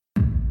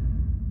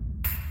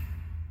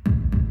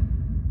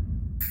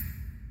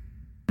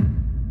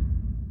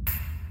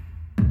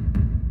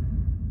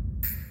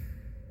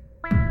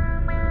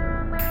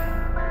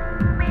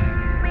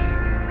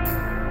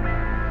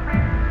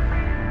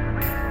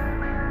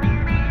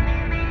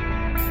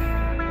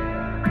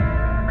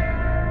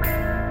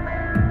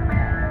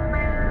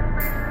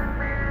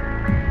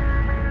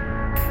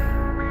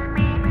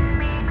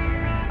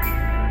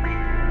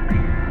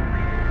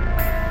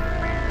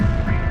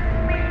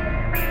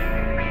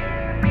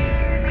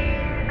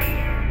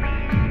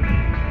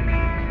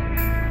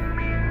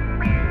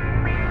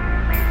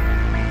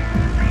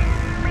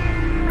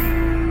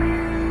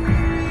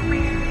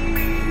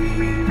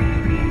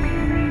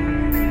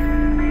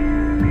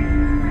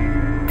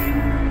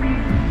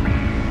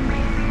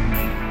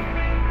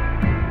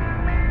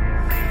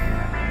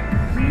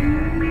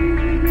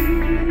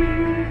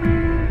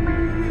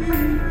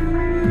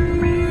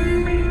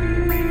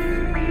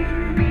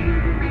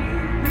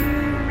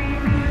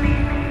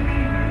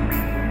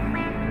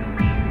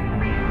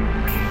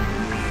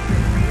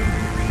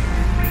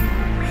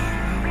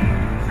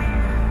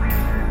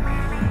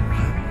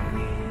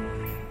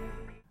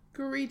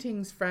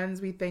Greetings,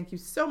 friends. We thank you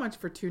so much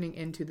for tuning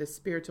into The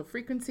Spiritual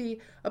Frequency,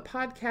 a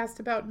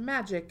podcast about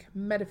magic,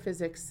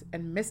 metaphysics,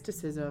 and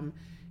mysticism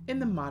in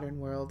the modern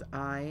world.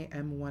 I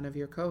am one of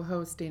your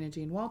co-hosts, Dana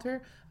Jean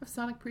Walter of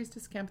Sonic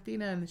Priestess Camp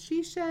Athena and the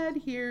She Shed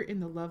here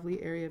in the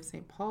lovely area of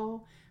St.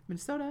 Paul,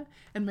 Minnesota,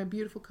 and my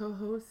beautiful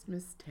co-host,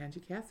 Miss Tangi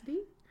Cassidy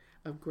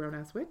of Grown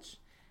Ass Witch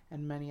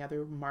and many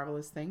other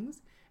marvelous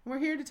things. And we're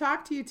here to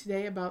talk to you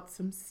today about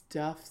some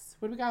stuffs.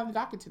 What do we got on the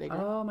docket today, girl?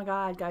 Oh my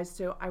God, guys.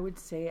 So I would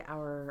say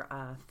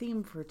our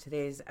theme for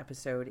today's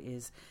episode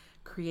is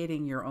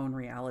creating your own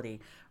reality.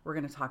 We're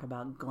going to talk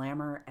about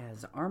glamour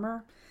as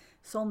armor,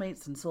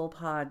 soulmates and soul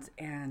pods,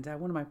 and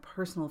one of my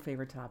personal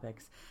favorite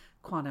topics,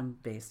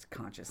 quantum-based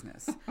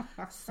consciousness.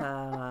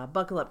 So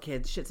buckle up,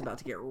 kids. Shit's about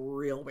to get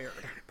real weird.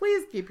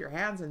 Please keep your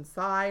hands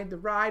inside the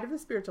ride of the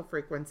spiritual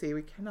frequency.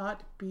 We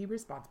cannot be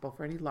responsible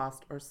for any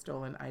lost or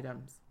stolen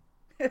items.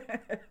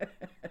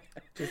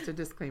 Just a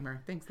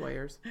disclaimer. Thanks,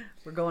 lawyers.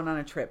 We're going on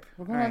a trip.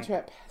 We're going on a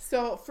trip.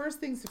 So first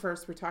things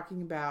first, we're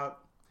talking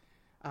about,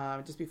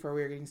 just before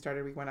we were getting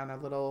started, we went on a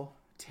little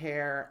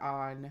tear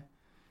on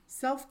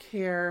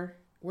self-care,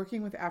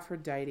 working with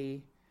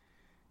Aphrodite,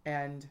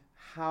 and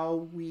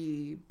how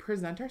we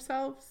present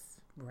ourselves.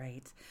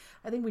 Right.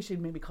 I think we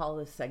should maybe call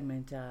this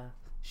segment,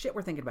 Shit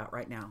We're Thinking About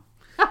Right Now.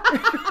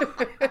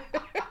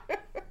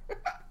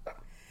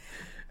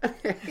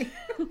 Okay.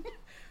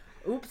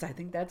 Oops, I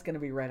think that's going to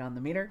be right on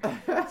the meter.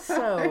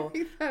 So, I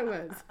think that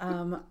was.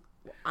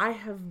 I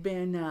have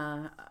been,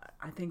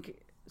 I think,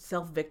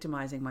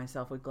 self-victimizing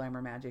myself with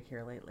glamour magic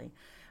here lately,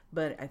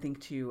 but I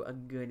think to a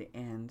good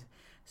end.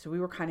 So we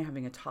were kind of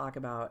having a talk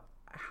about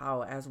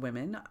how as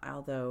women,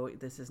 although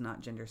this is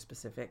not gender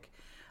specific,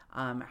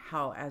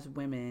 how as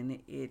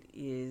women it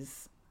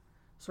is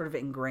sort of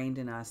ingrained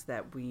in us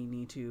that we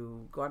need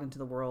to go out into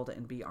the world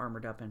and be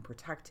armored up and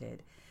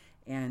protected.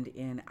 And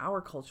in our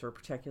culture,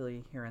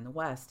 particularly here in the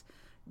West,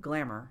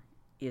 glamour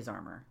is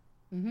armor.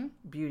 Mm-hmm.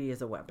 Beauty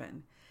is a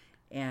weapon.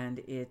 And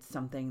it's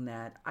something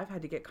that I've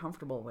had to get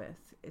comfortable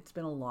with. It's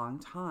been a long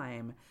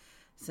time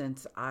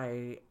since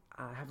I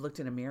have looked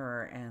in a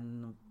mirror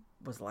and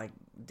was like,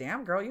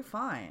 damn, girl, you're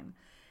fine.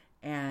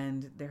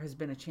 And there has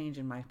been a change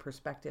in my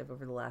perspective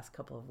over the last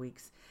couple of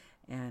weeks.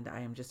 And I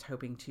am just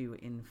hoping to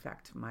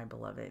infect my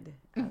beloved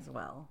as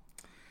well.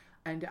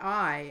 And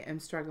I am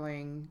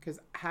struggling because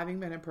having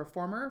been a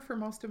performer for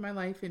most of my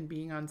life and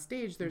being on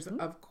stage, there's,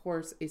 of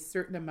course, a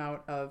certain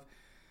amount of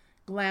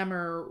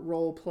glamour,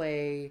 role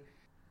play,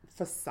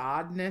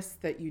 facadeness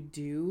that you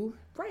do.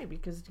 Right,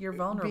 because you're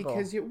vulnerable.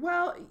 Because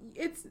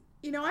it's,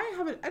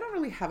 I don't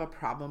really have a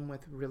problem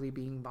with really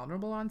being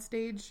vulnerable on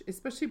stage,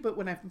 especially but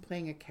when I'm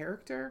playing a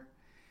character,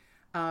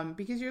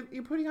 because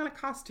you're putting on a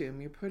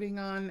costume, you're putting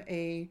on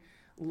a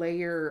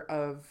layer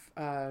of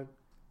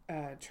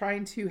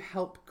trying to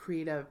help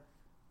create a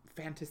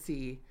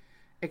fantasy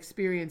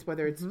experience,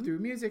 whether it's through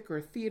music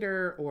or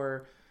theater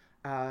or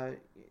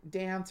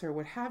dance or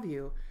what have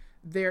you.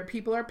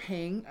 People are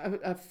paying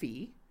a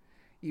fee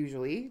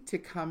usually to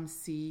come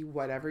see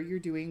whatever you're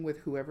doing with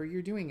whoever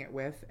you're doing it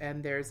with,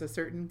 and there's a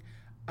certain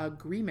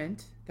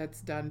agreement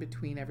that's done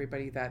between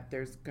everybody that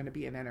there's going to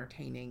be an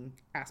entertaining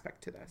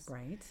aspect to this.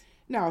 Right.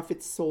 Now, if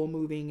it's soul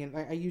moving, and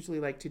I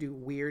usually like to do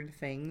weird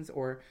things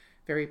or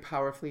very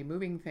powerfully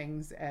moving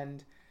things,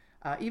 and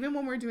even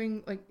when we're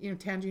doing,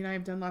 Tangi and I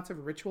have done lots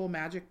of ritual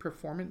magic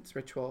performance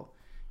ritual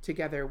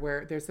together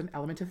where there's an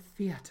element of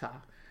theater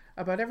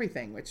about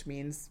everything, which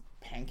means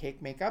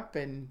pancake makeup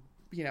and,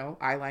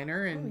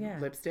 eyeliner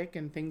and lipstick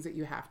and things that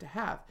you have to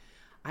have.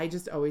 I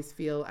just always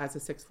feel as a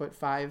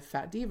 6'5"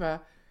 fat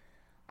diva,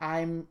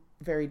 I'm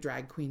very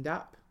drag queened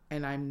up,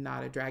 and I'm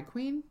not a drag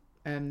queen.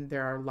 And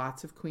there are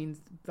lots of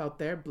queens out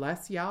there,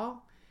 bless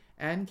y'all,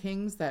 and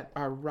kings that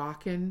are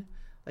rocking.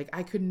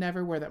 I could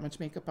never wear that much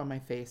makeup on my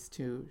face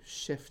to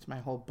shift my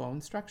whole bone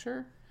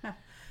structure.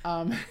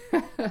 But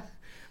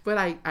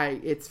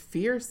it's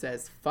fierce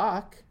as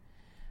fuck.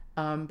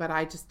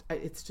 But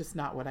it's just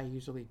not what I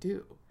usually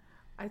do.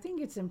 I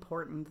think it's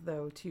important,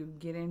 though, to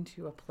get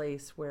into a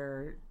place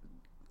where,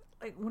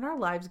 when our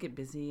lives get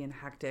busy and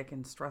hectic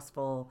and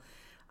stressful,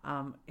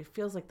 it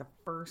feels like the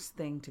first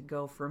thing to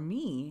go for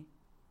me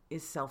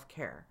is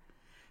self-care.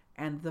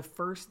 And the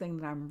first thing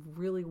that I'm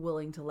really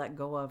willing to let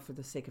go of for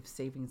the sake of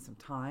saving some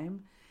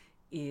time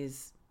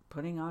is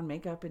putting on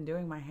makeup and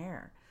doing my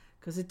hair,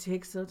 because it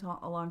takes a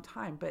long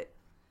time. But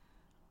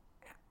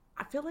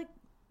I feel like,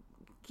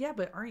 yeah,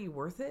 but aren't you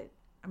worth it?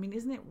 I mean,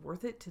 isn't it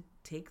worth it to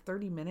take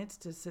 30 minutes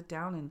to sit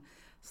down and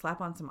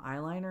slap on some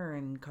eyeliner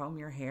and comb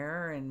your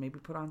hair and maybe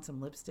put on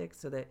some lipstick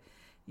so that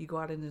you go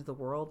out into the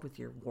world with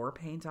your war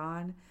paint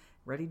on,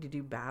 ready to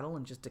do battle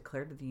and just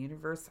declare to the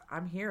universe,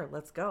 I'm here,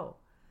 let's go.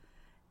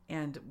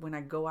 And when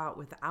I go out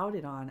without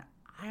it on,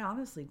 I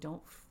honestly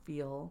don't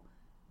feel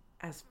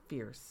as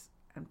fierce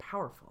and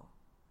powerful.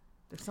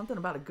 There's something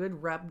about a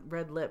good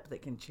red lip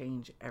that can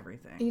change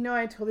everything.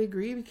 I totally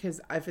agree,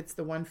 because if it's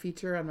the one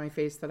feature on my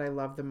face that I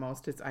love the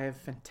most, it's I have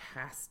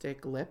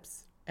fantastic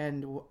lips.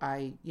 And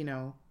I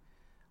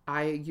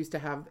used to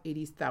have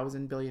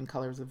 80,000 billion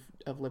colors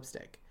of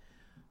lipstick.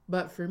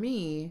 But for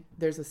me,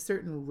 there's a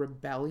certain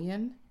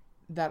rebellion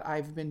that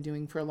I've been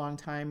doing for a long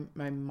time.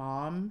 My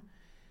mom,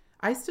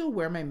 I still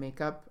wear my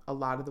makeup a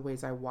lot of the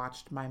ways I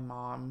watched my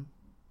mom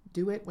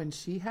do it when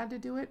she had to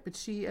do it, but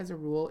she, as a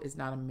rule, is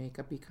not a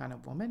makeup-y kind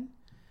of woman.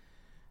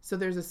 So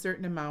there's a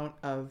certain amount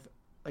of,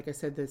 like I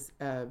said, this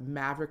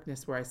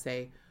maverickness where I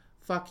say,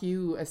 fuck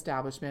you,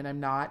 establishment. I'm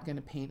not going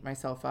to paint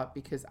myself up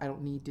because I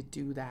don't need to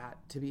do that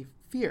to be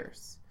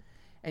fierce.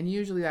 And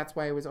usually that's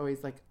why I was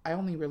always like, I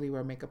only really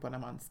wear makeup when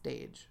I'm on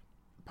stage.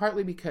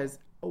 Partly because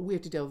we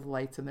have to deal with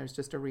lights and there's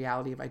just a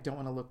reality of I don't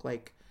want to look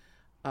like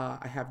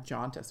I have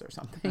jaundice or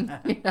something,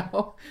 you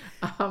know?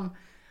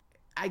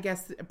 I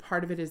guess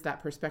part of it is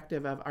that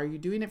perspective of, are you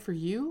doing it for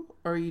you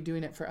or are you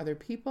doing it for other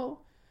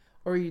people?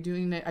 Or are you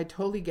doing it? I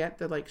totally get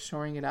the like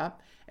shoring it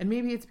up. And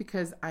maybe it's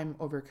because I'm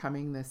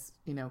overcoming this,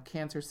 you know,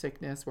 cancer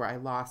sickness where I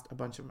lost a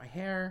bunch of my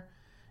hair,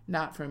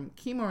 not from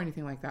chemo or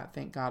anything like that,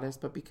 thank goddess,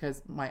 but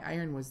because my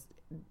iron was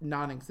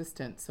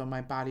non-existent. So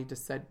my body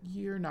just said,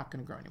 you're not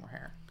going to grow any more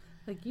hair.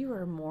 Like, you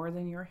are more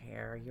than your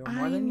hair. You're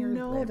more than your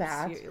lips.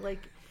 I know that.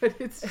 But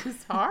it's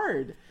just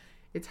hard.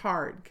 It's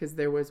hard because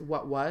there was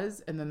what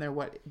was, and then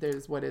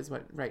there's what is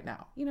what right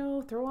now. You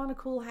know, throw on a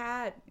cool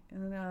hat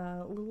and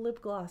a little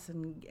lip gloss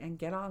and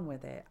get on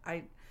with it.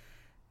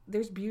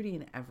 There's beauty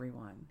in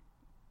everyone.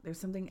 There's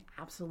something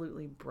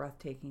absolutely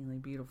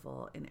breathtakingly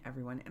beautiful in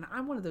everyone. And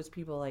I'm one of those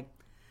people, like,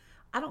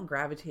 I don't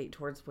gravitate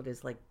towards what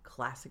is like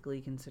classically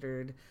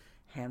considered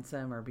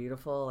handsome or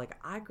beautiful. Like,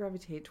 I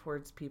gravitate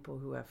towards people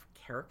who have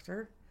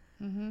character.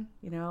 Mm-hmm.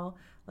 You know,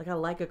 like, I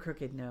like a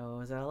crooked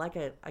nose. I like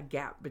a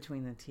gap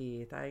between the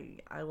teeth.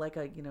 I like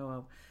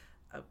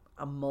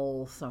a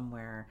mole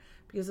somewhere,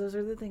 because those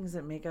are the things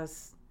that make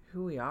us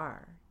who we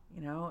are,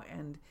 you know.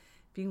 And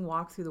if you can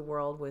walk through the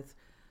world with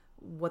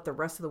what the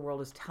rest of the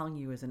world is telling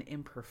you is an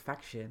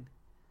imperfection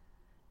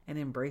and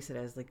embrace it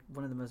as like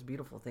one of the most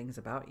beautiful things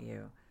about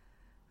you,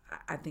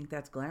 I think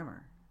that's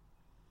glamour.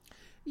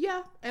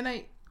 Yeah. And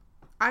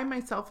I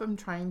myself am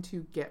trying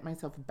to get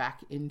myself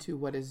back into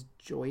what is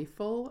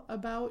joyful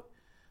about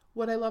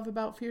what I love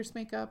about fierce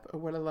makeup, or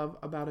what I love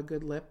about a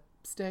good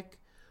lipstick.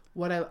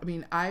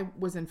 I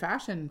was in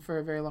fashion for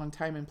a very long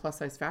time, in plus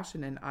size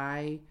fashion, and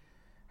I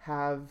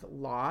have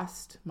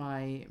lost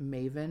my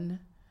maven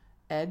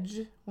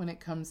edge when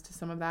it comes to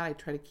some of that. I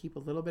try to keep a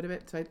little bit of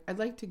it. So I'd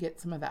like to get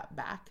some of that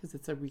back because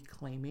it's a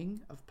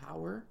reclaiming of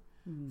power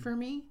for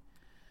me.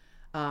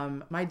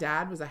 My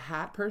dad was a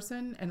hat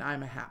person and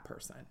I'm a hat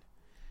person.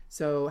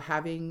 So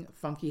having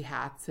funky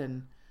hats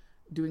and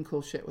doing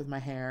cool shit with my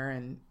hair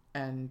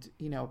and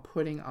you know,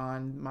 putting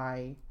on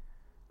my,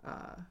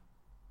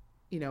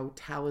 you know,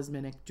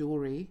 talismanic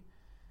jewelry.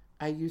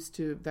 I used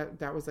to,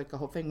 that was like a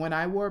whole thing. When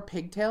I wore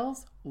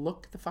pigtails,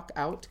 look the fuck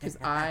out because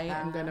I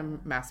am going to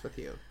mess with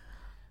you.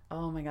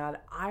 Oh my God.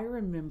 I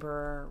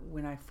remember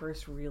when I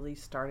first really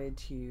started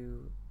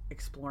to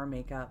explore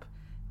makeup.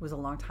 It was a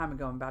long time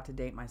ago. I'm about to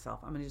date myself.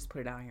 I'm going to just put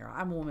it out here.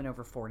 I'm a woman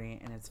over 40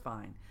 and it's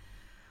fine.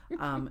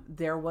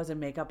 There was a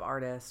makeup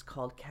artist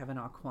called Kevin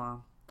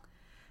Aucoin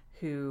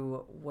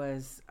who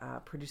was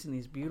producing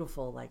these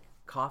beautiful like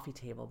coffee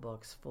table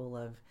books full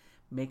of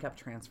makeup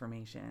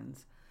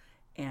transformations.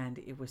 And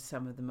it was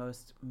some of the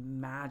most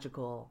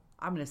magical,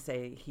 I'm going to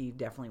say he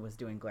definitely was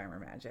doing glamour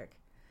magic.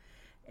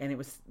 And it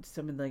was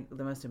some of the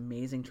most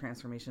amazing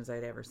transformations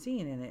I'd ever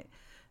seen. And it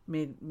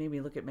made me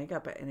look at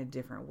makeup in a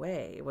different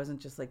way. It wasn't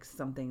just like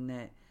something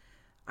that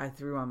I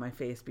threw on my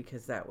face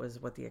because that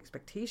was what the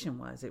expectation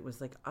was. It was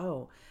like,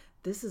 oh,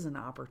 this is an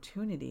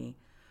opportunity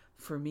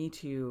for me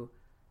to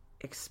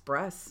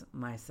express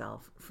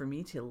myself, for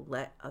me to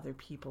let other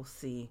people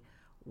see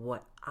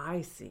what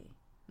I see.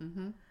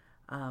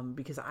 Mm-hmm.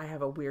 Because I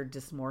have a weird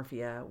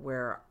dysmorphia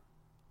where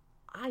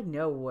I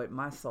know what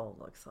my soul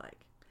looks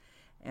like.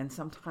 And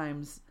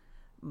sometimes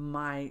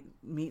my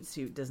meat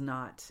suit does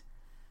not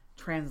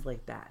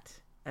translate that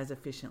as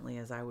efficiently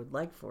as I would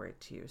like for it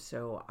to.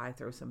 So I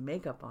throw some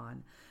makeup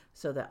on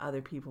so that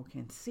other people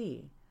can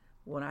see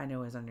what I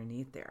know is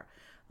underneath there.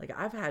 Like,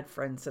 I've had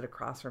friends sit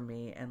across from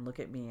me and look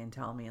at me and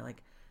tell me,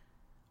 like,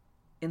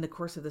 in the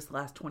course of this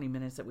last 20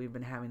 minutes that we've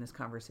been having this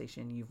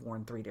conversation, you've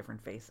worn 3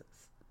 different faces.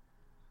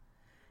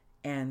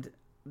 And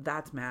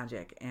that's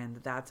magic. And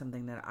that's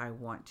something that I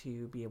want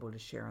to be able to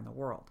share in the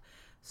world.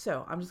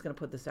 So I'm just going to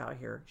put this out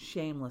here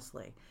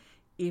shamelessly.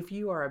 If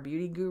you are a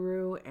beauty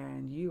guru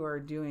and you are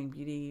doing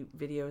beauty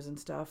videos and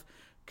stuff,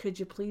 could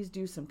you please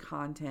do some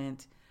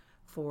content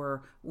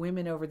for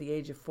women over the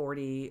age of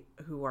 40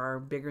 who are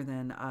bigger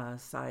than a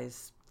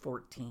size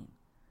 14?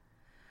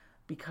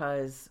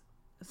 Because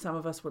some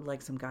of us would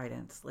like some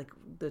guidance, like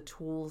the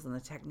tools and the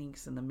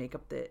techniques and the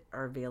makeup that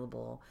are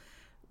available.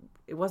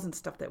 It wasn't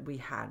stuff that we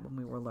had when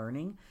we were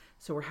learning,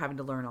 so we're having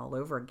to learn all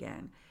over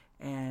again.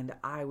 And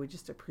I would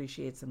just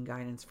appreciate some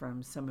guidance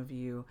from some of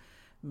you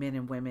men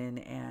and women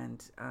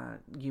and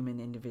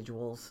human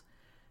individuals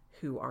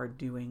who are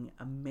doing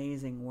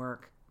amazing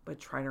work, but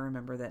try to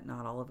remember that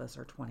not all of us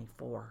are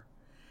 24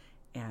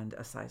 and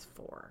a size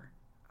 4.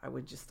 I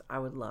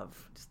would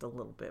love just a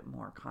little bit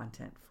more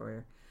content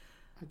for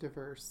a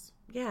diverse.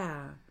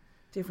 Yeah.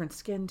 different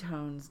skin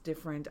tones,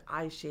 different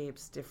eye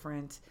shapes,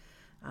 different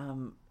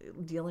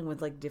dealing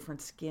with like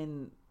different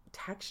skin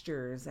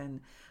textures, and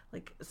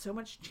like so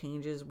much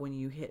changes when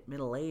you hit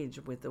middle age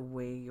with the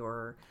way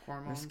your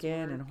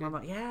skin and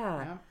hormone.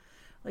 Yeah.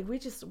 Like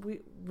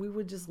we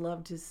would just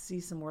love to see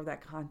some more of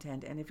that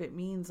content. And if it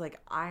means like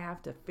I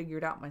have to figure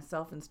it out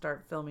myself and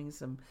start filming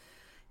some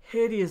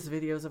hideous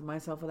videos of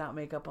myself without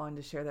makeup on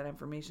to share that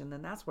information,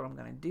 then that's what I'm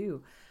going to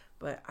do.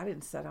 But I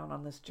didn't set out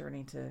on this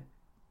journey to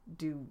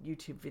do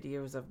YouTube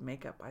videos of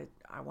makeup.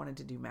 I wanted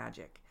to do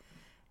magic.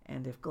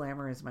 And if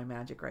glamour is my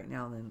magic right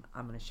now, then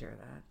I'm going to share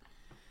that.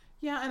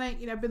 Yeah,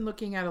 and I've been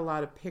looking at a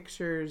lot of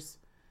pictures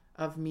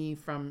of me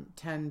from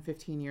 10,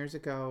 15 years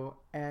ago,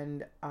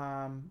 and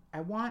I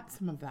want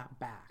some of that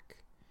back.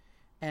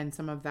 And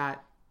some of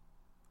that,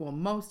 well,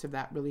 most of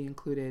that really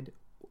included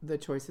the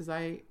choices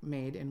I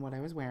made in what I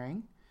was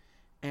wearing,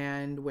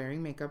 and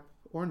wearing makeup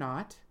or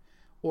not,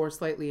 or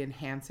slightly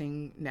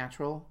enhancing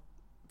natural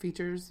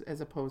features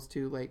as opposed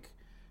to like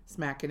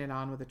smacking it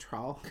on with a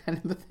trowel kind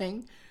of a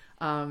thing.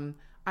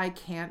 I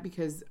can't,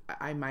 because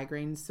I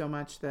migraine so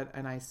much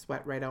and I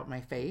sweat right out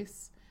my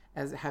face,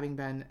 as having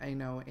been,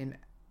 in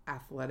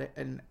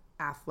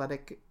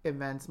athletic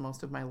events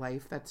most of my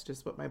life. That's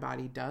just what my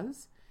body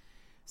does.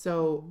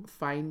 So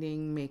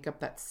finding makeup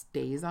that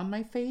stays on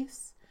my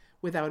face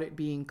without it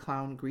being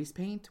clown grease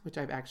paint, which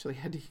I've actually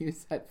had to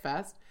use at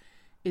Fest,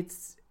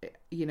 it's,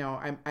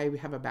 I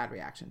have a bad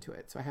reaction to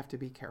it. So I have to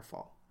be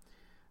careful.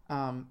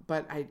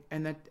 But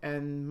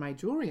my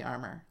jewelry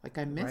armor, like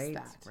I miss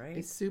that.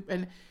 Right.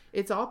 And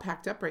it's all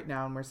packed up right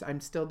now, and I'm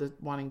still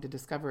wanting to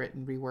discover it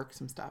and rework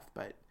some stuff.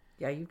 But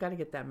yeah, you've got to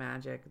get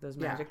those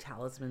magic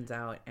talismans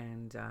out,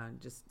 and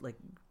just like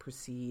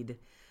proceed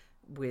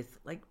with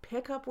like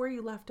pick up where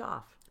you left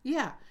off.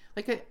 Yeah,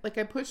 like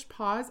I pushed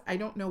pause. I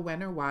don't know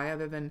when or why,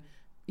 other than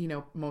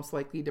most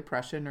likely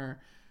depression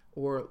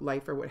or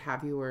life or what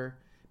have you, or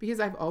because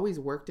I've always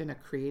worked in a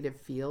creative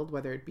field,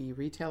 whether it be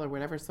retail or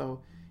whatever.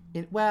 So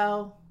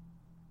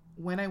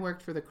when I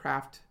worked for the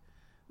craft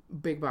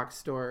big box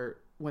store,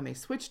 when they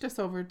switched us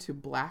over to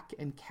black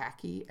and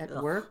khaki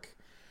at work,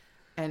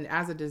 and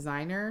as a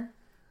designer,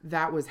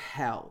 that was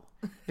hell.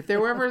 If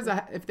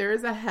there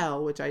is a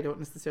hell, which I don't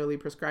necessarily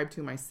prescribe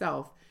to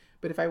myself,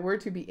 but if I were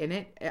to be in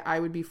it,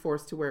 I would be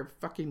forced to wear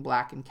fucking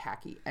black and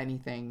khaki,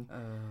 anything.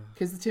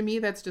 Because to me,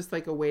 that's just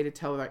like a way to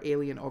tell our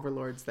alien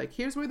overlords, like,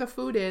 here's where the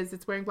food is.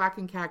 It's wearing black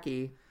and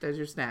khaki. There's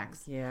your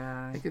snacks.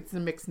 Yeah. Like it's a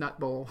mixed nut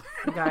bowl.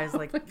 You guys,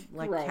 like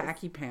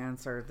khaki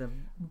pants are the...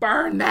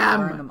 Burn them!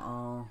 Burn them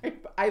all.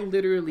 I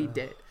literally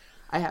did.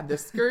 I had the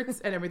skirts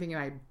and everything,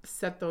 and I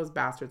set those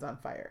bastards on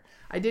fire.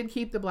 I did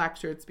keep the black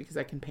shirts because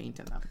I can paint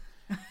in them.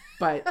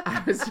 But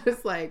I was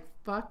just like,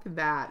 fuck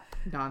that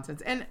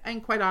nonsense.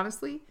 And quite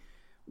honestly,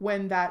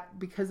 when that,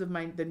 because of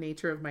the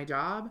nature of my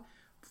job,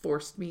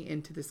 forced me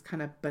into this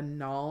kind of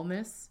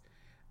banalness,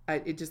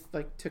 it just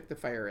like took the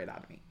fire right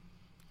out of me.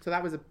 So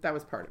that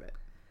was part of it.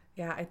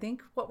 Yeah, I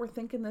think what we're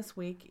thinking this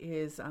week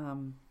is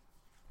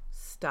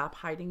stop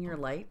hiding your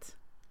light,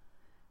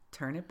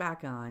 turn it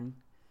back on,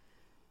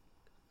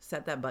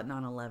 set that button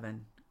on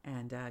 11,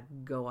 and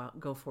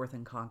go forth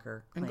and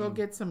conquer. And go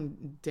get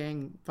some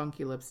dang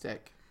funky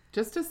lipstick.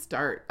 Just to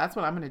start. That's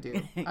what I'm going to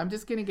do. I'm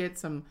just going to get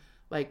some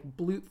like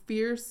blue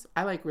fierce.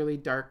 I like really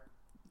dark,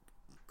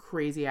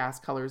 crazy ass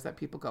colors that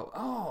people go,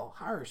 oh,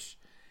 harsh.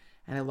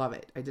 And I love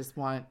it. I just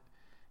want,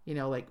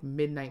 like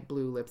midnight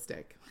blue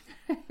lipstick.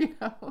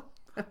 Well,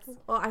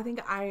 I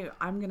think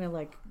I'm going to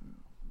like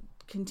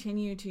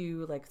continue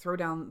to like throw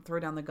down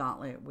the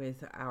gauntlet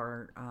with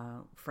our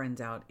friends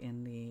out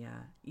in the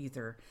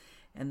ether.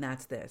 And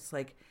that's this,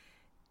 like,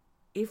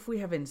 if we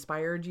have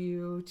inspired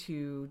you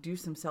to do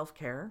some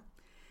self-care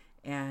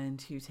and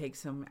to take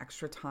some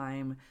extra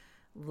time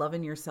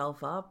loving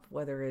yourself up,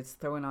 whether it's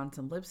throwing on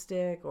some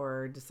lipstick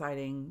or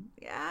deciding,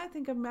 I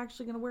think I'm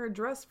actually going to wear a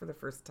dress for the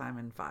first time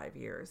in 5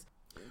 years.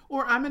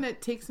 Or I'm going to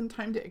take some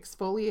time to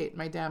exfoliate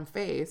my damn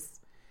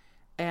face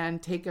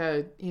and take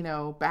a,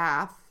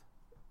 bath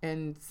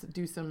and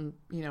do some,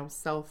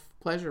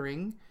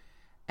 self-pleasuring.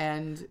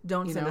 And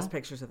don't send us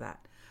pictures of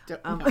that.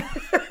 But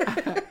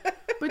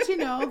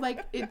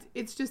like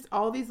it's just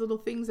all these little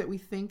things that we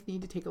think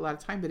need to take a lot of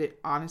time, but it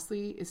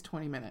honestly is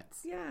 20 minutes.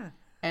 Yeah.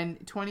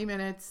 And 20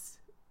 minutes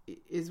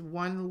is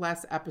one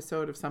less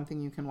episode of something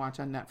you can watch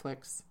on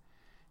Netflix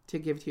to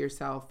give to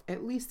yourself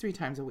at least 3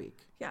 times a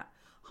week. Yeah.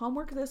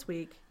 Homework this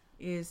week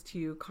is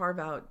to carve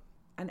out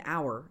an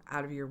hour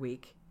out of your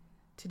week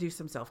to do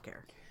some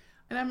self-care.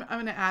 And I'm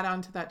going to add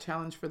on to that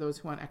challenge for those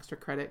who want extra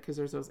credit, because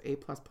there's those A++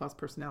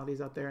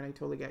 personalities out there, and I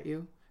totally get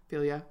you.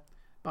 Feel ya.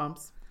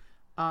 Bumps.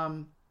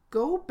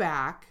 Go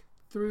back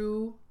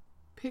through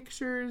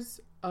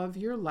pictures of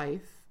your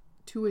life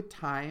to a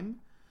time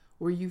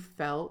where you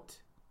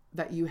felt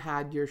that you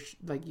had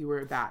you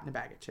were that in a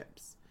bag of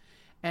chips.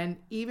 And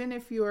even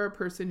if you're a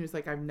person who's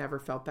like, I've never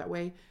felt that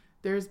way,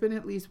 there's been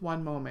at least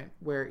one moment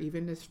where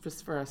even if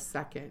just for a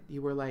second,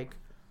 you were like,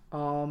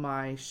 all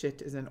my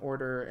shit is in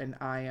order and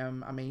I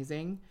am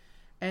amazing.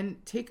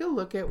 And take a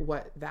look at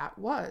what that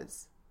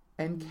was.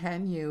 And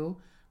can you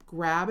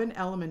grab an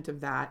element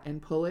of that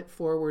and pull it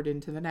forward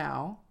into the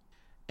now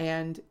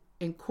and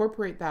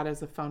incorporate that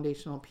as a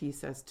foundational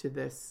piece as to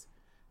this,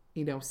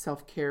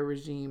 self-care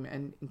regime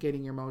and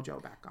getting your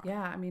mojo back on.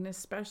 Yeah, I mean,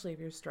 especially if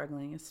you're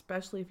struggling,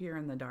 especially if you're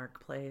in the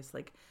dark place.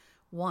 Like,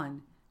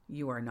 one,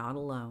 you are not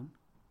alone,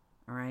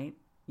 all right?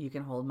 You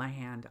can hold my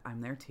hand.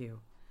 I'm there too.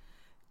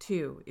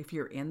 Two, if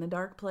you're in the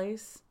dark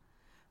place,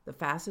 the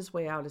fastest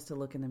way out is to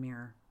look in the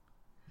mirror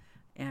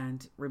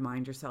and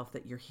remind yourself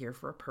that you're here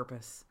for a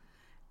purpose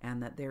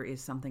and that there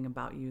is something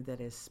about you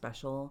that is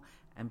special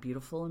and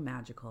beautiful and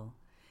magical.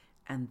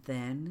 And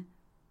then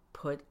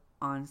put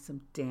on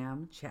some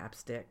damn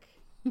chapstick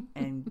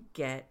and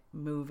get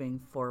moving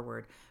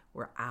forward.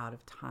 We're out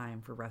of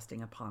time for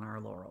resting upon our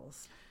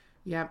laurels.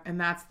 Yeah, and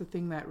that's the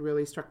thing that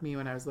really struck me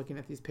when I was looking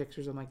at these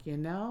pictures. I'm like,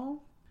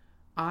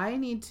 I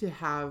need to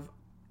have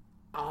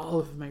all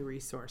of my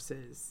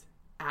resources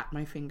at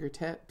my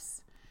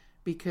fingertips,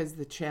 because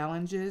the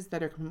challenges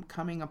that are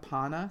coming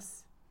upon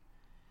us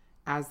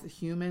as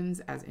humans,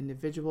 as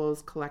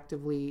individuals,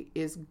 collectively,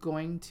 is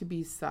going to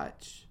be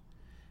such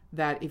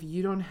that if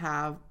you don't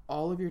have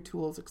all of your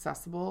tools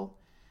accessible,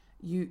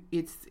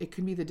 it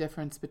can be the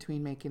difference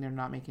between making it or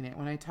not making it.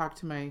 When I talk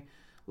to my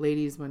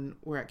ladies when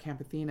we're at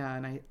Camp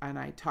Athena and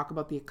I talk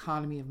about the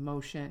economy of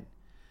motion,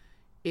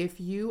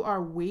 if you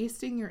are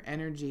wasting your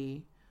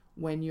energy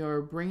when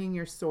you're bringing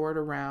your sword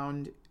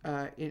around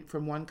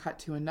from one cut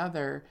to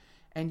another,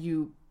 and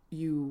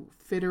you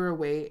fitter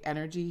away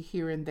energy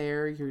here and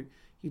there,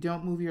 you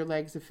don't move your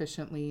legs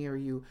efficiently, or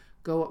you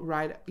go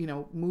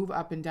move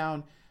up and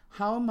down,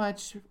 how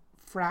much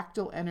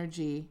fractal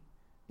energy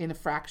in a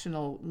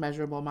fractional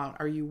measurable amount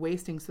are you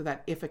wasting, so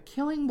that if a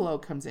killing blow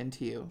comes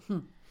into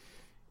you,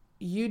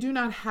 you do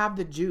not have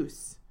the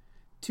juice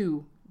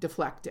to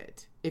deflect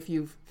it if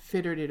you've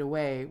fittered it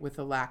away with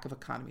a lack of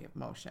economy of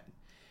motion.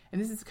 And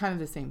this is kind of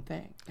the same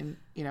thing. And,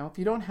 if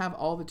you don't have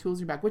all the tools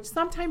in your back, which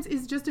sometimes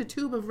is just a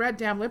tube of red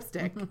damn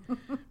lipstick,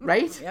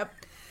 right? Yep.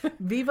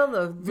 Viva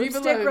the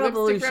lipstick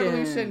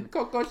revolution.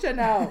 Coco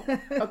Chanel.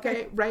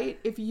 Okay, right?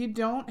 If you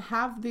don't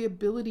have the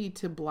ability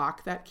to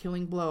block that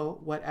killing blow,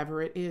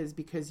 whatever it is,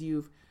 because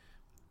you've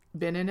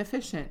been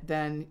inefficient,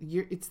 then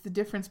it's the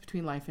difference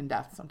between life and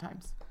death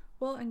sometimes.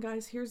 Well, and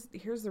guys, here's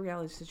the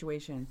reality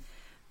situation.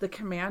 The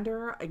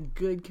commander, a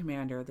good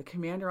commander, the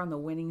commander on the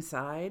winning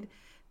side,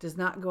 does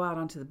not go out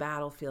onto the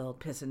battlefield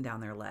pissing down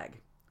their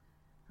leg.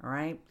 All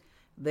right?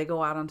 They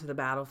go out onto the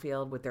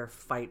battlefield with their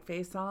fight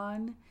face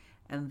on,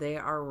 and they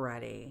are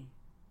ready.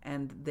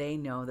 And they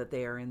know that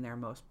they are in their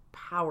most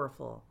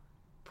powerful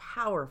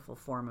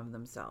form of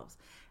themselves.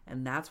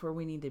 And that's where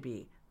we need to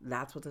be.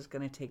 That's what it's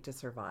going to take to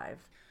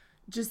survive.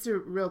 Just a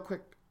real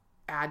quick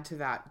add to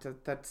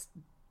that's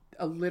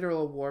a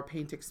literal war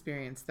paint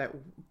experience that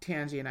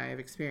Tangi and I have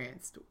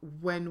experienced.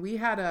 When we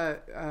had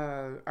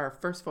our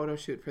first photo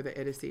shoot for the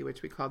Idiocy,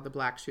 which we called the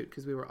black shoot,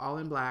 because we were all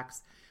in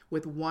blacks,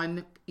 with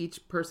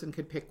each person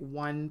could pick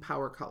one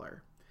power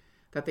color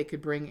that they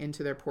could bring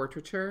into their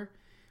portraiture.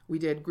 We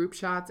did group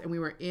shots, and we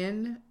were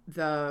in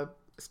the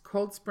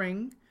Cold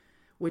Spring,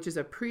 which is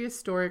a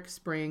prehistoric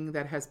spring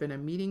that has been a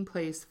meeting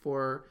place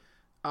for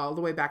all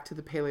the way back to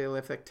the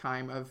Paleolithic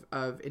time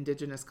of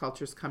indigenous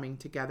cultures coming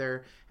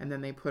together. And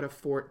then they put a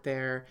fort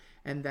there.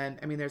 And then,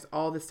 there's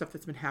all this stuff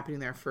that's been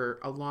happening there for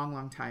a long,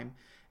 long time.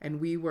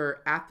 And we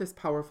were at this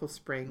powerful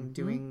spring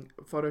doing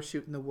a photo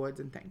shoot in the woods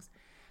and things.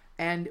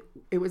 And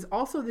it was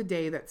also the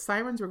day that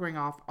sirens were going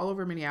off all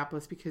over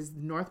Minneapolis, because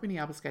North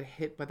Minneapolis got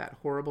hit by that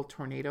horrible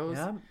tornadoes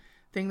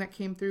thing that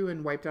came through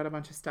and wiped out a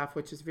bunch of stuff,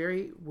 which is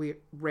very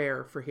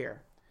rare for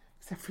here.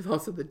 Except for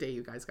also the day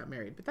you guys got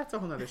married. But that's a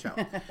whole nother show.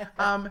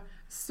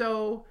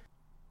 So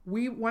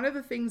one of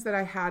the things that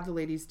I had the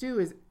ladies do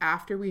is,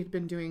 after we had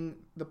been doing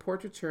the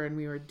portraiture and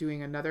we were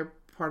doing another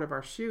part of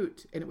our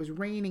shoot, and it was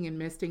raining and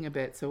misting a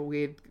bit, so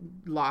we had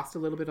lost a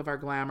little bit of our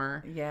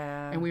glamour.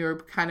 Yeah. And we were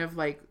kind of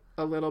like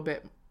a little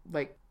bit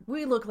like...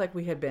 We looked like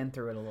we had been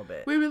through it a little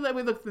bit. We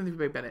looked through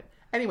Big Bennett.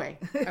 Anyway,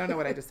 I don't know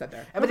what I just said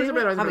there.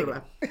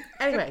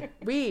 Anyway,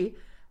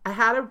 I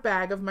had a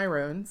bag of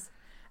maroons,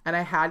 and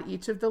I had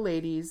each of the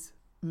ladies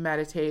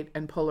meditate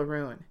and pull a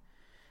rune.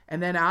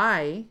 And then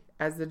I,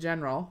 as the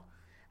general,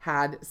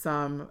 had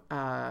some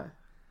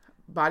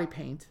body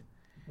paint.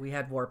 We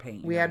had war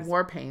paint. Had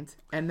war paint.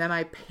 And then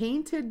I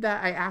painted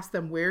that. I asked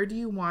them, where do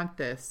you want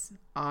this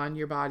on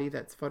your body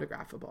that's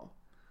photographable?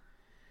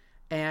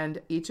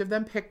 And each of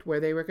them picked where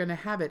they were going to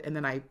have it. And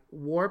then I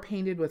war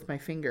painted with my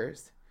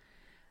fingers,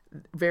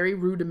 very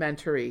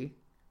rudimentary,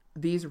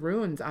 these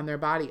runes on their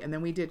body. And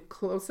then we did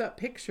close-up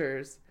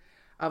pictures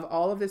of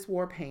all of this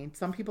war paint.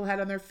 Some people had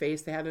it on their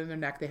face, they had it on their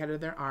neck, they had it on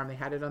their arm, they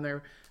had it on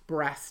their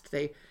breast.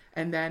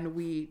 And then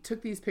we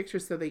took these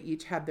pictures so they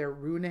each had their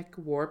runic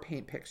war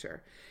paint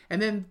picture.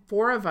 And then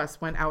 4 of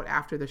us went out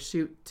after the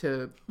shoot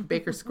to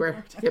Baker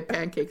Square to get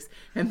pancakes.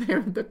 And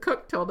the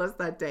cook told us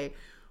that day,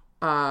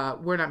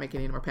 we're not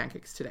making any more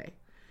pancakes today.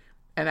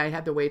 And I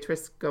had the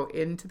waitress go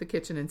into the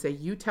kitchen and say,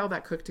 you tell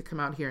that cook to come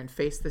out here and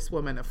face this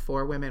woman of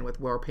 4 women with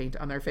war paint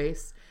on their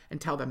face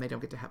and tell them they don't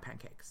get to have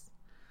pancakes.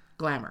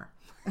 glamour.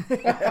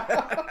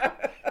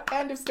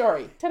 End of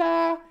story.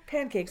 Ta-da!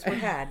 Pancakes were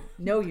had.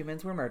 No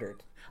humans were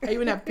murdered. I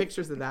even have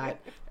pictures of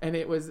that, and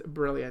it was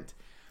brilliant.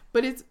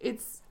 But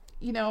it's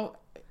you know,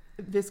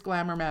 this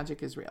glamour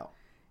magic is real.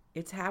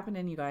 It's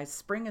happening, you guys.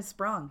 Spring is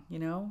sprung, you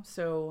know?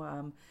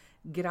 So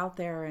get out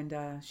there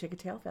and shake a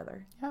tail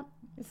feather. Yep.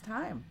 It's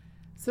time.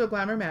 So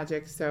glamour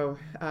magic. So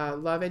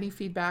love any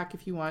feedback.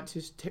 If you want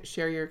to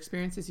share your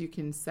experiences, you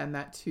can send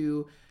that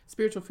to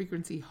Spiritual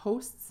Frequency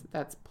Hosts.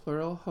 That's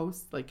plural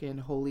hosts, like in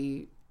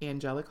holy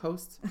angelic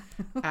hosts,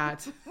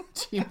 at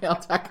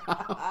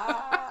gmail.com.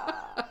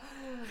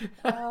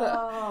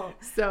 Oh.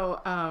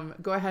 So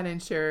go ahead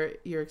and share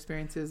your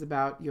experiences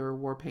about your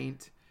war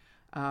paint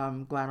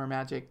glamour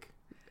magic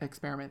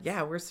experiments.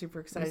 Yeah, we're super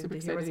excited, I'm super to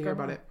excited hear to hear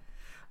about it.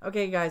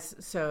 Okay, guys,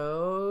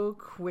 so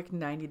quick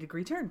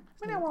 90-degree turn.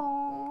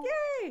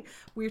 Yay!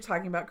 We're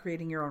talking about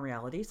creating your own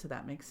reality, so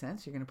that makes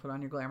sense. You're going to put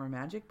on your glamour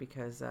magic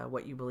because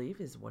what you believe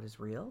is what is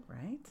real,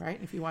 right? Right.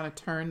 If you want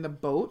to turn the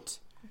boat,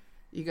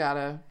 you got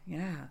to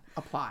Yeah.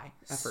 apply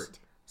effort.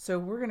 So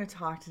we're going to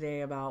talk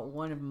today about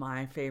one of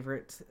my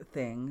favorite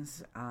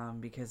things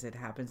because it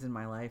happens in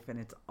my life and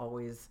it's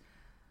always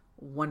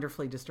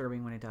wonderfully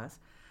disturbing when it does.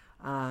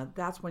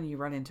 That's when you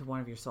run into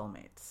one of your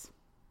soulmates.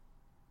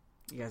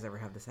 You guys ever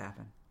have this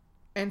happen?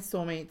 And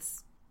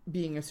soulmates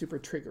being a super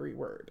triggery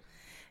word.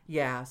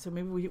 Yeah, so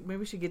maybe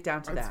we should get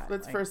down to that.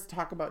 Let's first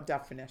talk about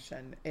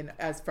definition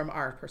as from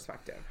our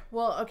perspective.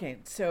 Well, okay,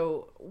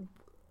 so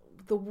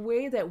the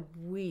way that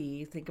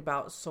we think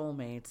about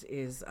soulmates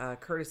is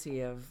courtesy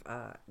of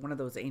one of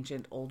those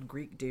ancient old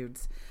Greek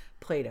dudes,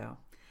 Plato.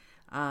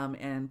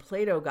 And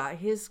Plato got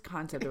his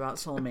concept about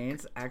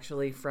soulmates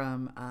actually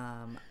from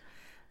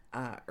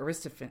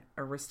Aristophanes.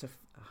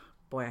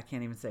 Boy, I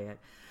can't even say it.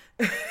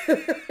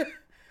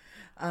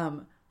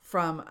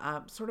 From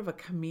sort of a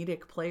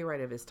comedic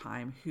playwright of his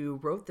time who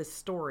wrote this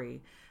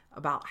story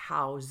about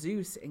how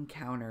Zeus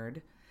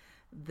encountered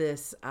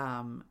this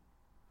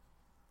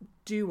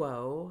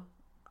duo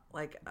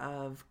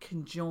of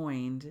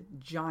conjoined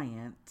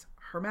giant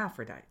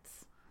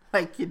hermaphrodites.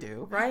 Like you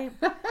do. Right?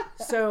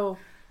 So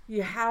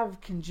you have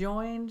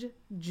conjoined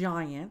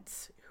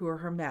giants who are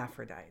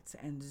hermaphrodites,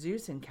 and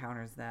Zeus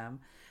encounters them.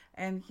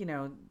 And, you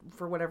know,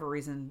 for whatever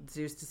reason,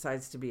 Zeus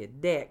decides to be a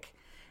dick,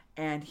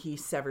 and he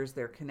severs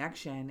their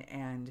connection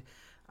and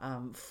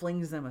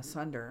flings them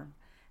asunder.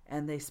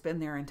 And they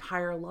spend their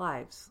entire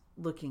lives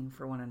looking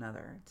for one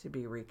another to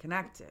be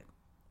reconnected.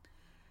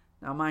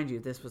 Now, mind you,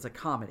 this was a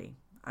comedy.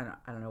 I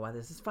don't know why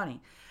this is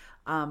funny.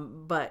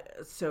 But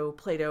so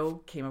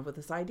Plato came up with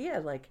this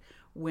idea, like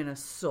when a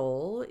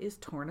soul is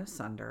torn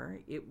asunder,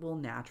 it will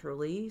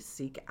naturally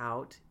seek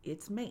out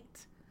its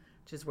mate,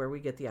 which is where we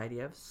get the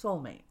idea of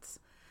soulmates.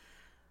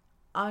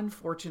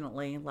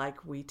 Unfortunately,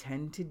 like we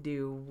tend to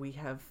do, we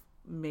have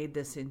made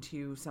this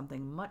into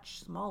something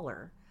much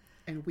smaller.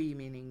 And we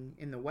meaning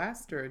in the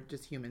West or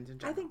just humans in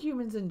general? I think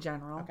humans in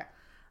general. Okay.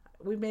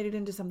 We've made it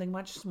into something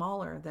much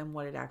smaller than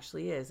what it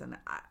actually is. And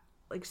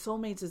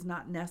soulmates is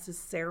not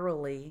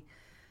necessarily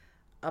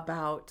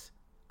about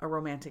a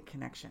romantic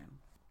connection.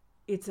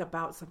 It's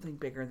about something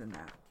bigger than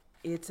that.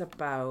 It's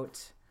about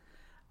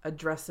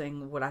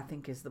addressing what I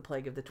think is the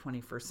plague of the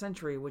 21st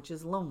century, which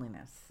is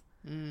loneliness.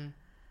 Mm.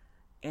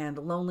 And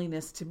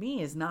loneliness to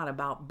me is not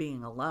about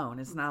being alone.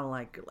 It's not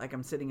like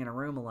I'm sitting in a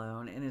room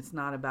alone, and it's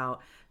not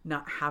about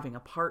not having a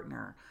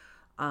partner,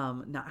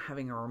 not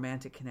having a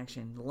romantic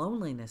connection.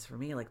 Loneliness for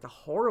me, like the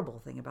horrible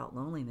thing about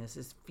loneliness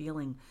is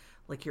feeling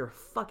like you're a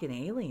fucking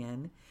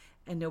alien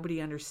and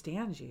nobody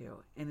understands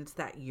you. And it's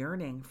that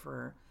yearning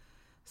for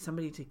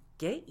somebody to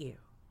get you,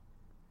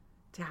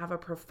 to have a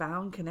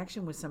profound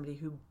connection with somebody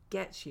who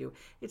gets you.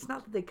 It's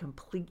not that they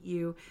complete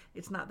you.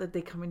 It's not that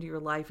they come into your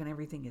life and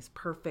everything is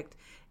perfect.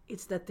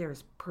 It's that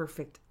there's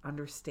perfect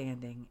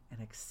understanding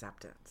and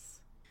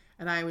acceptance.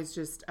 And I was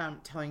just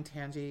telling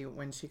Tangi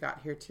when she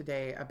got here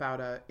today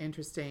about an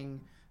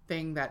interesting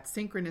thing that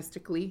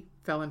synchronistically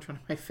fell in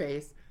front of my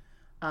face.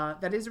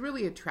 That is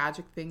really a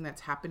tragic thing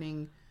that's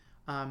happening.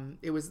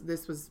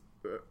 This was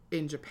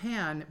in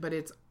Japan, but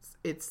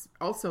it's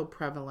also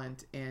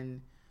prevalent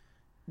in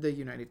the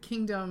United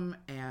Kingdom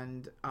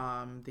and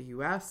the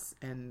U.S.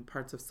 and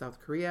parts of South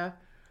Korea,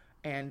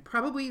 and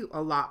probably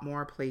a lot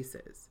more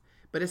places.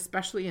 But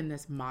especially in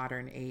this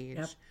modern age,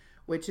 yep.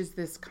 Which is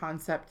this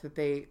concept that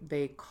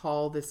they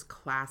call this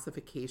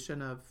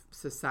classification of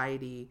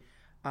society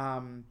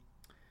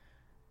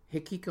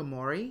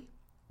hikikomori,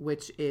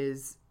 which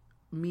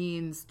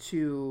means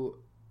to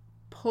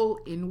pull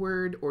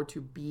inward or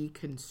to be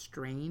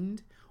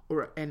constrained,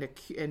 and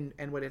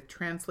what it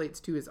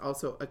translates to is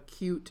also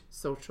acute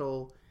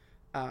social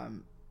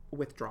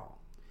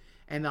withdrawal.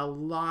 And a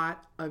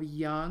lot of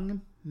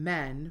young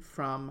men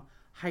from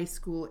high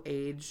school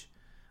age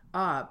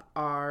up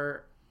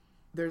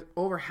there's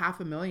over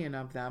 500,000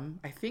 of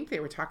them. I think they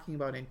were talking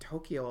about in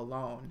Tokyo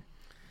alone.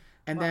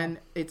 And wow. Then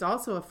it's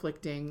also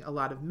afflicting a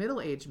lot of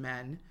middle-aged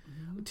men,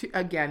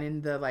 again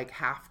in the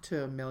 500,000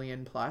 to 1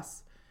 million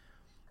plus,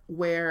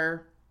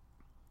 where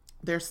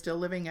they're still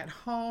living at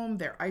home.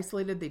 They're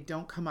isolated. They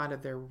don't come out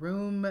of their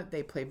room.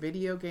 They play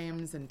video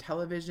games and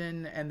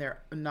television, and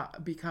they're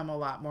not become a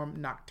lot more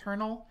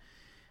nocturnal.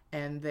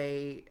 And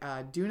they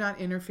do not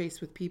interface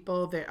with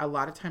people. They a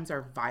lot of times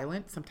are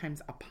violent,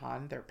 sometimes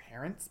upon their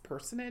parents'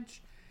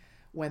 personage,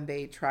 when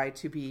they try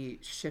to be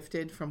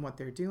shifted from what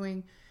they're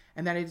doing.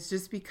 And that it's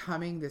just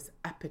becoming this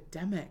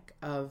epidemic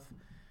of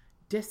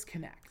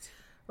disconnect.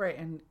 Right.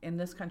 And in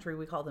this country,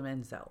 we call them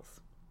incels.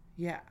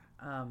 Yeah.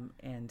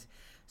 And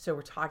so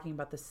we're talking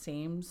about the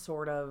same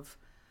sort of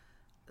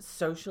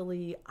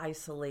socially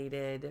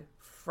isolated,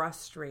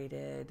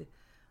 frustrated,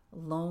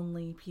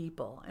 lonely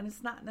people. And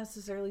it's not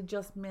necessarily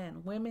just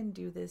men. Women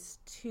do this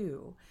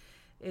too.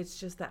 It's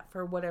just that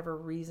for whatever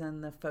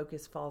reason, the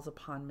focus falls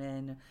upon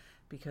men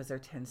because there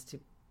tends to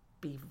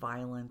be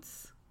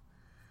violence.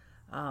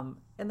 And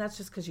that's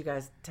just because you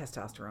guys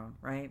testosterone,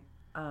 right?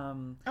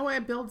 Oh,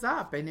 it builds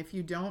up. And if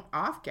you don't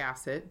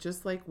off-gas it,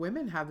 just like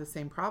women have the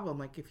same problem.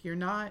 Like if you're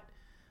not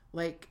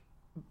like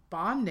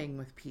bonding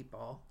with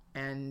people,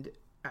 and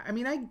I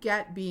mean, I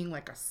get being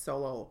like a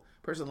solo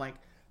person, like,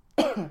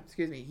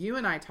 excuse me, you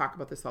and I talk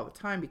about this all the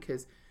time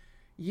because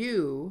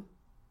you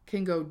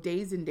can go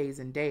days and days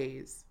and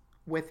days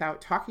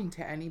without talking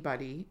to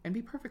anybody and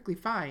be perfectly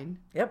fine.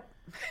 Yep.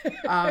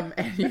 And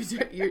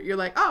you're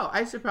like, oh,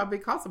 I should probably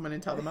call someone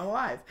and tell them I'm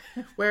alive.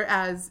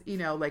 Whereas, you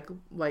know,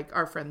 like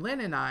our friend Lynn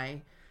and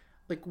I,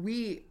 like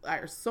we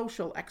are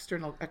social,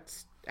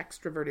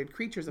 extroverted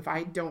creatures. If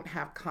I don't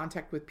have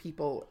contact with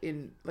people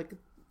in like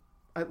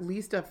at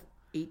least a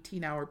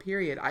 18-hour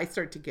period, I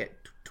start to get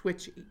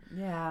twitchy.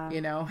 Yeah.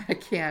 You know, I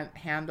can't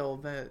handle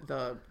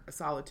the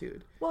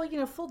solitude. Well, you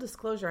know, full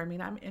disclosure, I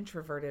mean, I'm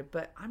introverted,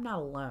 but I'm not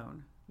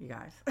alone, you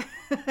guys.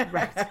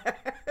 Right.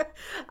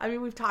 I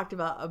mean, we've talked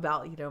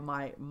about, you know,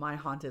 my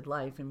haunted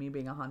life and me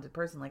being a haunted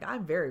person. Like,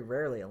 I'm very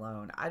rarely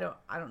alone. I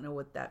don't know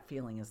what that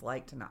feeling is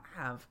like to not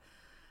have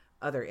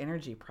other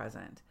energy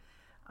present.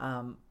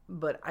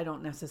 But I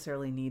don't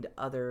necessarily need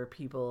other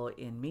people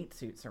in meat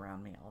suits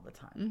around me all the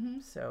time. Mm-hmm.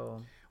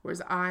 So,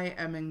 whereas I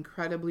am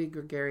incredibly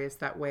gregarious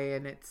that way,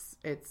 and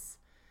it's.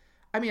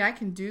 I mean, I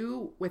can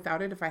do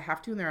without it if I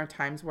have to, and there are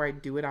times where I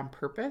do it on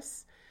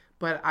purpose.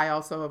 But I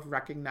also have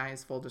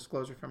recognized, full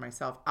disclosure for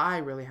myself, I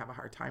really have a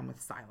hard time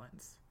with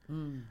silence.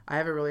 I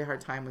have a really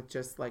hard time with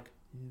just like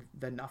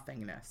the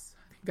nothingness.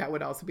 I think that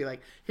would also be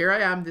like, here I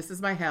am, this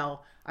is my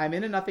hell. I'm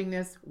in a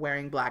nothingness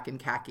wearing black and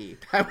khaki.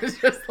 That was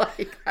just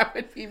like, that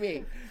would be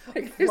me.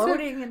 Like,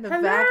 floating in the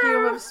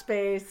vacuum of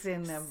space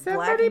in a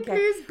black and khaki.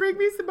 Please bring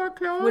me some more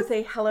clothes. With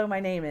a hello,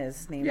 my name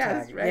is name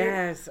yes, tag. Right?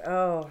 Yes.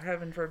 Oh,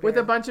 heaven forbid. With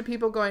a bunch of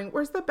people going,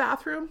 where's the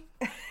bathroom?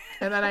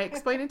 And then I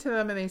explain it to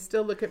them and they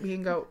still look at me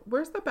and go,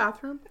 where's the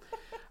bathroom?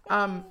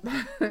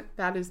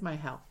 That is my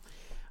hell.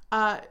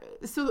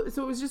 So it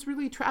was just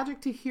really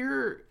tragic to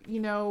hear, you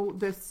know,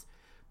 this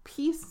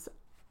piece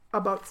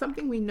about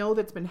something we know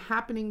that's been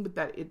happening, but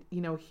that it, you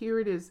know, here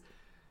it is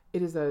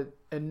a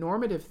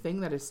normative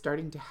thing that is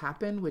starting to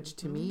happen, which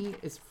to me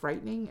is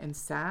frightening and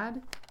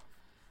sad,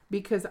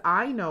 because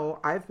I know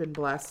I've been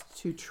blessed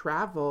to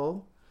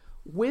travel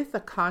with a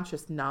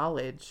conscious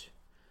knowledge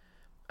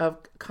of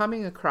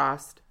coming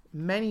across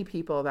many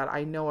people that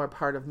I know are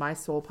part of my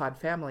Soul Pod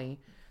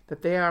family,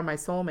 that they are my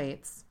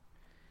soulmates,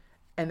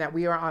 and that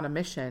we are on a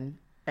mission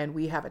and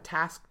we have a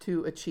task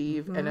to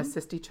achieve and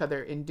assist each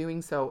other in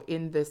doing so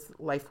in this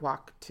life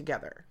walk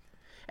together.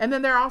 And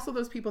then there are also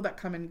those people that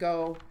come and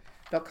go.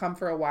 They'll come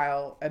for a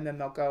while and then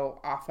they'll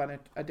go off on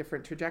a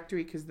different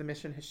trajectory because the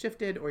mission has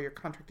shifted or your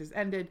contract has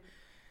ended.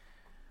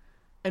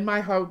 And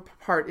my hard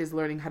part is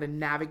learning how to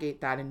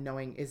navigate that and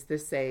knowing, is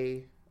this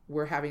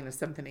we're having a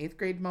 7th and 8th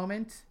grade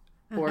moment?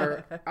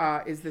 Or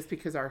is this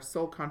because our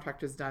soul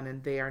contract is done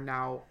and they are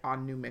now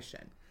on new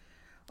mission?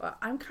 Well,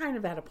 I'm kind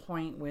of at a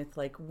point with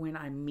like when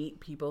I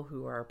meet people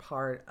who are a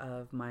part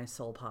of my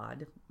soul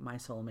pod, my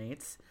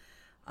soulmates,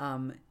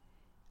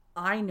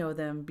 I know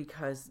them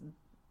because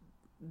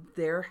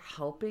they're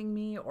helping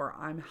me or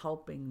I'm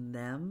helping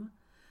them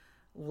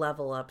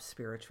level up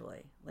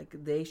spiritually. Like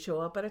they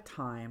show up at a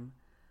time,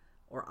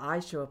 or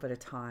I show up at a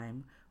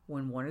time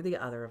when one or the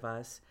other of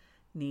us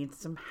needs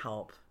some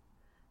help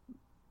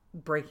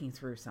breaking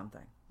through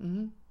something.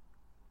 Mm-hmm.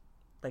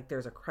 Like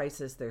there's a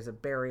crisis, there's a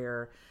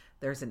barrier,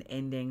 there's an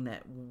ending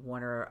that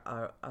one or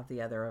of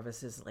the other of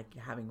us is like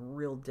having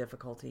real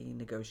difficulty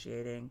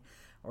negotiating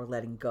or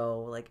letting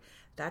go. Like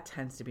that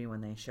tends to be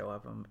when they show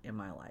up in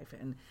my life.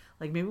 And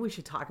like maybe we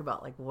should talk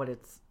about like what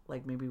it's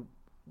like, maybe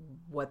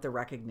what the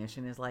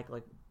recognition is like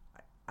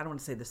I don't want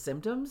to say the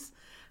symptoms,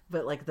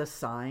 but like the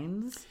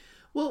signs.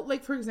 Well,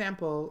 like for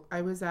example,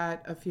 I was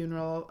at a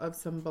funeral of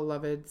some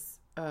beloved's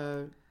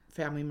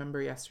family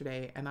member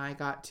yesterday, and I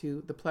got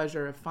to the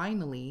pleasure of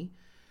finally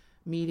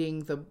meeting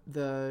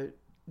the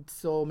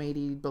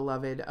soulmate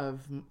beloved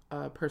of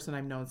a person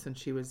I've known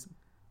since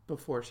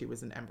before she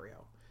was an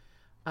embryo.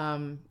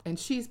 And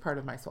she's part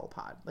of my soul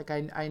pod. Like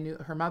I knew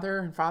her mother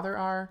and father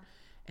are,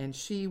 and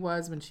she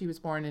was when she was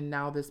born, and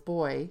now this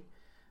boy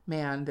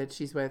man that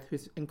she's with,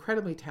 who's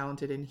incredibly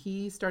talented, and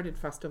he started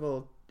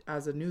festival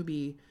as a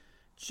newbie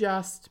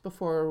just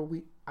before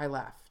I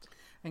left.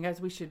 And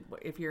guys, we should,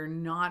 if you're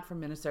not from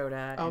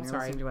Minnesota and you're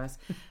listening to us,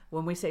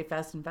 when we say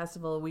Fest and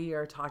Festival, we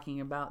are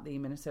talking about the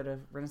Minnesota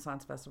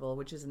Renaissance Festival,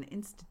 which is an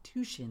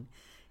institution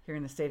here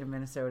in the state of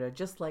Minnesota,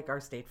 just like our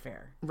state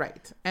fair.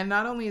 Right. And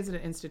not only is it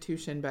an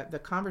institution, but the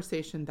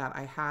conversation that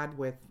I had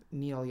with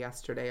Neil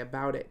yesterday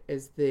about it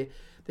is the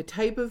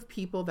type of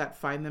people that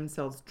find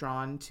themselves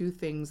drawn to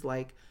things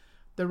like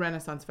the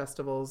Renaissance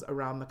festivals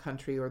around the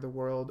country or the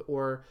world,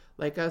 or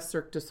like a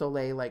Cirque du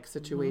Soleil like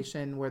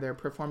situation where they're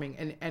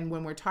performing. And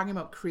when we're talking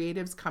about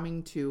creatives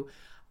coming to,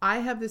 I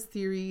have this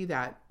theory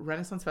that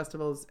Renaissance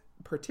festivals,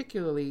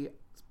 particularly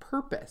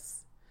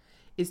purpose,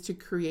 is to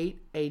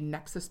create a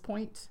nexus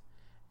point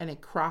and a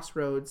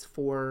crossroads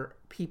for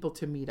people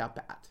to meet up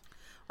at.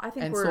 I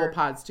think and soul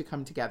pods to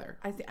come together.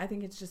 I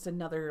think it's just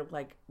another,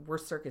 like, we're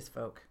circus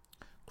folk.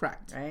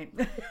 Correct. Right?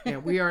 Yeah,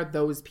 we are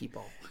those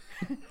people.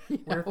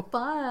 We're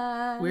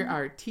fun. We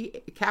are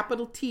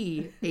capital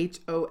T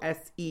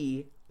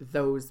HOSE,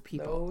 those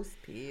people. Those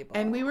people.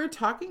 And we were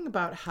talking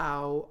about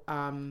how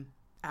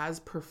as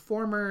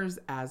performers,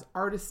 as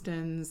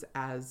artisans,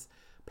 as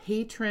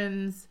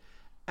patrons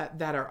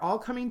that are all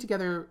coming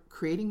together,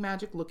 creating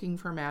magic, looking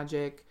for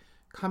magic,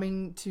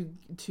 coming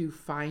to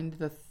find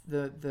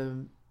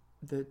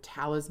the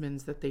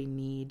talismans that they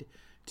need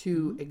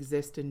to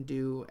exist and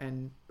do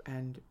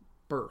and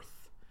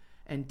birth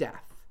and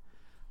death.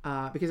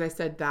 Because I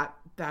said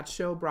that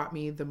show brought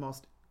me the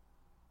most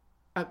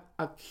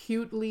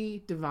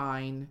acutely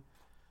divine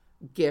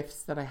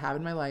gifts that I have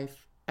in my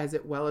life, as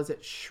well as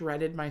it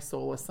shredded my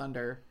soul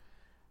asunder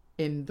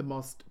in the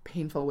most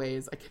painful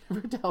ways I can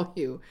ever tell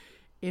you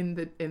in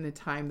the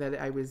time that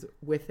I was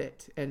with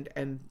it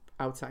and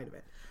outside of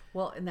it.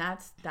 Well, and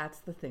that's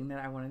the thing that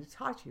I wanted to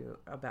talk to you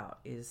about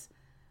is,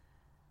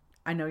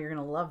 I know you're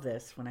going to love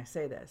this when I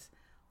say this.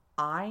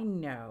 I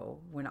know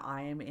when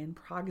I am in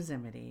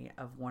proximity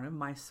of one of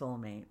my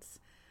soulmates,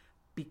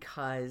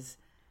 because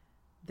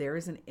there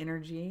is an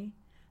energy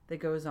that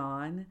goes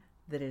on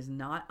that is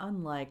not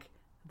unlike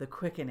the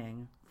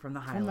quickening from the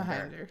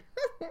Highlander.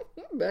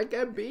 That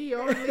can be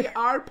only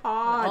our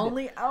pod.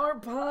 Only our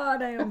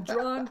pod. I am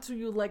drawn to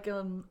you like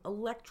an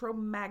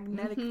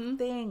electromagnetic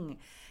thing.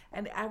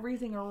 And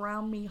everything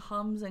around me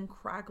hums and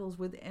crackles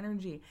with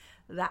energy.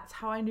 That's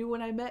how I knew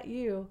when I met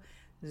you.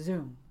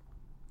 Zoom.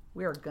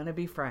 We are going to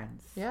be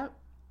friends. Yep.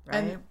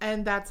 Right?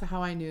 And that's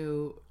how I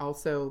knew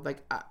also,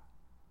 like,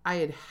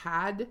 I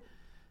had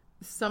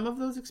some of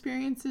those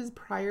experiences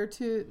prior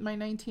to my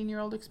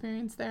 19-year-old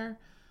experience there,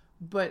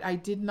 but I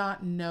did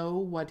not know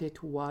what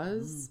it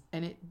was.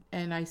 And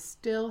I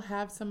still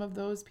have some of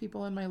those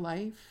people in my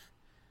life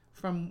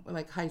from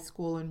like high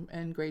school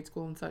and grade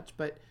school and such,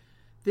 but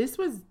this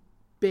was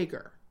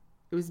bigger.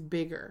 It was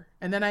bigger.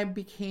 And then I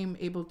became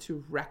able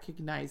to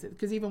recognize it,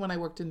 because even when I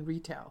worked in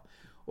retail,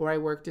 or I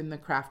worked in the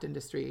craft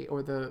industry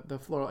or the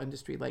floral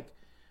industry, like,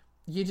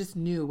 you just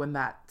knew when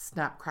that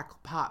snap, crackle,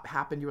 pop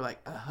happened. You were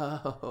like,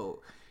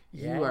 oh,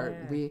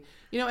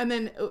 and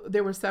then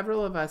there were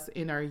several of us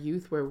in our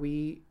youth where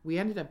we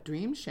ended up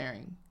dream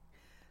sharing.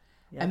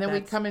 Yeah, and then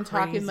we'd come and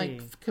talk and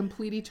like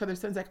complete each other's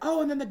sentences, like,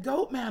 oh, and then the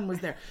goat man was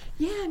there.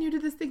 Yeah, and you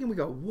did this thing. And we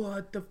go,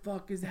 what the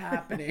fuck is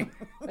happening?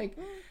 Like,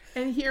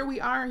 and here we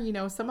are,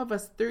 some of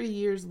us 30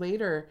 years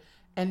later.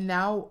 And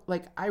now,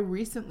 like, I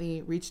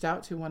recently reached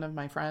out to one of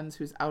my friends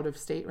who's out of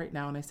state right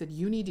now. And I said,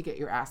 you need to get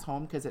your ass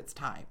home because it's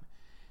time.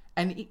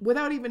 And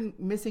without even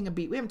missing a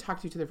beat, we haven't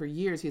talked to each other for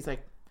years. He's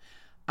like,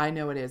 I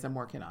know it is. I'm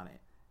working on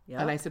it. Yep.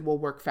 And I said, we'll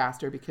work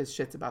faster because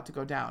shit's about to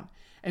go down.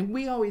 And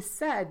we always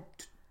said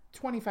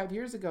 25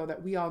 years ago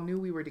that we all knew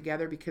we were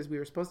together because we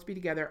were supposed to be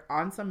together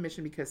on some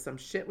mission because some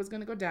shit was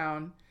going to go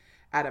down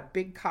at a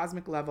big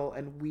cosmic level.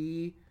 And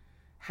we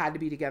had to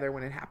be together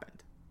when it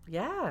happened.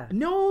 Yeah.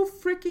 No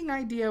freaking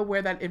idea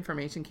where that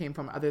information came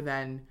from other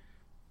than...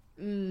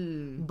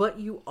 But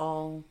you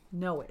all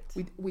know it.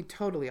 We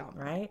totally all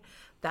know. Right?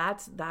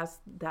 That's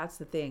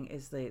the thing,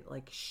 is the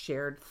like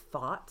shared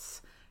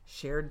thoughts,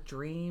 shared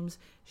dreams,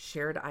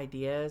 shared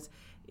ideas.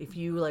 If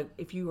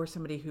you are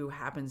somebody who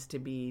happens to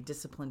be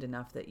disciplined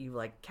enough that you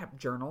like kept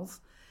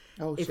journals,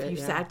 if you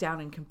sat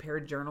down and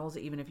compared journals,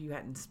 even if you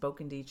hadn't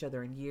spoken to each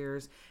other in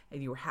years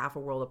and you were half a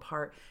world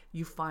apart,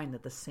 you find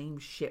that the same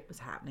shit was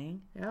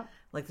happening. Yeah.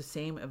 Like the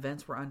same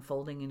events were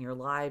unfolding in your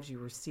lives. You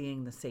were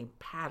seeing the same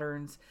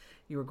patterns.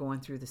 You were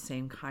going through the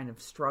same kind of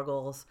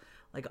struggles,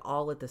 like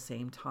all at the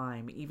same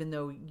time. Even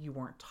though you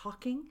weren't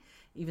talking,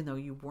 even though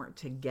you weren't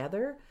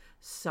together,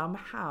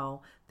 somehow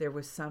there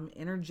was some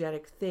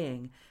energetic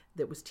thing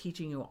that was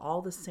teaching you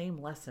all the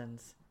same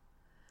lessons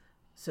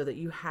so that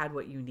you had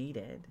what you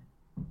needed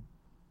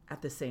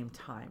at the same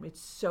time.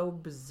 It's so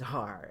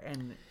bizarre.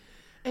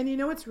 And you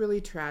know what's really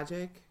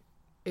tragic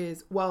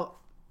is, well,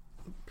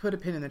 put a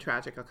pin in the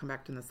tragic. I'll come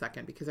back to in a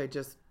second, because I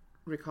just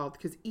recalled,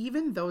 because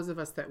even those of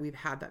us that we've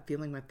had that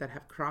feeling with that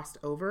have crossed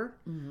over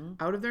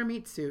out of their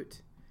meat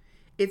suit,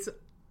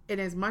 and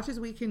as much as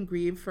we can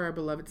grieve for our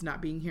beloveds not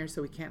being here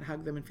so we can't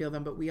hug them and feel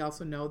them, but we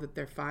also know that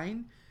they're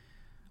fine,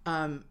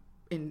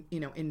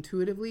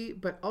 intuitively,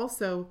 but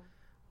also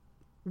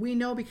we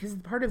know because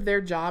part of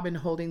their job in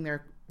holding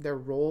their their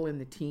role in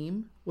the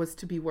team was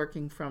to be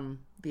working from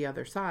the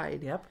other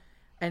side. Yep.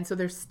 And so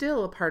they're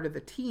still a part of the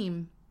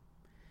team.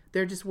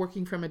 They're just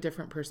working from a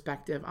different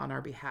perspective on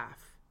our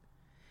behalf.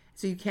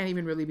 So you can't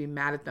even really be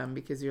mad at them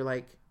because you're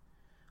like,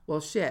 well,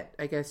 shit,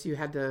 I guess you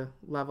had to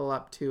level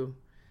up to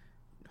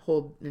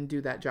hold and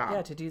do that job.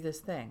 Yeah, to do this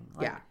thing.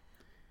 Like,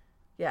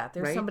 yeah,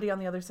 there's Right? somebody on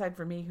the other side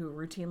for me who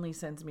routinely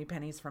sends me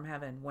pennies from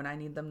heaven when I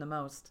need them the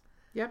most.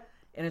 Yep.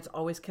 And it's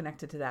always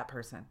connected to that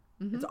person.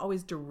 Mm-hmm. It's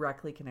always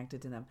directly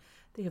connected to them.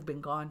 They have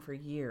been gone for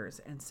years,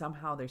 and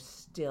somehow they're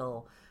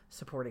still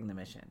supporting the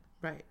mission.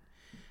 Right.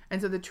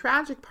 And so the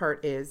tragic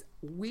part is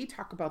we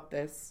talk about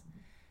this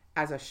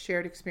as a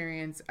shared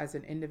experience, as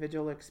an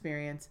individual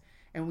experience.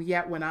 And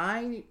yet when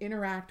I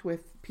interact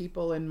with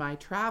people in my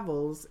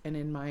travels and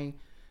in my,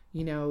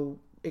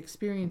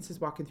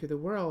 experiences walking through the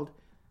world,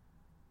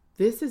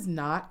 this is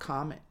not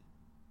common.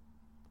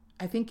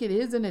 I think it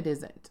is and it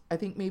isn't. I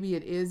think maybe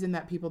it is in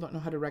that people don't know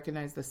how to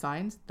recognize the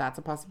signs. That's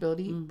a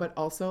possibility. But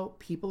also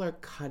people are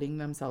cutting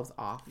themselves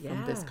off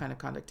from this kind of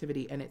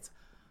conductivity, and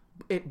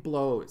it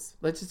blows.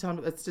 Let's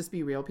just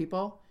be real,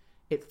 people.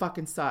 It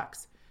fucking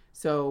sucks.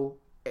 So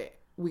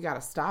we got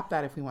to stop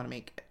that if we want to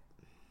make it.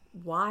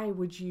 Why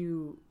would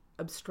you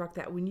obstruct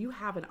that when you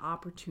have an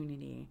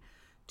opportunity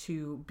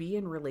to be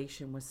in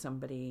relation with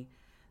somebody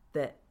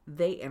that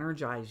they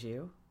energize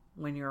you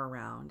when you're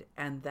around,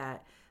 and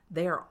that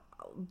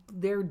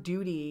their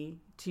duty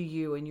to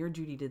you and your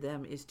duty to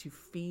them is to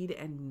feed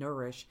and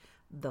nourish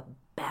the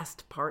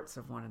best parts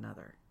of one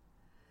another,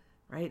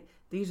 right?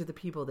 These are the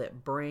people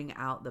that bring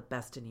out the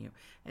best in you.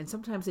 And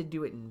sometimes they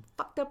do it in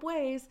fucked up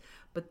ways,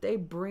 but they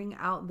bring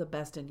out the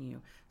best in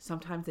you.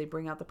 Sometimes they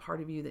bring out the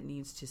part of you that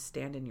needs to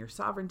stand in your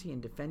sovereignty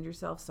and defend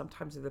yourself.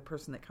 Sometimes they're the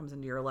person that comes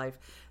into your life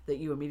that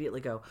you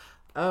immediately go,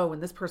 oh, when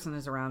this person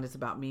is around, it's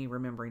about me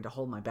remembering to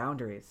hold my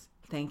boundaries.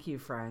 Thank you,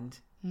 friend,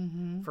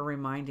 for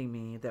reminding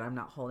me that I'm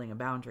not holding a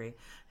boundary.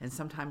 And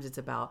sometimes it's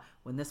about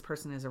when this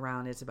person is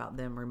around, it's about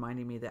them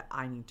reminding me that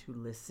I need to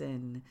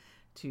listen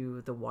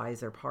to the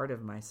wiser part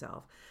of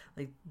myself.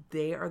 Like,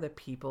 they are the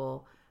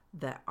people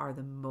that are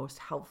the most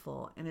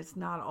helpful, and it's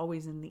not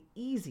always in the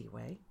easy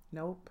way.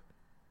 Nope.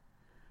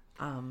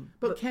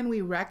 But can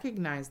we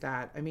recognize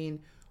that? I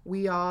mean,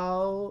 we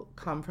all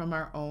come from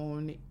our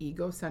own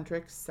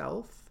egocentric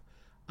self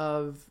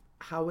of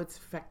how it's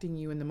affecting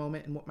you in the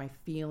moment and what my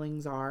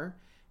feelings are.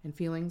 And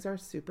feelings are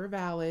super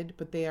valid,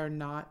 but they are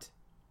not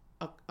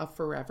a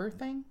forever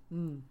thing.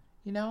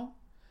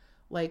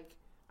 Like,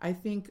 I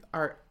think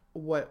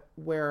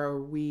where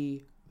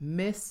we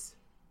miss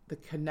the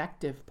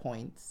connective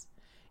points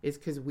is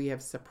because we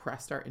have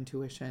suppressed our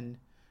intuition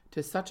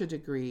to such a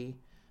degree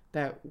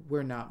that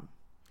we're numb.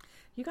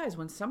 You guys,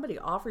 when somebody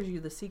offers you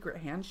the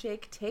secret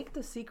handshake, take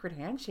the secret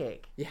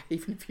handshake. Yeah,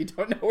 even if you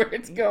don't know where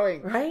it's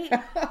going. Right?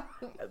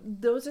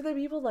 Those are the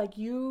people, like,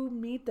 you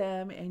meet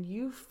them and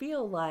you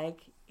feel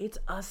like it's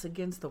us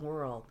against the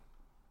world,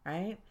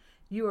 right?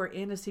 You are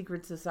in a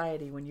secret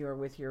society when you are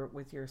with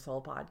your soul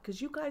pod, because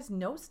you guys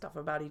know stuff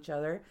about each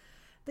other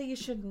that you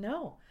should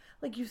know.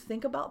 Like, you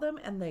think about them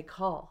and they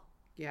call.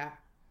 Yeah.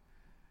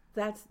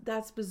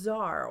 That's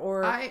bizarre.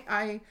 Or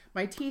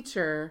my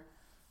teacher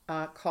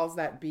calls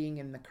that being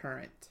in the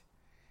current.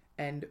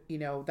 And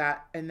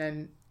that, and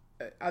then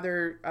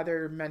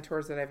other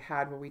mentors that I've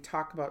had where we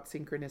talk about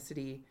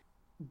synchronicity,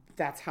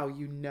 that's how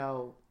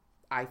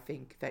I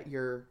think that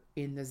you're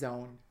in the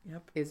zone.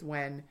 Yep. Is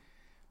when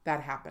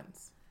that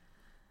happens.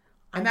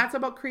 And that's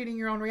about creating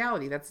your own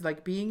reality. That's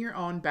like being your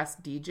own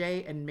best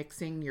DJ and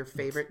mixing your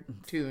favorite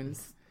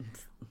tunes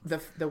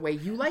the way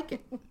you like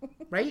it,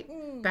 right?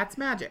 That's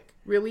magic.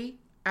 Really,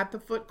 at the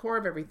core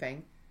of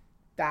everything,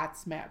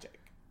 that's magic.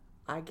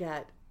 I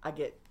get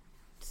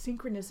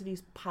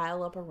synchronicities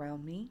pile up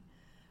around me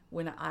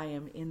when I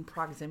am in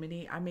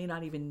proximity. I may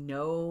not even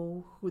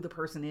know who the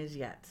person is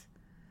yet,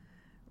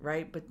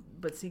 right?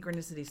 But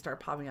synchronicities start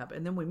popping up,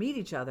 and then we meet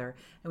each other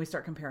and we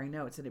start comparing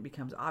notes, and it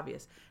becomes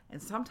obvious.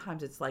 And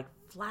sometimes it's like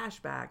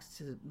flashbacks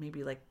to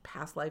maybe like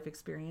past life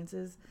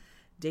experiences.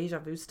 Deja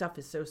vu stuff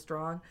is so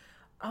strong.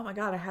 Oh my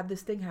God, I had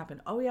this thing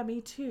happen. Oh yeah,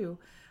 me too.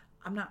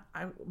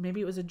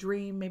 Maybe it was a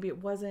dream, maybe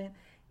it wasn't.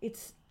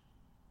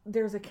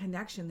 There's a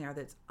connection there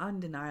that's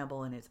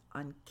undeniable, and it's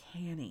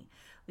uncanny.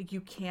 Like, you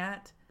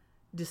can't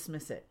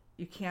dismiss it.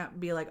 You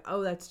can't be like,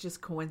 oh, that's just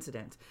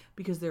coincidence,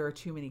 because there are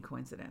too many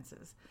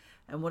coincidences.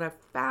 And what I've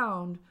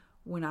found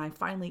when I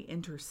finally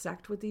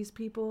intersect with these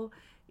people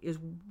is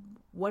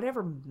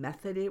whatever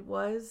method it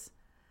was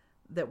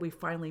that we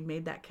finally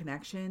made that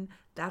connection,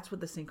 that's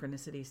what the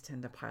synchronicities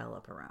tend to pile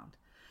up around.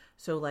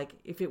 So like,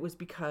 if it was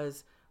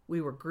because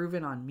we were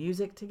grooving on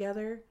music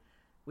together,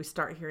 we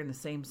start hearing the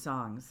same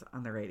songs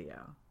on the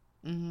radio.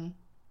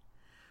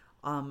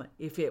 Mm-hmm.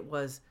 If it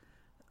was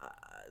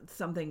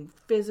something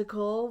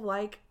physical,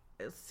 like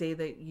say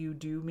that you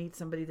do meet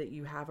somebody that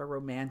you have a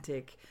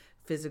romantic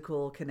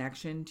physical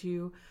connection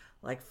to,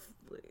 like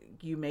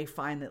you may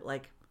find that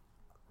like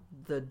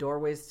the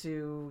doorways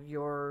to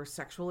your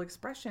sexual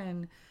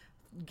expression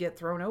get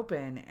thrown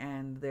open,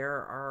 and there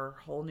are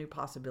whole new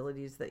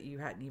possibilities that you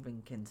hadn't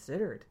even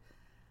considered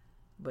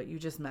but you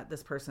just met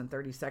this person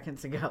 30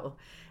 seconds ago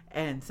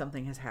and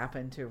something has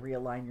happened to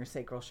realign your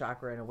sacral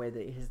chakra in a way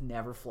that it has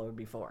never flowed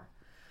before.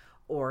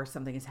 Or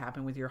something has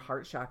happened with your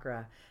heart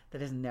chakra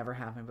that has never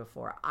happened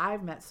before.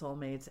 I've met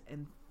soulmates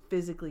and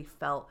physically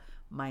felt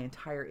my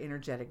entire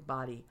energetic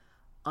body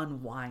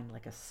unwind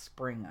like a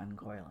spring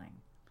uncoiling.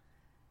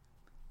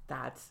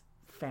 That's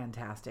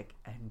fantastic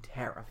and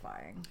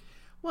terrifying.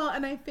 Well,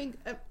 and I think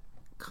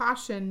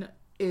caution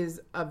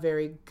is a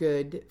very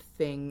good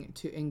thing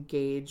to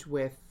engage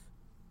with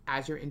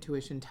as your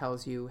intuition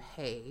tells you,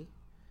 hey,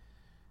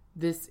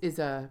 this is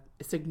a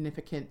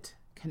significant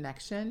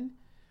connection.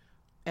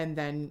 And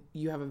then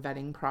you have a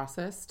vetting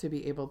process to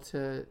be able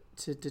to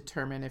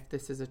determine if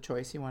this is a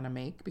choice you want to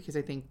make, because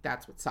I think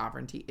that's what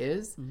sovereignty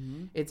is.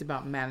 Mm-hmm. It's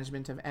about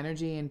management of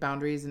energy and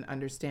boundaries and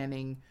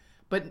understanding,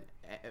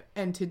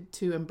 and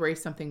to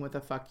embrace something with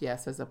a fuck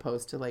yes, as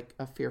opposed to like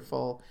a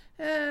fearful,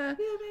 yeah,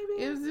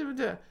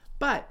 maybe.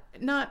 But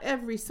not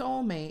every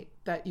soulmate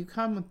that you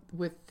come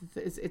with,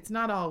 it's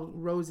not all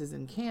roses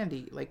and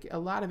candy. Like a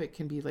lot of it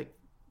can be like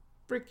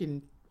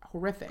freaking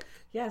horrific.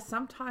 Yeah,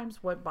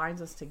 sometimes what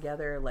binds us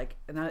together, like,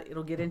 and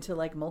it'll get into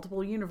like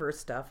multiple universe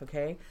stuff,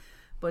 okay?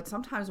 But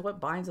sometimes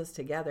what binds us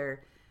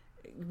together,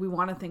 we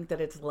want to think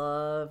that it's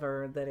love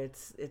or that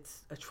it's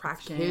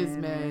attraction,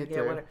 kismet,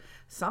 yeah, whatever.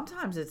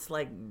 Sometimes it's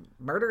like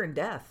murder and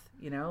death,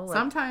 you know. Like,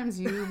 sometimes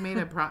you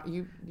made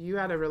you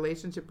had a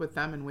relationship with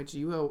them in which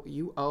you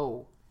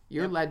owe.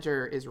 Your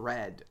ledger is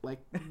red, like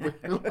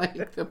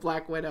like the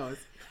Black Widows,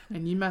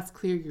 and you must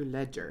clear your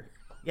ledger.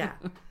 Yeah.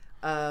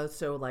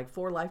 So like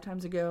 4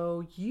 lifetimes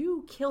ago,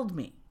 you killed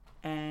me,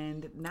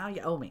 and now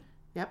you owe me.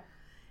 Yep.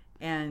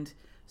 And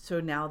so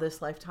now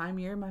this lifetime,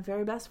 you're my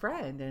very best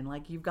friend, and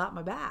like you've got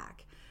my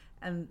back,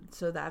 and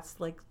so that's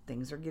like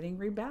things are getting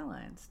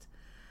rebalanced.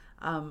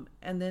 And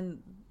then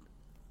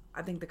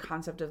I think the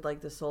concept of like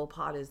the soul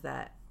pod is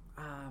that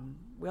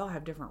we all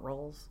have different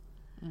roles.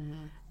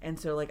 Mm-hmm. And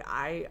so like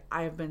I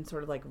have been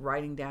sort of like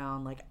writing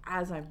down, like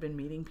as I've been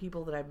meeting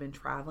people that I've been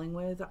traveling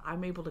with,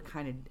 I'm able to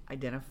kind of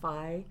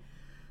identify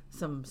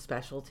some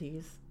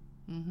specialties,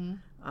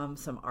 mm-hmm.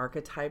 Some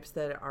archetypes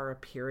that are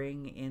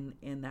appearing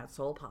in that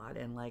soul pod.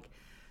 And like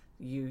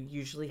you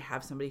usually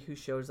have somebody who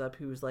shows up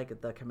who's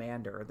like the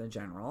commander or the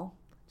general.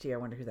 Gee, I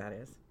wonder who that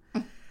is.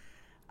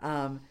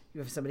 You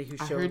have somebody who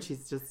shows... I heard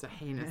she's just a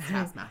heinous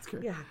taskmaster.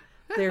 Yeah.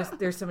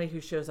 There's somebody who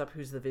shows up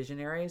who's the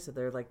visionary, so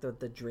they're like the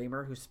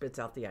dreamer who spits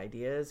out the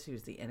ideas,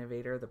 who's the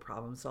innovator, the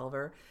problem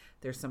solver.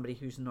 There's somebody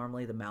who's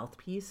normally the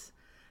mouthpiece.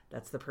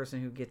 That's the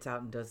person who gets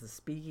out and does the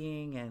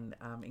speaking and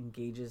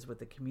engages with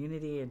the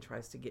community and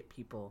tries to get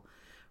people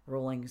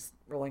rolling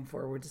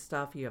forward to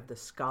stuff. You have the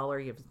scholar.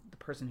 You have the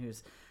person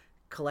who's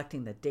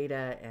collecting the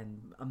data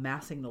and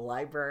amassing the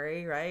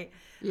library, right?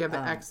 You have the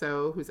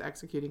XO who's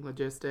executing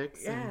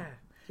logistics. Yeah.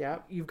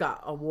 Yep. You've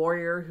got a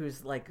warrior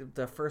who's like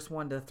the first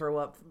one to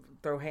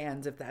throw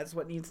hands if that's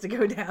what needs to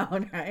go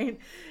down, right?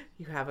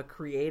 You have a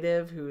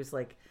creative who's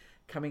like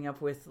coming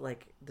up with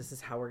like, this is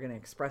how we're going to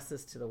express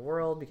this to the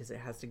world because it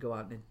has to go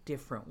out in a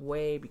different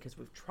way because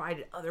we've tried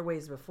it other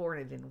ways before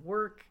and it didn't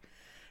work.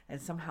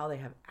 And somehow they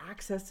have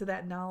access to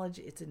that knowledge.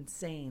 It's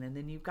insane. And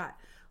then you've got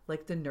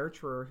like the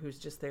nurturer who's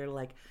just there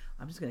like,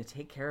 I'm just going to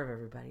take care of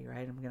everybody,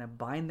 right? I'm going to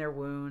bind their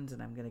wounds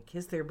and I'm going to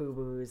kiss their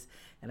boo-boos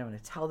and I'm going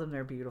to tell them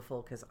they're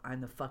beautiful because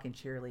I'm the fucking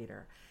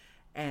cheerleader.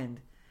 And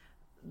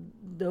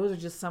those are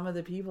just some of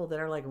the people that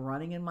are like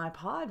running in my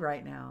pod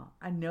right now.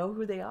 I know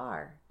who they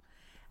are.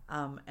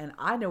 And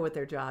I know what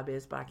their job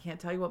is, but I can't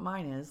tell you what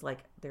mine is. Like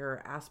there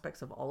are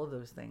aspects of all of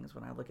those things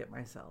when I look at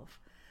myself,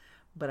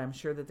 but I'm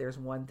sure that there's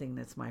one thing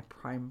that's my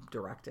prime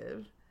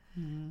directive.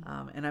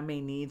 Mm-hmm. And I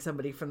may need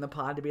somebody from the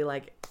pod to be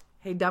like,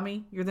 hey,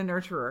 dummy, you're the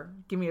nurturer.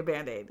 Give me a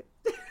Band-Aid.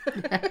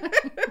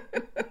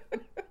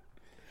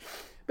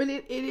 But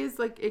it is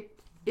like,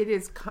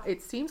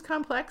 it seems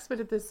complex, but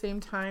at the same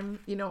time,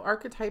 you know,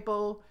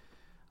 archetypal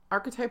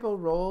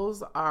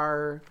roles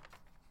are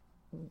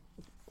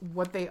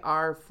what they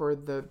are for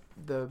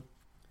the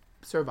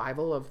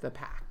survival of the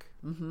pack.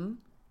 Mm-hmm.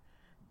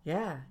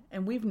 Yeah.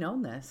 And we've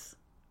known this.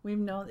 We've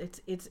known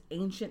it's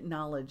ancient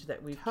knowledge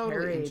that we've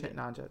carried. Ancient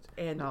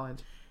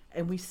knowledge.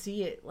 And we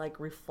see it like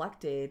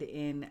reflected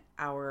in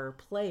our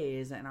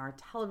plays and our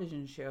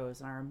television shows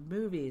and our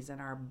movies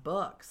and our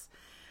books.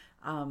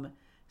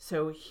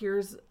 So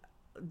here's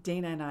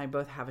Dana and I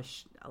both have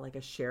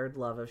a shared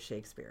love of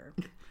Shakespeare.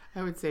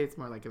 I would say it's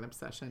more like an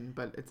obsession,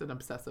 but it's an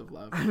obsessive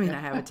love. I mean,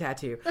 I have a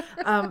tattoo.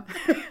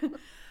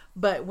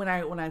 But when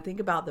I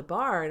think about the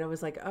Bard, I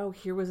was like, oh,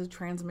 here was a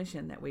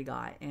transmission that we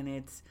got. And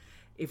it's,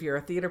 if you're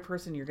a theater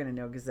person, you're going to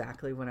know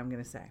exactly what I'm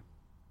going to say.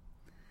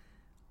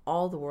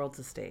 All the world's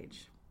a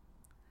stage.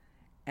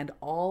 And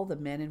all the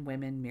men and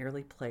women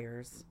merely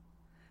players.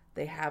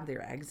 They have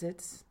their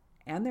exits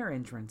and their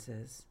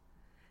entrances.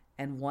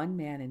 And one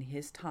man in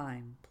his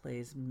time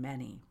plays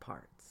many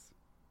parts.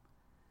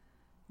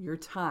 Your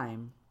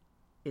time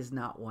is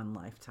not one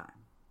lifetime.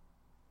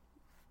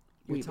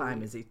 Your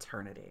time is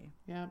eternity.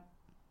 Yeah.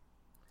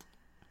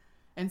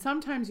 And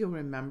sometimes you'll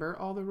remember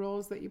all the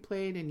roles that you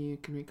played and you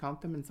can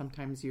recount them, and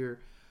sometimes you're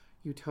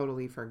you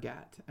totally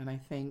forget. And I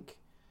think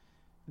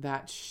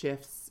that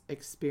shifts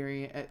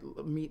experience,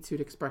 meat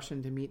suit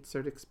expression to meat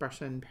suit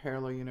expression,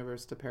 parallel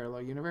universe to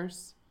parallel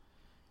universe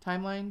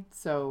timeline.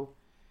 So,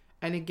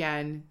 and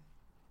again,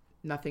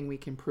 nothing we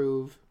can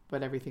prove,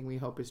 but everything we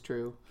hope is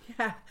true.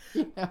 Yeah.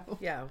 You know?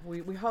 Yeah.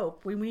 We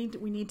hope. We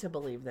need to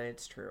believe that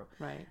it's true.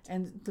 Right.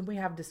 And then we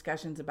have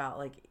discussions about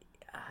like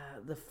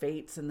the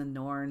fates and the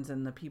Norns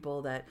and the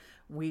people that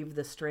weave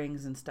the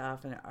strings and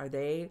stuff. And are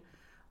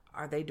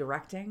they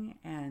directing?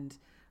 And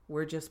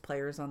we're just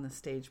players on the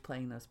stage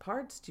playing those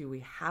parts. Do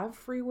we have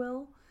free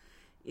will?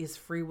 Is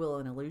free will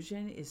an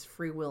illusion? Is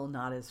free will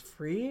not as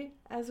free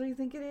as we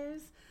think it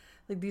is?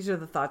 Like, these are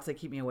the thoughts that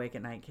keep me awake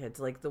at night, kids.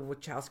 Like the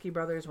Wachowski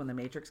brothers, when The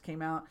Matrix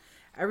came out,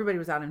 everybody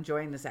was out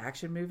enjoying this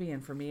action movie.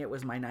 And for me, it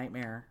was my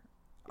nightmare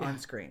on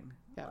screen.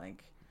 Yeah.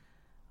 Like,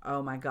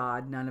 oh my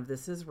God, none of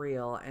this is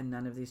real. And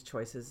none of these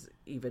choices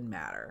even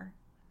matter.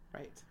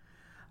 Right.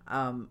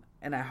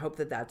 And I hope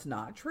that that's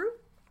not true.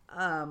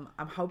 I'm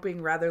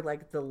hoping rather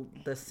like the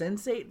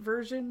Sense8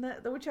 version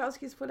that the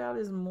Wachowskis put out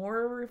is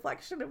more a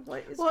reflection of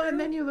what is true. And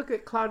then you look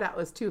at Cloud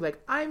Atlas too.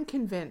 Like, I'm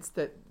convinced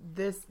that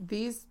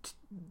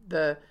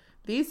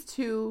these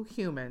two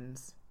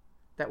humans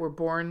that were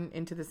born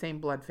into the same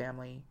blood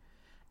family,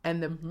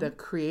 and the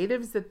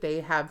creatives that they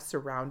have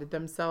surrounded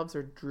themselves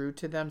or drew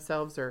to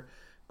themselves or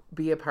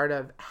be a part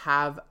of,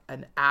 have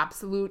an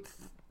absolute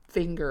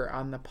finger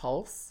on the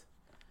pulse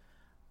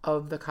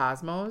of the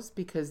cosmos,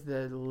 because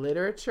the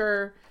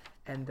literature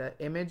and the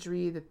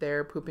imagery that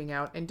they're pooping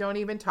out, and don't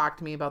even talk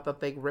to me about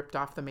that they ripped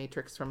off the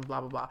Matrix from blah,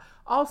 blah, blah.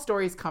 All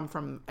stories come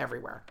from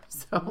everywhere.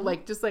 So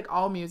like, just like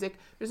all music,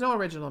 there's no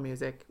original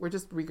music. We're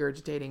just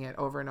regurgitating it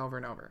over and over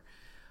and over.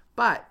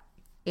 But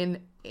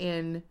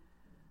in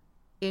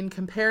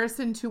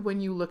comparison to when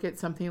you look at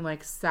something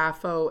like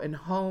Sappho and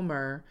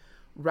Homer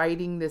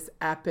writing this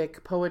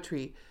epic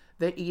poetry,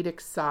 the Edic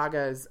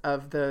sagas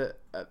of the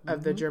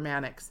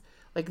Germanics,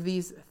 like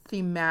these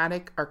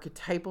thematic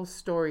archetypal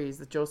stories,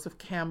 the Joseph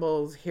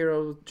Campbell's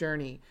hero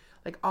journey,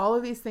 like all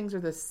of these things are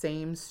the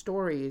same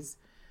stories.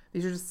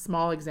 These are just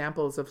small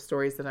examples of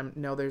stories that I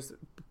know there's a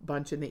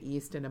bunch in the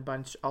East and a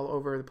bunch all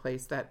over the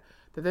place that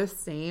they're the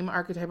same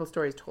archetypal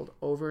stories told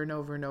over and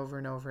over and over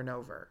and over and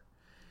over.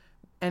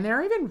 And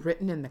they're even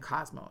written in the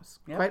cosmos.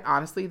 Yep. Quite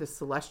honestly, the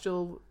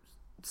celestial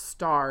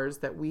stars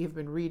that we have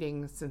been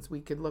reading since we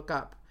could look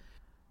up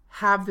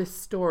have this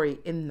story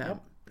in them.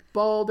 Yep.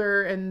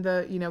 Balder and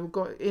the,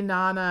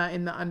 Inanna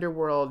in the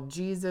underworld,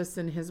 Jesus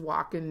and his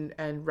walk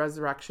and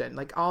resurrection.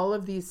 Like, all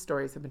of these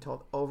stories have been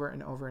told over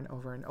and over and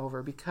over and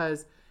over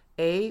because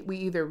we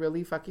either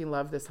really fucking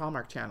love this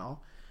Hallmark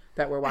Channel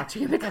that we're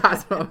watching in the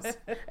cosmos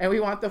and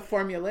we want the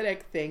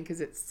formulaic thing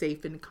because it's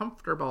safe and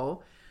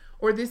comfortable,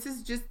 or this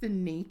is just the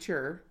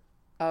nature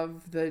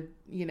of the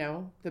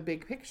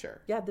big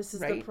picture. Yeah, this is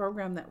the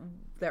program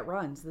that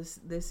runs.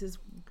 This is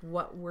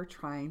what we're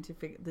trying to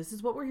figure. This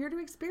is what we're here to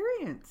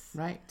experience.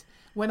 Right.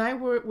 When I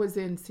was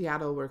in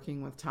Seattle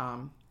working with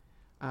Tom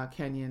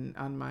Kenyon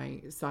on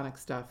my sonic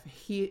stuff,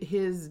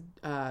 his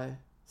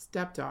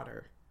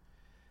stepdaughter,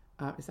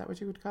 is that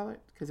what you would call it?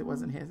 Because it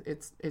wasn't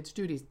his. It's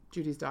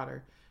Judy's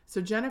daughter.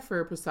 So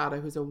Jennifer Posada,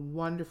 who's a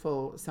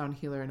wonderful sound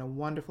healer and a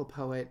wonderful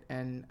poet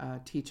and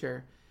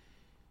teacher,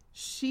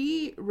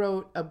 she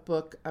wrote a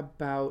book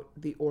about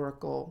the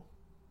Oracle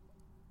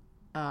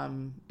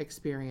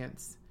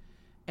experience.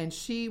 And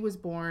she was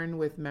born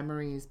with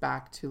memories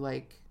back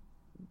to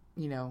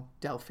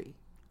Delphi.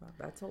 Well,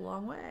 that's a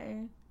long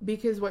way.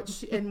 Because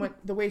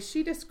the way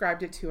she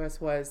described it to us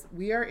was,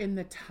 we are in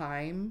the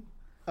time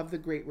of the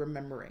great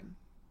remembering.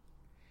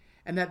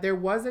 And that there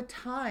was a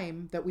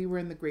time that we were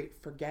in the great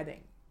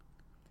forgetting.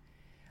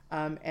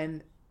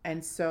 And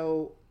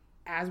so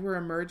as we're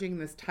emerging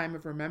this time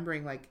of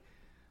remembering, like,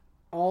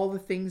 all the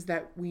things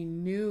that we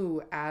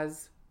knew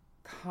as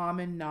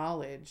common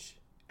knowledge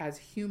as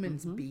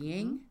humans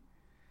being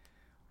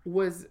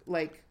was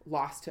like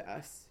lost to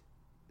us.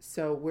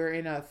 So we're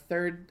in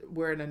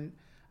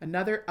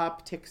another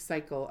uptick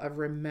cycle of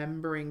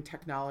remembering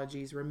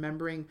technologies,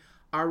 remembering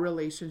our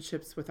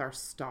relationships with our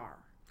star.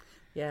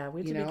 Yeah,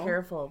 we have to be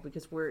careful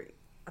because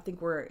I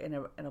think we're in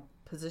a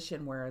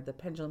position where the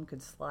pendulum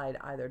could slide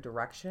either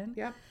direction.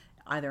 Yep.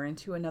 Either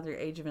into another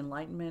age of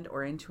enlightenment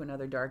or into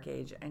another dark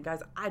age. And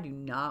guys, I do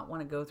not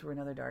want to go through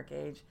another dark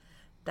age.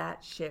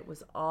 That shit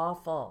was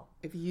awful.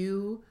 If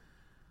you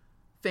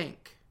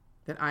think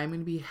that I'm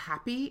going to be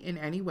happy in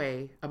any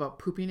way about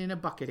pooping in a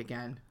bucket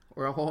again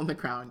or a hole in the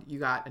ground, you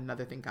got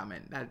another thing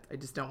coming. I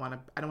don't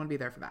want to be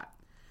there for that.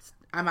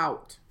 I'm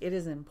out. It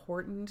is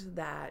important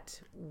that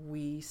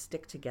we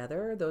stick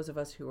together. Those of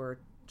us who are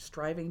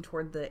striving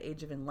toward the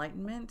age of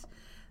enlightenment,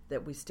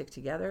 that we stick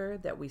together,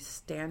 that we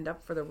stand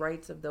up for the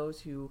rights of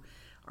those who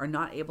are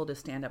not able to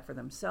stand up for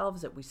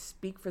themselves, that we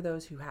speak for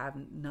those who have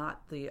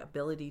not the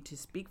ability to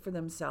speak for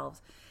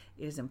themselves.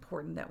 It is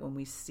important that when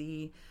we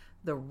see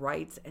the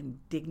rights and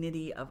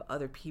dignity of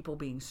other people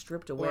being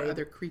stripped away, or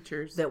other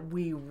creatures, that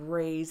we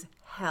raise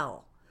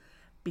hell,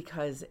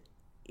 because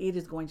it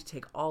is going to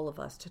take all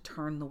of us to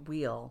turn the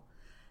wheel,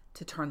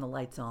 to turn the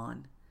lights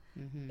on.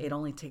 It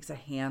only takes a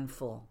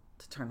handful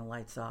to turn the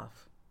lights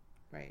off.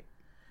 Right.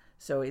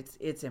 So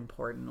it's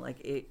important.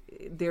 Like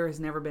there has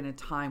never been a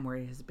time where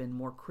it has been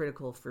more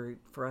critical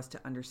for us to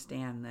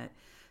understand that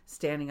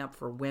standing up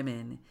for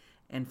women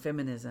and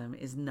feminism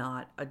is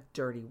not a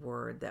dirty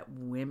word, that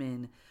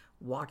women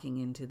walking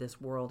into this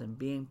world and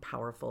being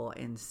powerful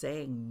and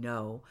saying,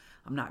 no,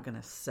 I'm not going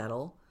to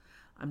settle.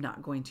 I'm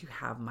not going to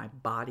have my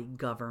body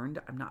governed.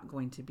 I'm not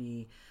going to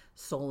be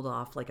sold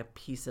off like a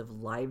piece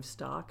of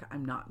livestock.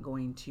 I'm not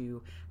going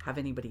to have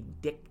anybody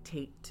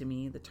dictate to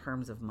me the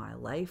terms of my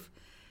life.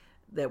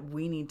 That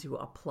we need to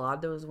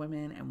applaud those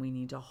women and we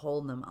need to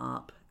hold them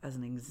up as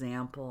an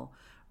example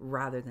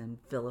rather than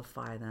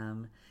vilify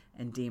them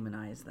and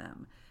demonize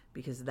them,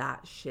 because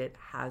that shit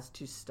has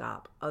to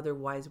stop.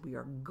 Otherwise, we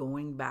are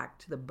going back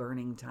to the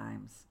burning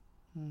times.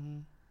 Mm-hmm.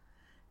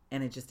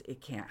 And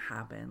it can't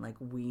happen. Like,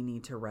 we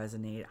need to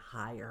resonate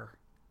higher.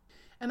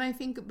 And I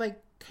think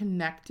like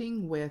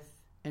connecting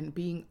with and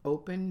being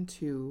open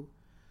to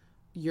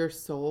your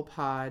soul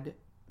pod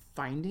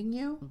finding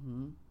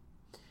you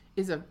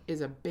is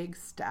a big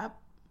step,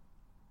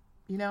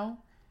 you know.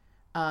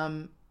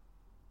 I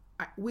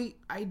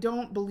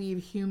don't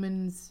believe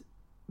humans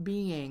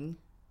being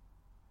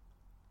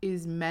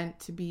is meant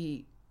to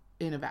be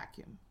in a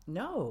vacuum.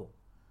 No,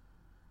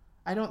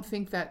 I don't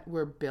think that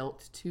we're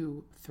built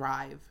to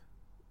thrive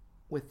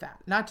with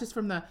that. Not just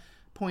from the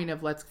point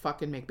of let's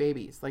fucking make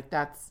babies. Like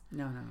that's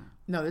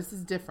no, this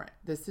is different.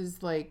 This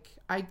is like,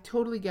 I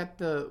totally get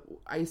the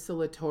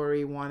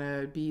isolatory, want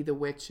to be the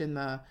witch on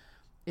the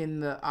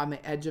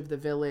edge of the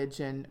village,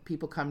 and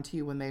people come to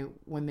you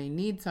when they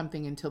need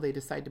something until they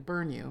decide to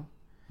burn you.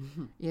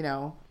 You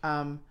know,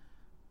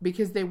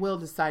 because they will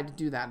decide to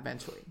do that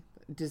eventually.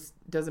 It just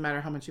doesn't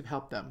matter how much you've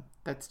helped them.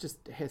 That's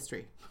just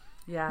history.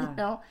 Yeah. You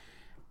know?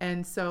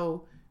 And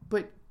so,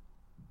 but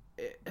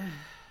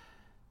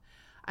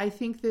I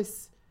think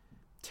this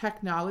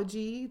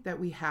technology that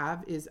we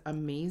have is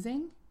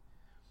amazing,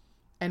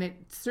 and it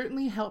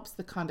certainly helps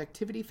the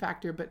conductivity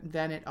factor, but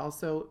then it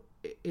also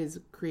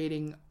is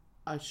creating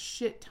a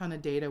shit ton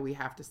of data we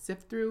have to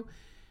sift through.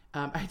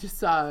 I just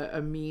saw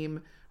a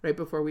meme right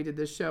before we did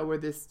this show where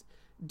this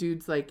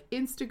dude's like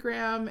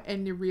Instagram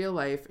and your real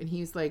life, and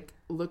he's like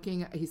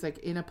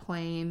in a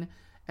plane,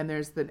 and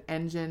there's the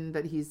engine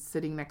that he's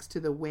sitting next to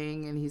the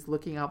wing, and he's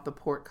looking out the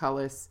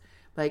portcullis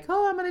like,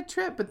 oh, I'm gonna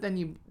trip, but then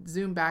you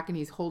zoom back and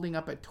he's holding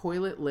up a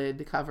toilet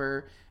lid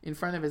cover in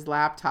front of his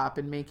laptop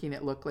and making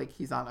it look like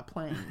he's on a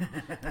plane.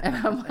 And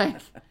I'm like,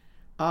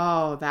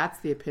 oh, that's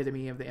the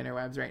epitome of the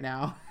interwebs right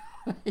now.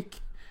 Like,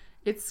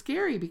 it's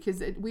scary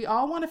because we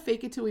all want to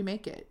fake it till we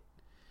make it,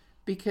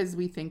 because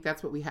we think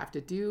that's what we have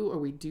to do, or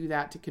we do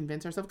that to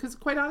convince ourselves. Because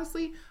quite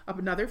honestly,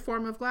 another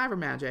form of glamour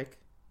magic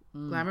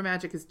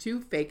is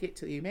to fake it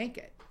till you make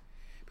it,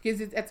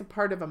 because it's a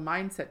part of a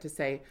mindset to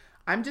say,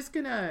 I'm just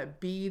gonna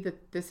be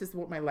that this is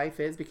what my life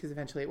is, because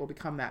eventually it will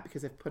become that,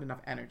 because I've put enough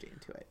energy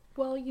into it.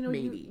 Well, you know,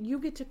 you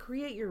get to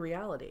create your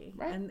reality,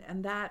 right?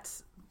 And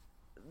that's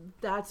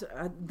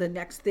the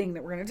next thing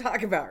that we're going to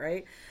talk about,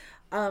 right?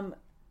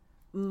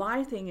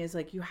 My thing is,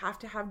 like, you have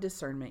to have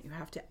discernment. You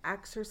have to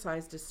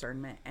exercise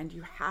discernment, and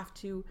you have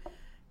to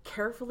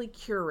carefully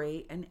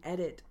curate and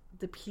edit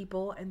the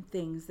people and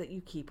things that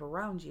you keep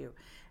around you.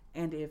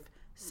 And if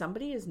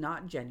somebody is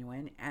not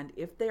genuine, and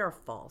if they are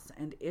false,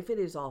 and if it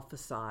is all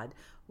facade,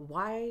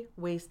 why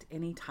waste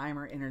any time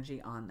or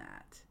energy on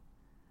that?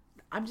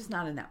 I'm just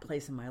not in that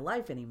place in my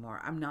life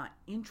anymore. I'm not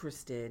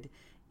interested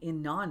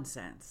in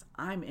nonsense.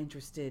 I'm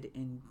interested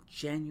in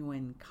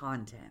genuine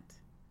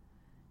content.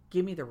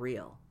 Give me the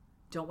real.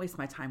 Don't waste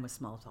my time with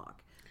small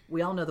talk.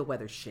 We all know the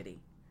weather's shitty.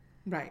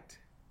 Right.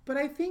 But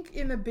I think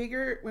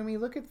when we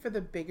look at for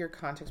the bigger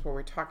context where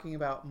we're talking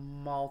about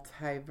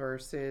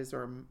multiverses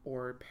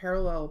or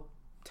parallel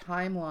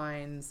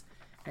timelines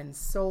and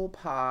soul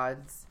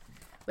pods,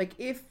 like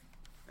this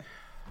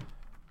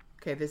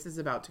is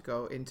about to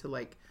go into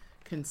like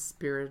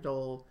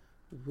conspiratorial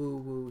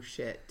woo-woo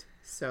shit.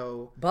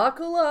 So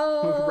buckle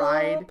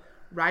up.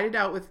 Ride it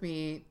out with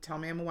me. Tell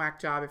me I'm a whack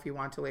job if you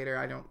want to later.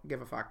 I don't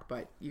give a fuck,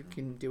 but you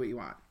can do what you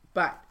want.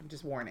 But I'm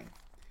just warning.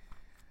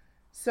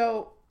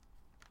 So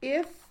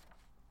if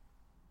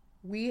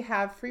we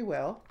have free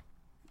will,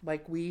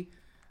 like we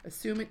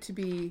assume it to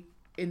be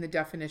in the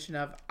definition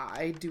of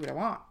I do what I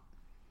want,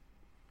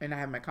 and I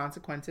have my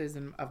consequences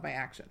of my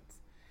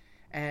actions.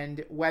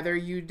 And whether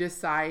you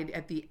decide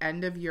at the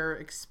end of your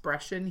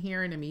expression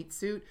here in a meat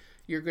suit,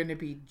 you're going to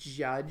be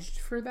judged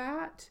for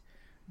that,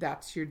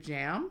 that's your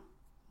jam.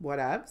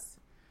 Whatevs.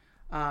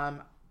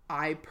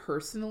 I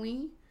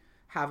personally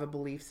have a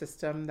belief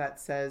system that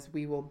says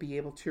we will be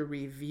able to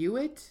review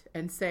it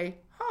and say,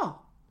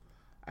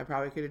 I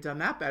probably could have done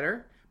that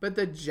better. But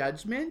the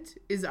judgment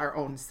is our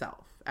own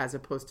self, as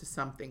opposed to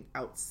something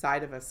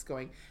outside of us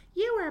going,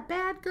 you were a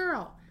bad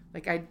girl.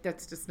 Like,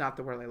 that's just not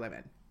the world I live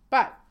in.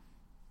 But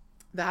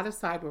that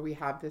aside, where we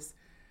have this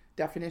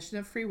definition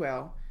of free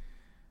will,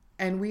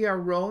 and we are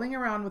rolling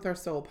around with our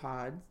soul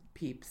pod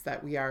peeps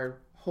that we are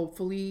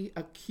hopefully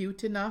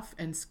acute enough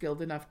and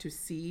skilled enough to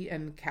see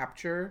and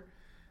capture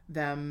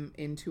them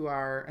into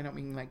our, I don't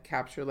mean like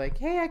capture, like,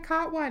 hey, I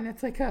caught one.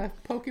 It's like a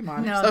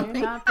Pokemon No, or something.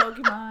 you're not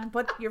Pokemon.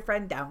 Put your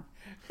friend down.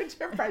 Put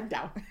your friend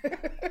down.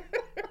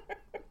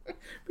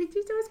 But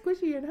she's so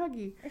squishy and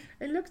huggy.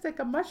 It looks like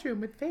a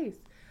mushroom with face.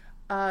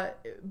 But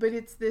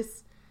it's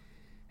this.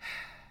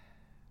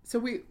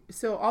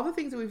 So all the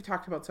things that we've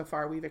talked about so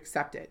far, we've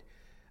accepted.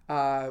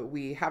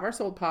 We have our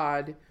soul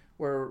pod.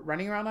 We're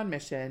running around on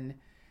mission.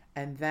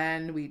 And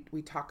then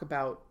we talk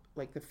about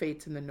like the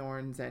fates and the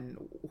Norns and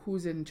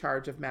who's in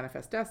charge of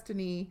manifest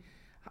destiny,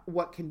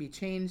 what can be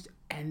changed.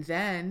 And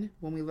then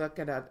when we look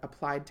at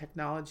applied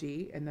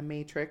technology and the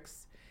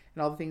matrix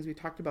and all the things we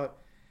talked about,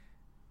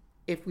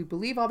 if we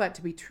believe all that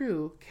to be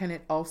true, can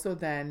it also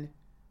then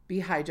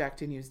be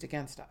hijacked and used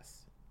against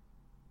us?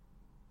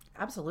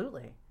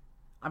 Absolutely.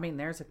 I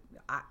mean,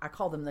 I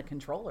call them the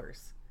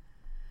controllers.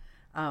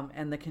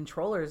 And the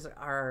controllers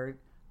are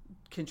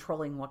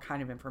controlling what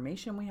kind of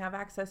information we have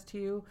access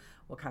to,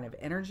 what kind of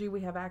energy we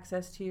have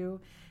access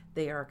to.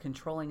 They are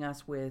controlling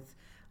us with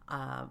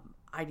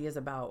ideas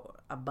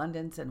about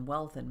abundance and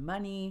wealth and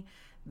money.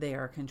 They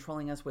are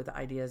controlling us with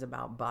ideas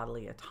about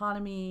bodily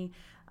autonomy,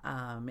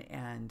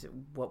 and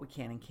what we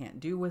can and can't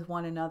do with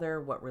one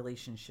another, what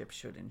relationships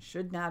should and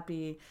should not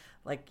be.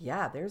 Like,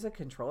 yeah, there's a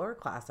controller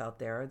class out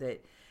there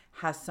that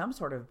has some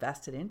sort of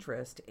vested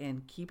interest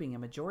in keeping a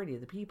majority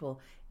of the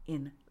people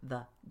in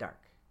the dark.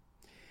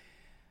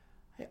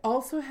 I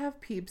also have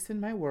peeps in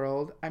my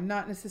world. I'm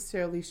not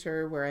necessarily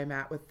sure where I'm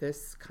at with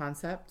this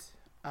concept.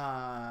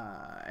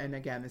 And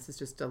again, this is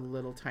just a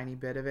little tiny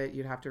bit of it.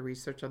 You'd have to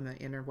research on the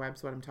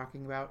interwebs what I'm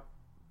talking about.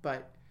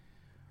 But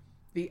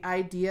the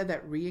idea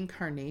that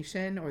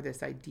reincarnation, or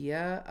this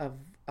idea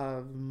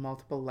of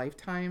multiple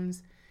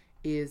lifetimes,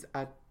 is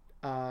like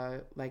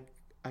a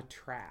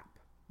trap.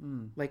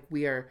 Like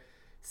we are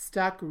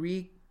stuck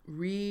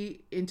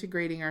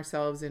reintegrating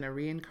ourselves in a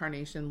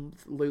reincarnation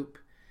loop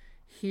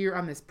here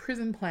on this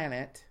prison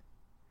planet,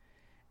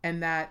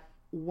 and that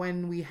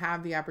when we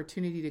have the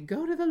opportunity to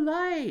go to the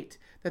light,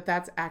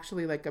 that's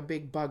actually like a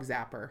big bug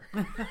zapper.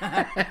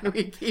 And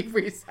we keep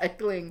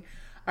recycling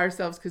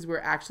ourselves because we're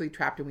actually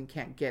trapped and we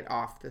can't get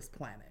off this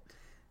planet.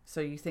 So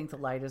you think the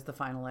light is the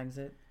final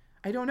exit?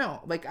 I don't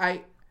know. Like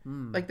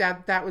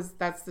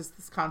that's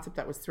this concept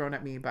that was thrown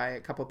at me by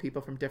a couple of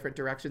people from different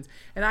directions.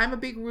 And I'm a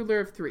big ruler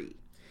of 3.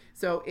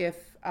 So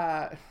if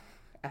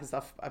as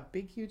a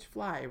big huge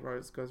fly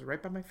goes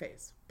right by my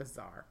face,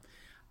 bizarre.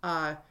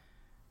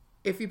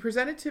 If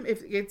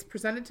it's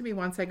presented to me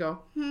once, I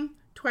go,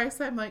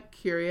 twice I'm like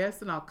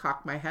curious and I'll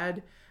cock my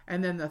head.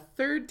 And then the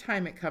third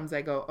time it comes,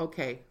 I go,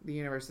 okay, the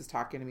universe is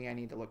talking to me. I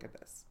need to look at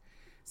this.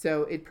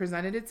 So it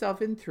presented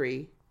itself in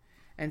 3.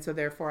 And so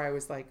therefore I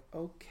was like,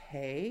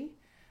 okay,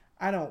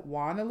 I don't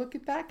want to look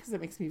at that because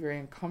it makes me very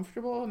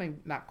uncomfortable. And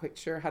I'm not quite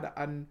sure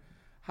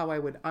how I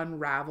would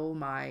unravel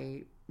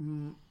my,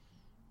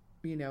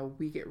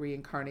 we get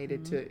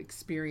reincarnated to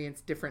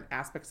experience different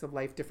aspects of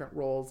life, different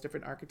roles,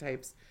 different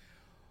archetypes.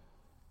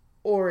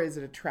 Or is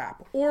it a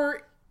trap?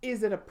 Or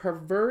is it a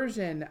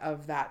perversion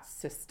of that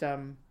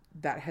system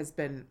that has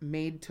been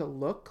made to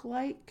look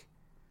like,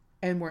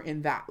 and we're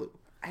in that loop?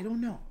 I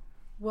don't know.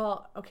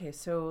 Well, okay,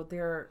 so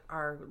there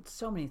are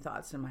so many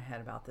thoughts in my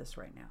head about this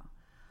right now.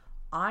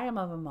 I am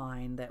of a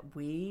mind that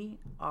we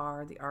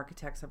are the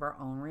architects of our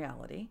own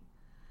reality,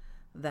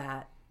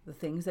 that the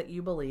things that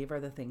you believe are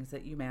the things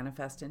that you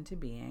manifest into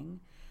being,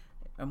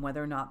 and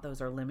whether or not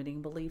those are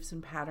limiting beliefs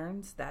and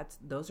patterns,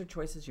 those are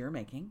choices you're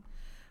making.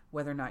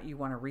 Whether or not you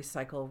want to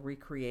recycle,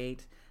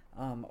 recreate,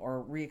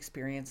 or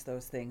re-experience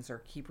those things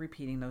or keep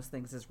repeating those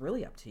things is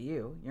really up to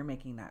you. You're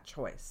making that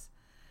choice.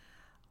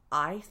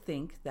 I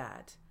think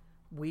that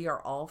we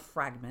are all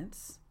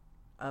fragments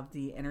of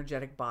the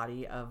energetic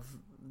body of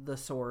the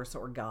source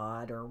or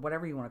God or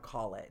whatever you want to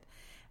call it.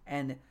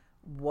 And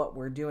what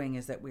we're doing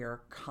is that we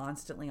are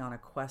constantly on a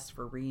quest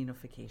for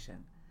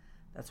reunification.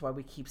 That's why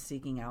we keep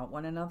seeking out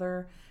one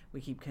another.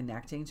 We keep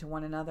connecting to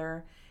one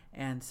another.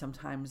 And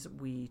sometimes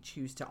we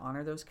choose to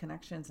honor those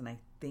connections. And I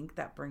think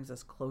that brings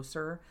us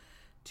closer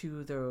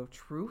to the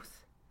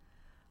truth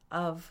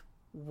of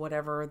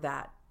whatever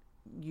that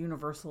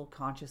universal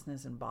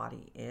consciousness and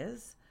body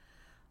is.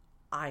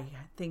 I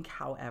think,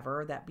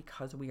 however, that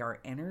because we are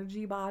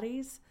energy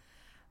bodies,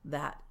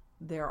 that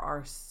there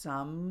are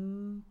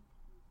some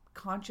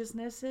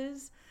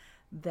consciousnesses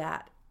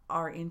that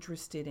are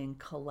interested in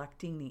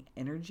collecting the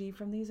energy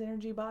from these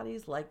energy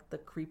bodies, like the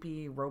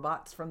creepy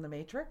robots from the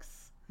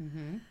Matrix.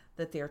 Mm-hmm.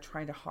 That they're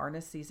trying to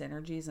harness these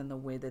energies, and the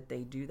way that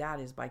they do that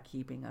is by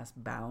keeping us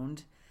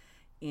bound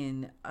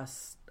in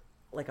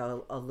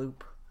a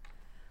loop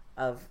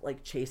of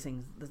like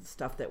chasing the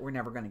stuff that we're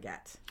never going to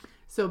get.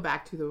 So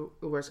back to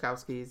the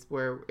Wachowskis,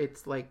 where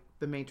it's like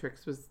the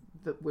Matrix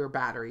we're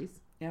batteries.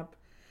 Yep.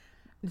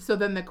 So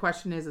then the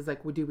question is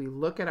like, do we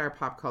look at our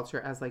pop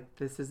culture as like,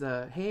 this is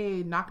a,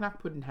 hey, knock,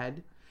 knock,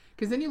 Puddinhead?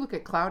 Because then you look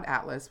at Cloud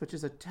Atlas, which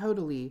is a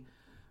totally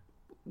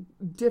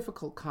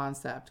difficult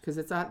concept, because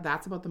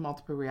that's about the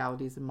multiple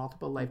realities and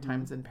multiple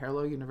lifetimes and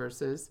parallel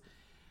universes.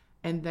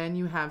 And then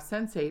you have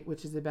Sense8,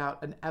 which is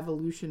about an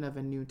evolution of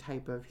a new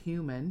type of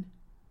human,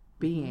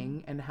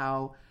 being, and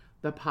how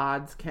the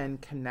pods can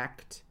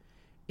connect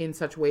in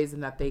such ways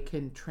and that they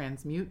can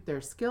transmute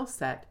their skill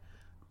set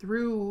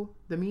through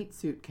the meat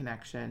suit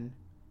connection,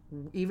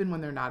 even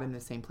when they're not in the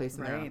same place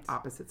and they're on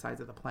opposite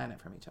sides of the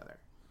planet from each other.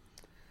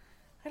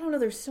 I don't know.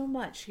 There's so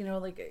much,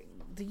 like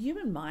the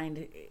human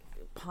mind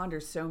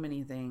ponders so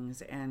many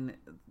things, and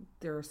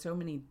there are so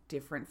many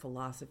different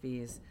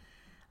philosophies.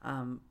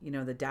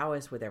 The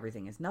Taoist with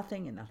everything is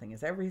nothing and nothing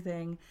is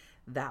everything.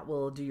 That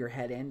will do your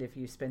head in if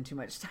you spend too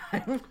much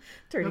time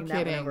turning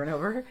that one over and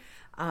over.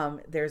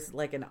 There's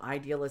like an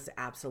idealist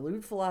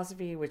absolute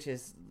philosophy, which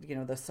is,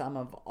 the sum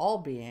of all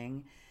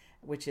being,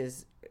 which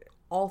is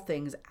all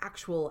things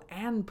actual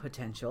and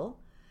potential.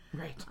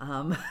 Right.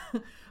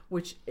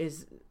 Which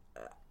is,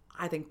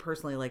 I think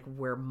personally, like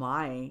where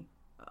my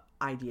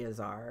ideas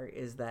are,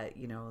 is that,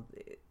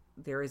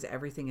 there is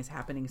everything is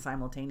happening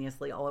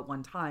simultaneously all at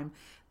one time.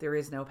 There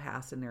is no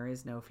past and there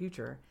is no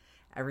future.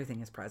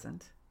 Everything is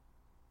present.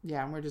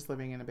 Yeah, and we're just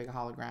living in a big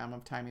hologram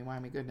of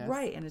timey-wimey goodness.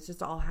 Right, and it's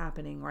just all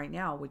happening right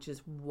now, which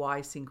is why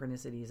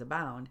synchronicities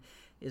abound,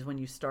 is when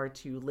you start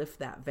to lift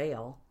that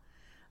veil,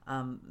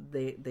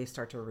 they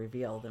start to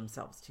reveal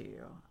themselves to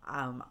you.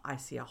 I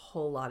see a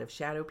whole lot of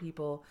shadow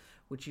people,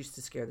 which used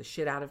to scare the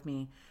shit out of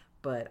me,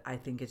 but I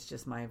think it's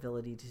just my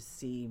ability to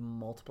see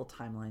multiple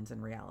timelines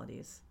and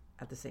realities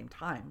at the same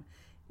time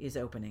is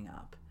opening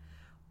up.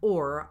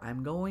 Or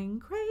I'm going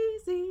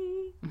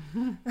crazy.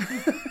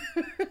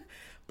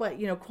 But,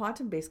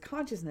 quantum-based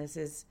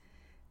consciousness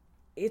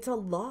it's a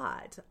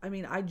lot. I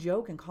mean, I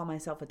joke and call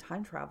myself a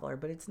time traveler,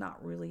 but it's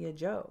not really a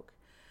joke.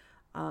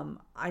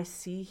 I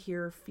see,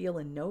 hear, feel,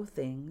 and know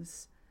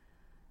things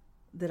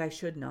that I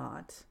should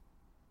not.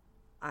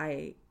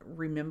 I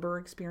remember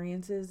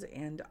experiences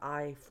and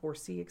I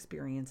foresee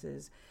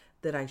experiences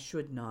that I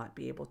should not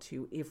be able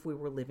to if we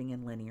were living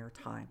in linear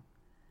time.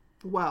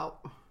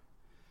 Well,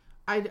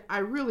 I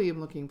really am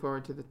looking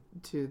forward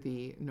to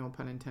the no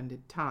pun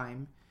intended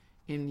time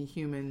in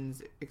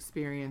humans'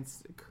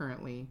 experience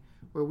currently,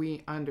 where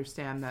we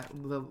understand that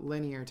the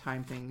linear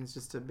time thing is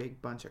just a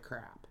big bunch of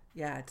crap.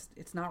 Yeah,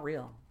 it's not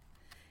real.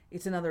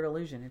 It's another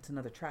illusion. It's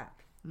another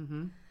trap.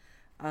 Mm-hmm.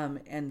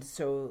 And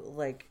so,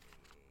 like,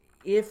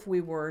 if we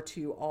were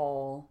to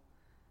all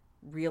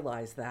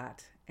realize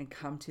that and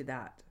come to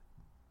that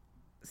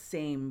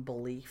same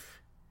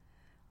belief,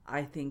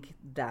 I think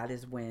that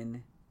is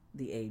when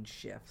the age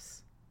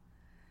shifts.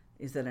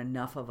 Is that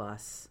enough of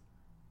us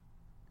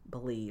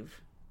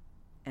believe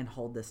and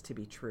hold this to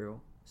be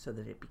true so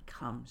that it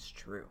becomes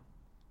true?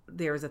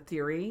 There's a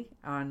theory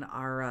on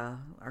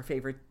our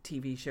favorite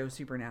TV show,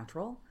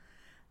 Supernatural,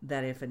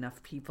 that if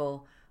enough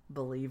people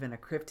believe in a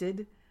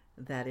cryptid,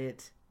 that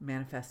it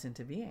manifests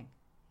into being.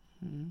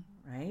 Mm-hmm.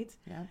 Right?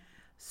 Yeah.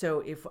 So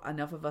if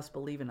enough of us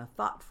believe in a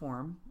thought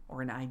form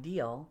or an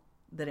ideal,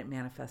 that it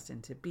manifests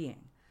into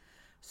being.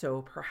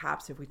 So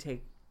perhaps if we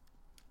take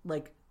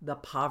like the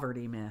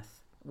poverty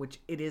myth, which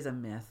it is a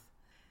myth,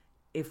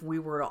 if we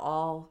were to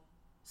all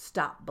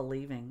stop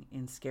believing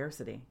in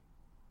scarcity,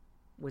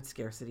 would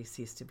scarcity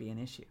cease to be an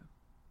issue?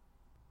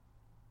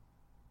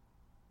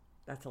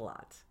 That's a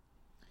lot.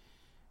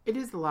 It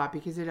is a lot,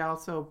 because it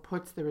also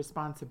puts the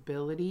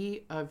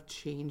responsibility of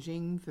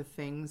changing the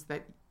things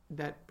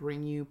that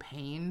bring you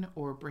pain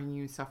or bring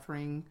you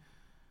suffering.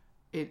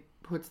 It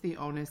puts the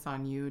onus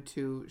on you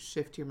to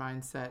shift your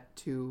mindset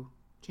to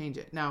change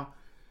it. Now,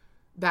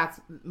 that's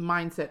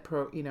mindset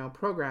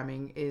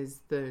programming is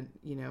the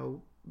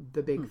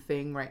big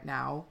thing right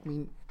now. I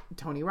mean,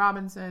 Tony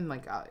Robinson,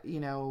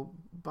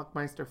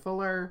 Buckminster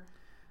Fuller,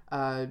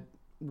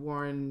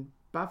 Warren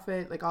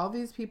Buffett, like all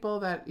these people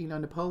that,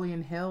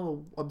 Napoleon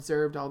Hill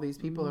observed all these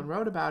people and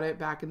wrote about it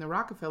back in the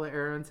Rockefeller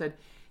era and said,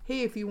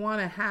 hey, if you want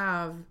to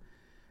have,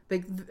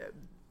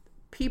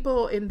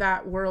 people in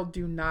that world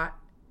do not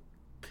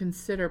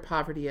consider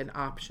poverty an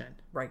option.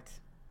 Right.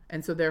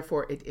 And so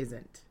therefore it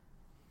isn't.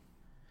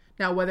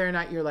 Now, whether or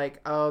not you're like,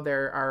 oh,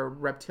 there are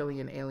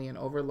reptilian alien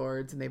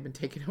overlords and they've been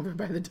taken over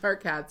by the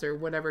dark hats or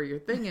whatever your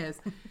thing is,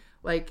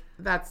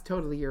 that's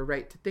totally your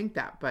right to think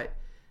that. But,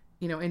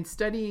 in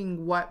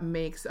studying what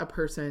makes a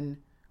person,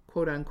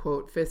 quote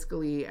unquote,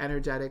 fiscally,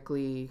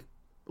 energetically,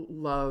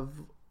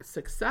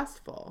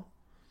 successful,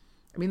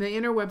 I mean, the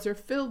interwebs are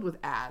filled with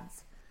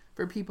ads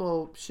for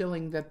people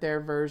shilling that their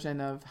version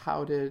of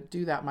how to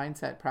do that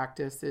mindset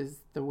practice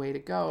is the way to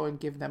go and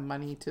give them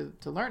money to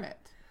learn it.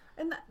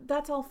 And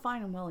that's all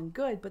fine and well and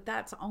good, but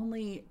that's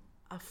only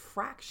a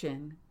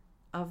fraction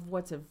of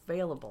what's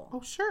available.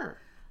 Oh, sure.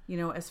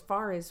 As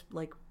far as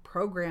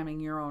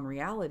programming your own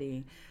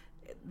reality,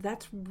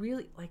 that's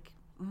really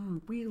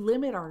we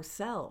limit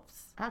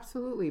ourselves.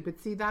 Absolutely. But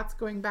see, that's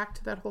going back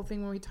to that whole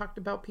thing when we talked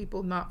about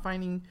people not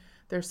finding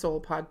their soul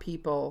pod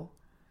people,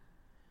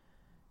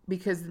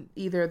 because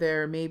either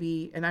they're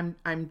maybe, and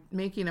I'm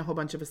making a whole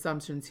bunch of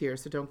assumptions here,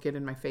 so don't get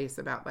in my face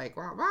about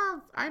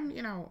I'm,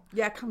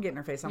 Yeah, come get in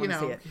her face. I want to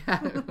see it.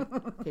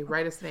 Okay,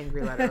 write us an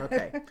angry letter.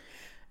 Okay.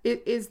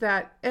 It is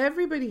that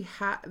everybody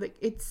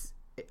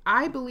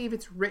I believe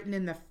it's written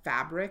in the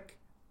fabric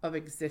of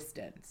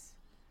existence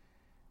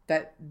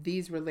that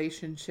these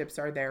relationships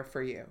are there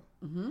for you.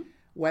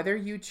 Whether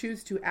you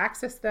choose to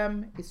access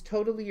them is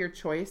totally your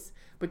choice,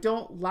 but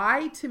don't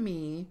lie to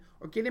me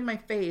or get in my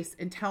face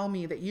and tell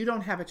me that you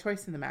don't have a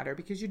choice in the matter,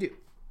 because you do.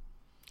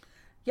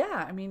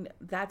 Yeah, I mean,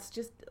 that's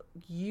just,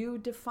 you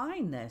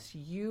define this.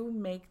 You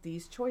make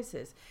these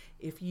choices.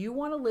 If you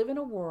want to live in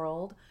a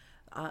world,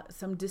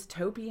 some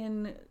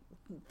dystopian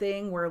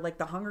thing where like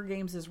the Hunger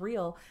Games is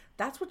real,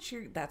 that's what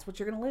you're going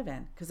to live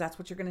in, because that's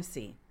what you're going to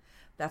see.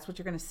 That's what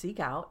you're going to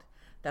seek out.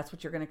 That's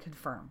what you're going to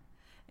confirm.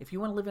 If you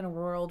want to live in a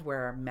world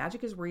where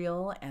magic is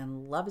real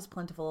and love is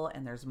plentiful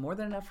and there's more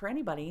than enough for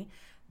anybody,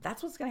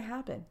 that's what's going to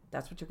happen.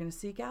 That's what you're going to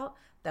seek out.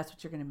 That's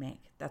what you're going to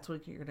make. That's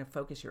what you're going to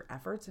focus your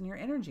efforts and your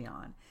energy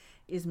on,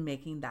 is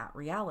making that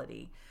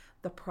reality.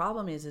 The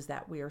problem is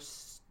that we are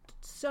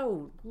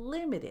so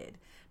limited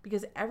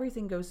because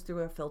everything goes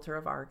through a filter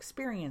of our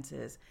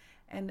experiences.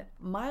 And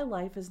my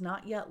life is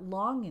not yet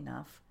long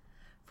enough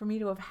for me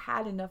to have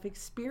had enough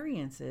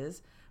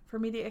experiences for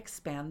me to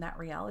expand that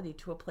reality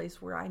to a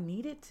place where I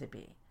need it to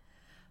be.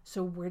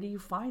 So where do you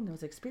find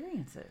those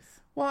experiences?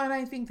 Well, and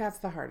I think that's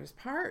the hardest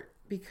part,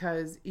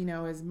 because,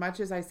 as much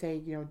as I say,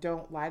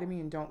 don't lie to me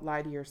and don't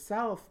lie to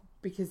yourself,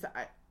 because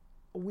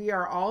we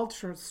are all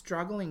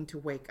struggling to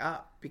wake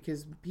up,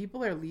 because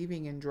people are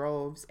leaving in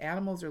droves.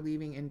 Animals are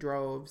leaving in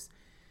droves.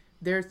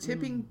 They're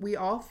tipping. We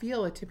all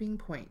feel a tipping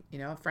point.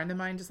 A friend of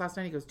mine just last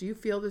night, he goes, "Do you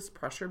feel this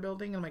pressure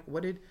building?" I'm like,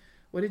 what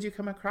did you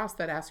come across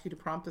that asked you to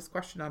prompt this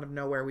question out of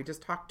nowhere? We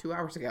just talked 2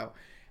 hours ago.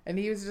 And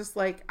he was just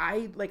like,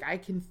 I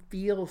can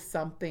feel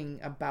something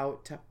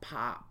about to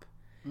pop.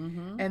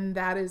 And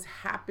that is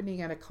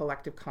happening at a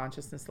collective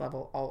consciousness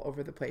level all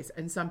over the place.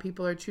 And some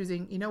people are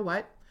choosing, you know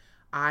what?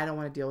 I don't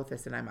want to deal with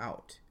this and I'm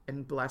out.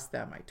 And bless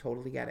them. I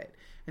totally get it.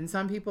 And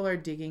some people are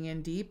digging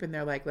in deep and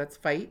they're like, let's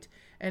fight.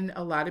 And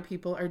a lot of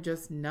people are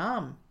just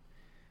numb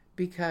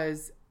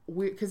because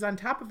on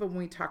top of it, when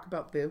we talk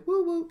about the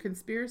woo-woo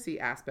conspiracy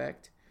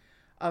aspect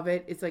of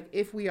it, it's like,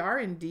 if we are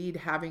indeed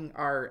having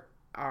our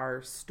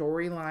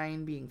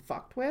storyline being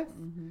fucked with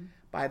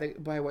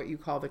by what you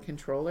call the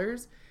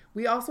controllers,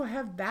 we also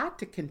have that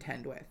to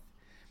contend with.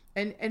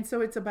 And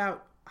so it's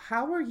about,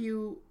 how are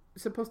you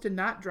supposed to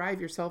not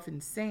drive yourself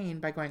insane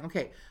by going,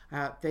 okay,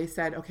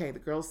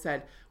 the girls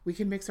said we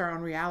can mix our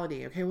own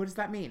reality. Okay, what does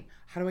that mean?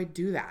 How do I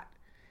do that?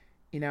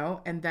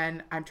 And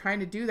then I'm trying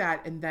to do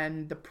that, and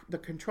then the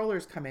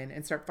controllers come in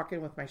and start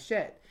fucking with my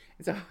shit.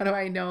 And so how do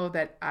I know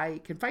that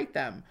I can fight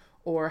them?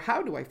 Or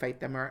how do I fight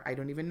them? Or I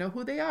don't even know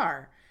who they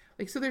are.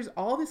 So there's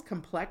all this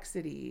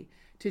complexity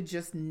to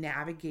just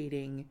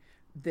navigating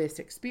this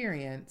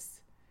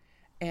experience.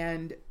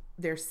 And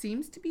there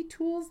seems to be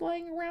tools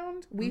lying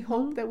around. We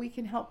hope that we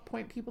can help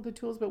point people to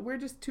tools, but we're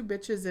just two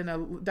bitches in a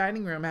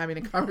dining room having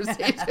a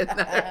conversation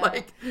that are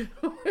like,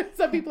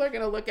 some people are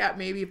going to look at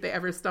maybe if they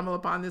ever stumble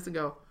upon this and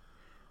go,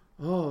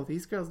 oh,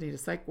 these girls need a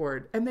psych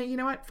ward. And then, you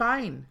know what?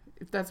 Fine.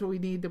 If that's what we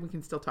need, then we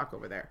can still talk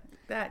over there.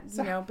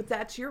 But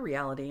that's your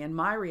reality. And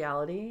my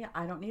reality,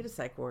 I don't need a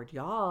psych ward.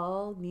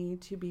 Y'all need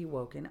to be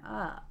woken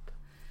up.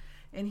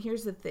 And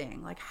here's the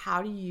thing,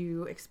 how do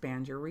you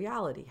expand your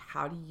reality?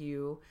 How do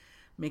you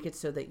make it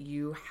so that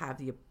you have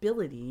the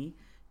ability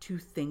to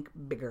think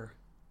bigger,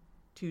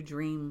 to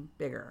dream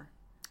bigger?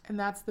 And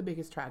that's the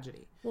biggest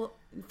tragedy. Well,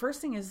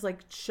 first thing is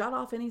shut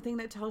off anything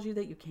that tells you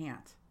that you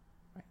can't.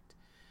 Right.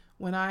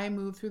 When I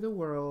move through the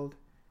world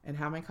and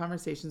have my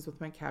conversations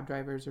with my cab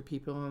drivers or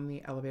people in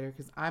the elevator,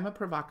 because I'm a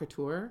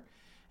provocateur.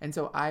 And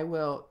so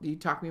you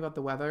talk to me about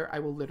the weather, I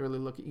will literally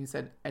look at you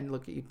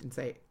and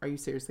say, are you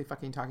seriously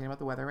fucking talking about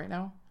the weather right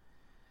now?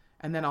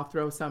 And then I'll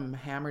throw some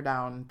hammer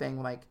down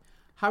thing like,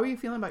 how are you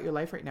feeling about your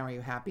life right now? Are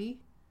you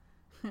happy?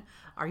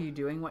 Are you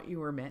doing what you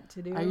were meant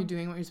to do? Are you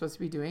doing what you're supposed to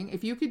be doing?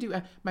 If you could do,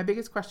 my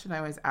biggest question I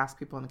always ask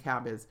people in the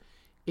cab is,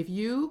 if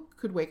you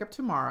could wake up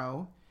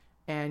tomorrow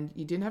and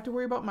you didn't have to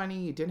worry about money,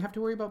 you didn't have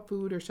to worry about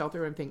food or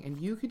shelter or anything,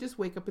 and you could just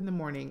wake up in the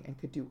morning and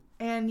could do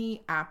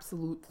any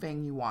absolute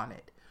thing you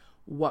wanted,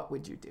 what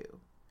would you do?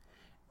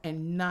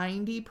 And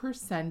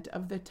 90%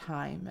 of the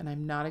time, and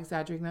I'm not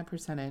exaggerating that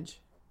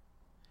percentage,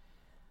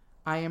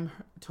 I am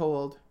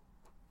told,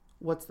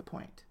 what's the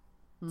point?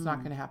 It's not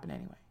going to happen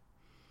anyway.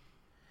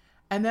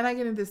 And then I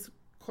get into this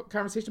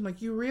conversation,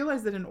 like, you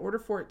realize that in order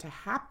for it to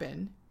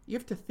happen, you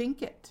have to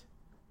think it.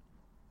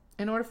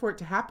 In order for it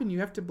to happen, you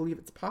have to believe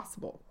it's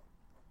possible.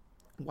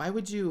 Why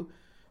would you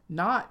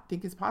not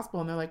think it's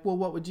possible? And they're like, well,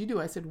 what would you do?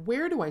 I said,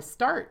 where do I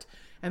start?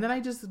 And then I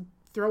just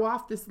throw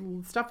off this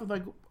stuff of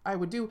like, I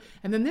would do,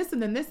 and then this,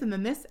 and then this, and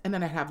then this, and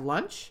then I'd have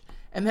lunch.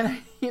 And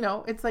then,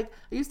 it's like,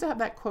 I used to have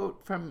that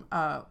quote from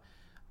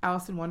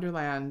Alice in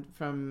Wonderland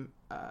from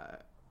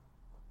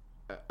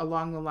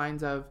along the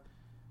lines of,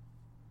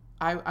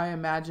 I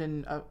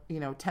imagine,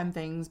 10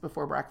 things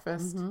before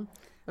breakfast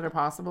that are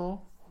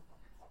possible.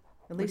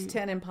 At least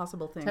 10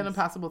 impossible things. 10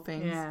 impossible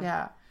things.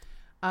 Yeah.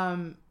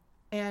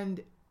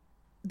 And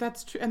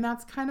that's true. And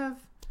that's kind of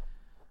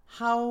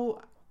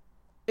how,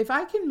 if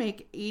I can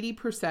make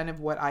 80% of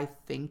what I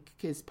think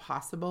is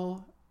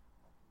possible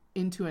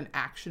into an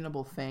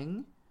actionable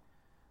thing,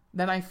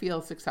 then I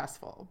feel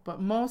successful.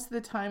 But most of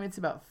the time it's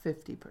about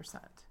 50%.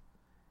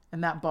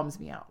 And that bums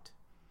me out.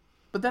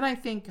 But then I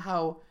think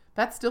how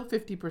that's still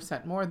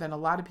 50% more than a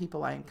lot of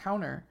people I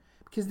encounter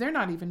because they're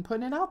not even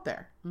putting it out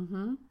there.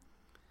 Mm-hmm.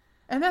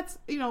 And that's,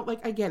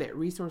 like I get it,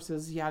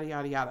 resources, yada,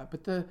 yada, yada.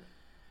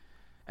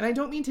 And I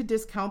don't mean to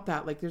discount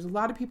that. Like there's a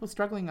lot of people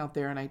struggling out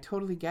there and I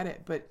totally get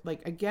it. But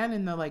like, again,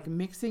 in the like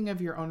mixing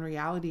of your own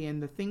reality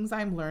and the things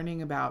I'm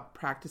learning about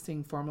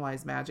practicing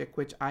formalized magic,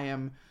 which I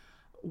am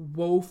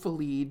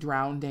woefully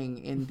drowning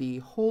in the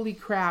holy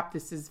crap,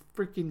 this is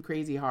freaking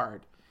crazy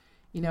hard,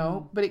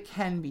 but it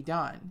can be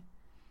done.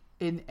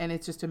 And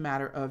it's just a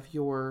matter of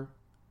your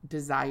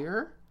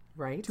desire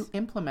to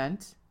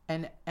implement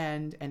and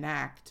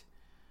enact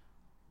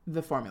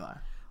the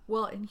formula.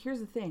 Well, and here's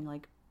the thing,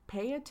 like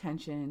pay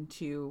attention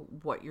to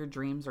what your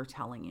dreams are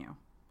telling you.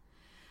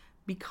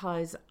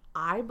 Because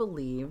I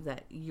believe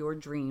that your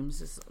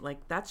dreams is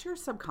like, that's your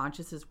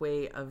subconscious's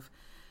way of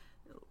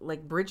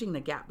like bridging the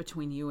gap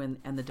between you and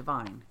the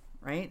divine,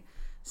 right?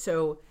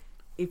 So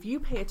if you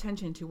pay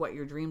attention to what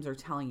your dreams are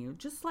telling you,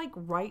 just like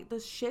write the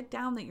shit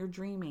down that you're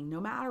dreaming, no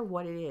matter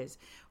what it is,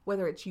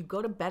 whether it's you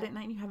go to bed at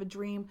night and you have a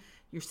dream,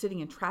 you're sitting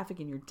in traffic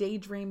and you're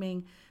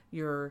daydreaming,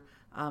 you're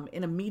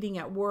in a meeting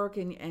at work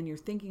and you're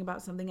thinking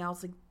about something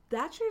else, like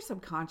that's your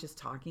subconscious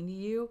talking to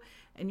you,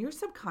 and your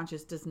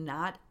subconscious does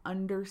not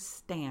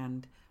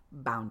understand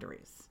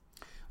boundaries.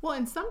 Well,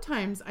 and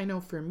sometimes I know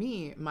for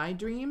me, my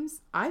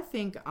dreams, I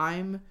think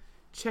I'm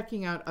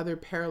checking out other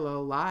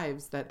parallel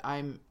lives that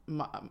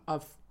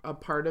a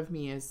part of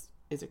me is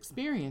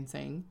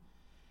experiencing.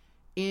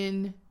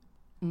 In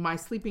my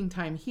sleeping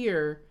time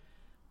here,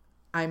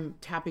 I'm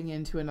tapping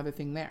into another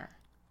thing there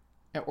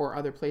or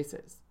other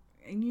places.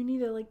 And you need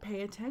to like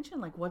pay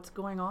attention, like what's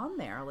going on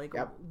there? Like,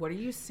 Yep. What are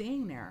you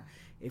seeing there?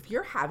 If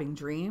you're having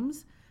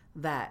dreams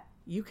that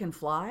you can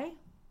fly,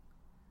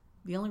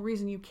 the only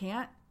reason you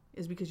can't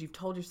is because you've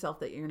told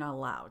yourself that you're not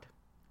allowed.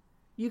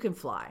 You can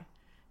fly.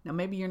 Now,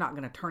 maybe you're not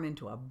going to turn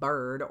into a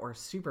bird or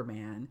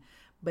Superman,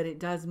 but it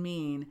does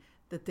mean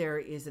that there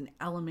is an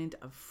element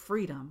of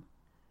freedom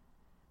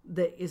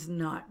that is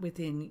not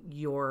within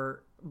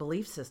your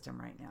belief system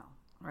right now,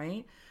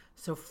 right?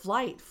 So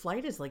flight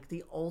is like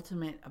the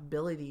ultimate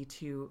ability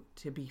to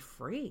be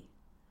free.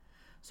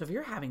 So if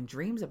you're having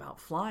dreams about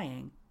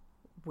flying,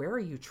 where are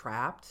you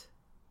trapped?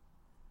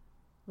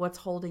 What's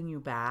holding you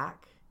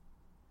back?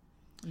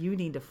 You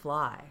need to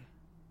fly.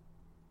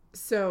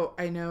 So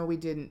I know we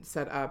didn't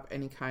set up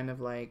any kind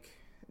of like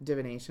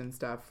divination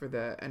stuff for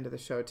the end of the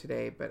show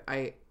today, but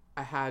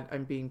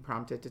I'm being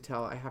prompted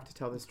I have to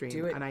tell this dream.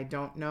 Do it. And I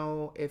don't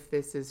know if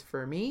this is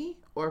for me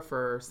or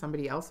for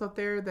somebody else out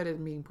there that is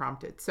being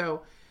prompted.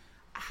 So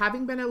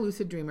having been a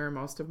lucid dreamer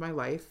most of my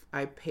life,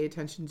 I pay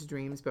attention to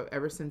dreams, but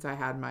ever since I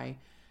had my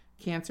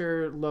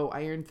cancer, low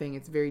iron thing,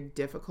 it's very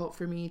difficult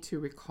for me to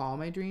recall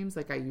my dreams.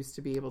 Like I used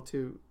to be able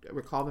to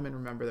recall them and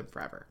remember them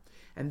forever.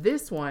 And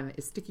this one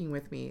is sticking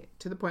with me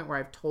to the point where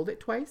I've told it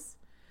twice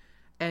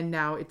and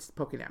now it's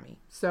poking at me.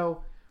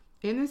 So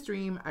in this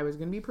dream, I was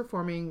going to be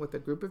performing with a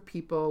group of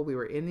people. We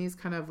were in these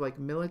kind of like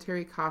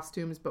military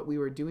costumes, but we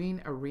were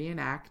doing a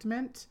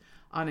reenactment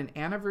on an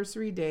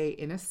anniversary day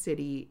in a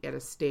city at a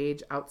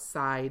stage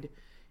outside,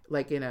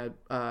 like in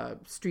a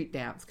street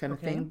dance kind of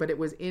thing. But it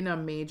was in a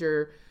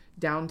major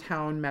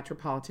downtown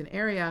metropolitan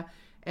area.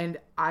 And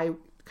I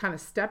kind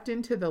of stepped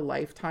into the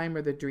lifetime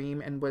or the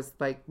dream and was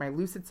like, my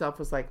lucid self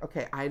was like,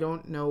 okay, I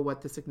don't know what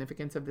the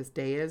significance of this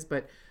day is,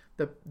 but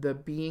the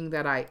being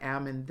that I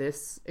am in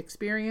this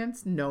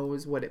experience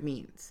knows what it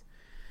means.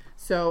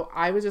 So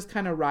I was just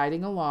kind of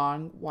riding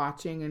along,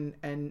 watching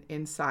and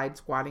inside,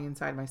 squatting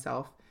inside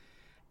myself.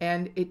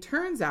 And it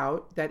turns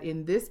out that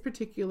in this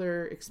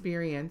particular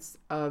experience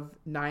of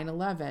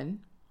 9/11,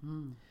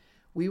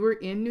 we were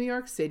in New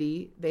York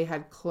City. They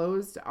had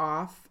closed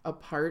off a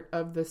part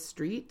of the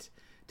street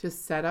to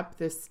set up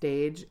this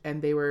stage,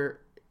 and they were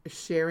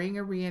sharing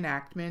a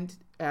reenactment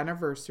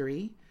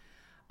anniversary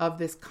of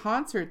this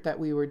concert that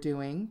we were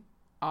doing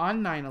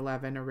on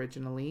 9/11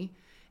 originally,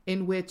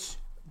 in which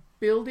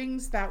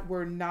buildings that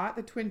were not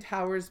the Twin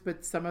Towers,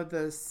 but some of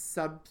the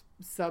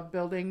sub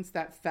buildings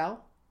that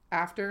fell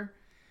after,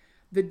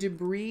 the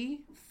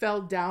debris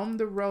fell down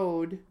the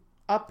road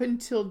up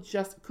until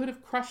just could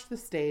have crushed the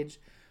stage,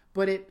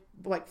 but it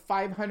like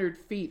 500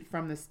 feet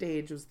from the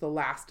stage was the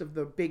last of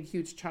the big,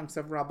 huge chunks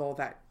of rubble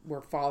that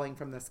were falling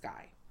from the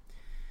sky.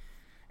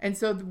 And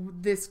so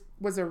this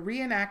was a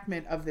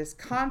reenactment of this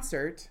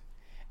concert.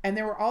 And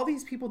there were all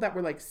these people that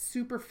were like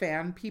super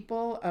fan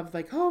people of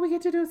like, oh, we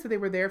get to do it. So they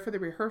were there for the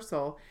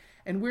rehearsal.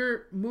 And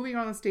we're moving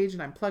on the stage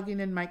and I'm plugging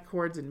in mic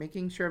cords and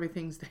making sure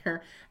everything's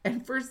there.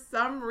 And for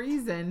some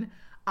reason,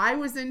 I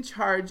was in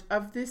charge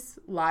of this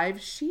live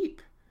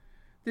sheep,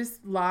 this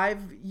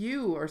live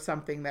ewe or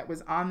something that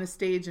was on the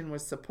stage and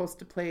was supposed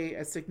to play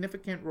a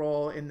significant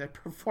role in the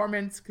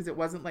performance, because it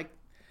wasn't like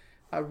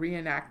a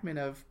reenactment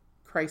of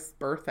Christ's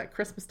birth at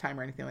Christmas time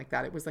or anything like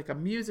that. It was like a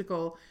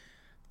musical,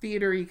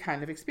 theater-y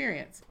kind of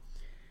experience.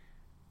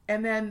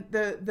 And then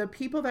the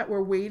people that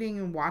were waiting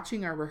and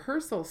watching our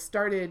rehearsal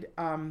started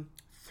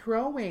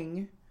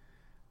throwing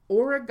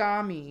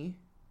origami,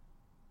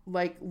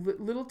 like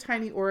little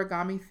tiny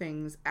origami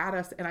things at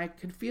us, and I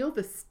could feel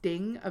the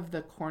sting of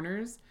the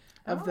corners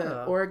of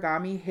the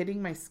origami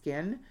hitting my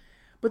skin.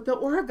 But the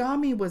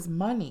origami was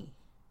money.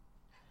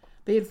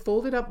 They had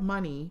folded up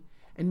money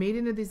and made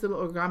into these little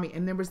origami,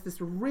 and there was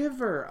this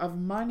river of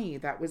money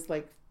that was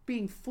like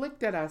being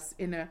flicked at us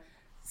in a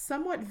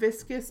somewhat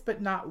viscous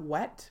but not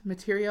wet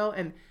material,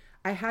 and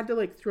I had to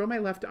like throw my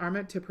left arm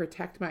out to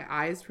protect my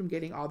eyes from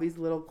getting all these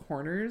little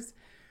corners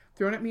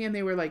thrown at me, and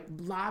they were like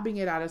lobbing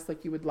it at us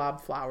like you would lob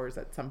flowers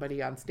at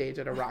somebody on stage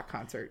at a rock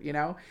concert, you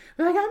know?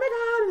 They're like, oh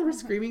my God, and they were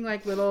screaming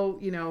like little,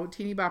 you know,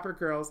 teeny bopper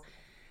girls.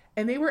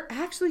 And they were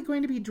actually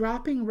going to be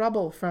dropping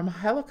rubble from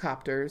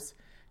helicopters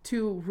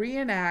to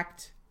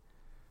reenact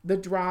the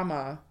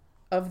drama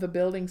of the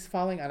buildings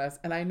falling on us.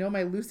 And I know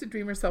my lucid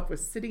dreamer self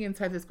was sitting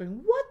inside this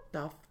going, what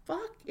the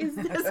fuck is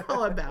this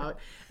all about?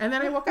 And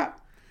then I woke up.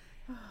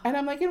 And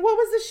I'm like, and what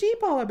was the sheep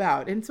all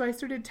about? And so I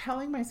started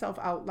telling myself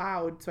out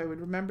loud so I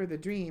would remember the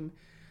dream.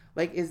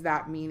 Like, is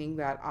that meaning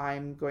that I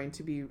need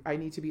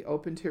to be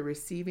open to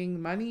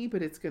receiving money,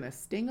 but it's going to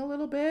sting a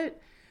little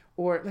bit?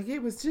 Or like, it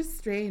was just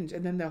strange.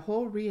 And then the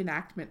whole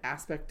reenactment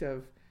aspect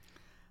of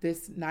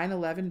this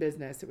 9/11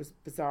 business, it was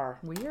bizarre.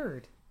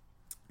 Weird.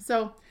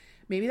 So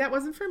maybe that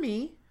wasn't for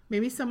me.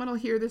 Maybe someone will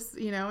hear this,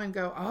 you know, and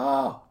go,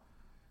 oh,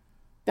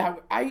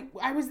 that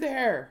I was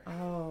there.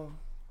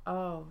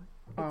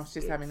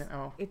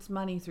 It's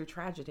money through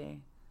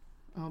tragedy.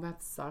 Oh,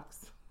 that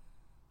sucks.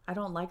 I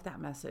don't like that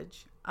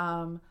message.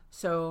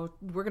 So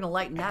we're gonna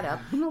lighten that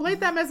up. I'm gonna light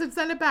that message,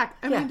 send it back.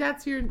 I mean,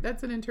 that's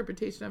an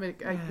interpretation of it.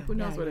 Who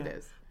knows what it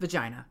is?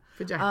 Vagina.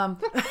 We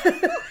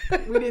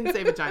didn't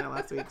say vagina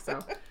last week, so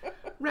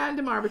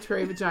random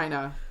arbitrary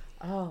vagina.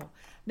 Oh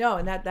no,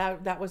 and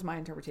that was my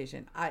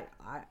interpretation. I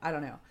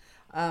don't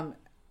know.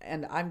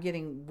 And I'm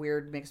getting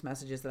weird mixed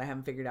messages that I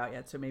haven't figured out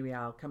yet. So maybe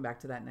I'll come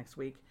back to that next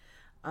week.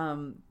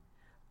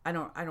 I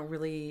don't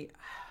really.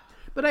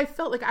 But I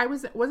felt like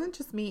it wasn't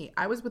just me.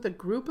 I was with a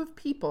group of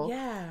people.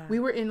 Yeah.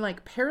 We were in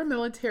like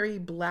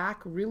paramilitary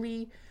black,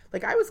 really,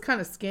 like I was kind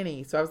of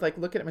skinny. So I was like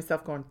looking at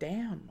myself going,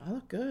 damn, I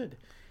look good,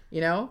 you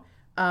know?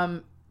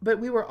 But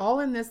we were all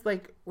in this,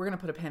 like. We're going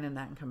to put a pin in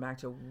that and come back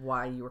to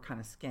why you were kind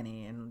of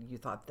skinny and you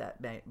thought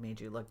that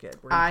made you look good.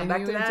 We're going to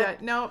come back to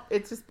that. No,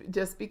 it's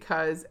just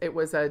because it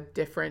was a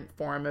different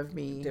form of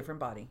me. Different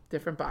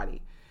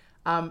body.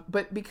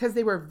 But because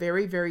they were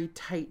very, very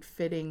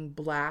tight-fitting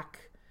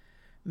black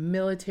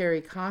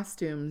military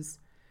costumes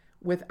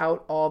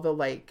without all the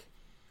like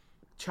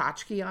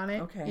tchotchke on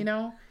it, you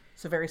know?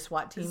 So very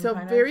SWAT team. So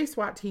very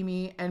SWAT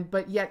teamy,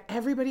 but yet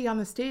everybody on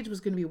the stage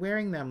was going to be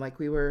wearing them like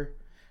we were,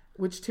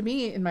 which to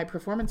me in my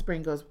performance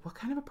brain goes, what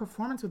kind of a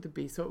performance would it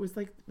be? So it was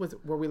like,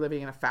 were we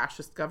living in a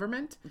fascist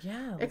government?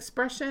 Yeah.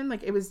 Expression,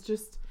 like it was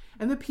just,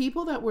 and the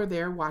people that were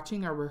there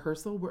watching our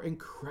rehearsal were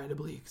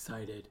incredibly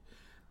excited.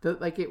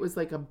 It was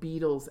like a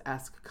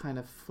Beatles-esque kind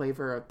of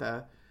flavor of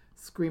the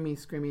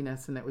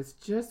screaminess, and it was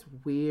just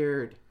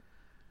weird.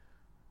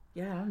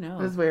 Yeah, I don't know.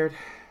 It was weird.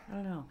 I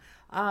don't know.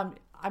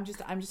 I'm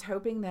just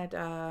hoping that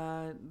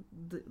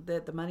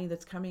the money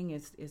that's coming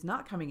is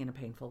not coming in a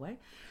painful way.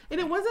 And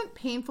it wasn't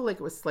painful like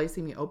it was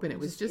slicing me open. It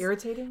was just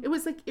irritating. It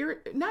was like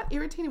not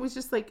irritating. It was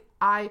just like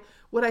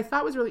what I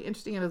thought was really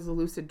interesting as a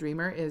lucid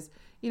dreamer is,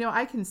 you know,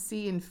 I can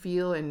see and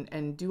feel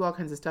and do all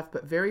kinds of stuff,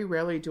 but very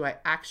rarely do I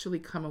actually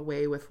come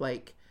away with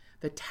like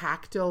the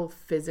tactile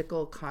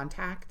physical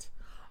contact.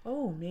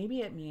 Oh,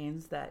 maybe it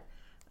means that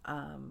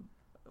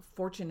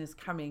fortune is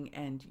coming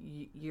and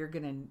you're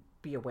going to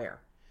be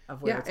aware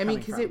of where it's coming from. Yeah, I mean,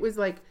 because it was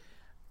like,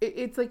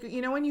 it's like,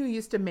 you know, when you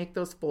used to make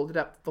those folded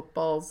up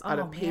footballs out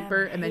of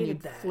paper and then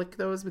you'd flick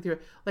those with your,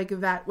 like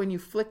that, when you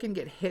flick and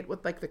get hit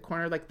with like the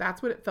corner, like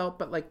that's what it felt.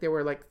 But like there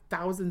were like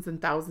thousands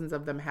and thousands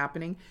of them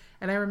happening.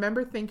 And I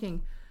remember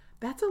thinking,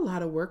 that's a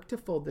lot of work to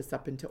fold this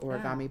up into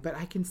origami, but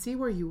I can see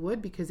where you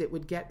would because it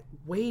would get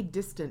way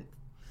distant.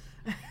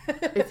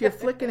 If you're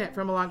flicking it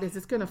from a long distance,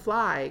 it's going to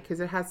fly because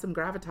it has some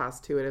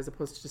gravitas to it as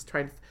opposed to just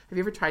trying to. Have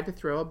you ever tried to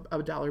throw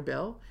a dollar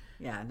bill?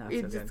 Yeah, no,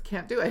 you just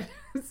can't do it.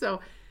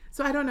 So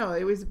I don't know.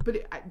 It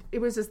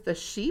was just the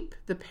sheep,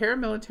 the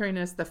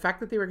paramilitariness, the fact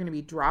that they were going to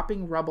be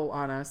dropping rubble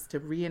on us to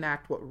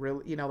reenact what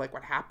really, you know, like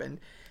what happened,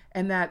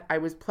 and that I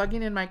was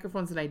plugging in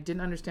microphones and I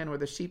didn't understand where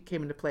the sheep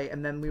came into play,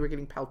 and then we were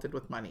getting pelted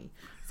with money.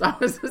 So I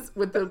was just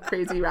with the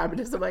crazy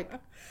rabbitness of like.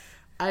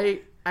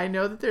 I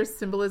know that there's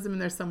symbolism in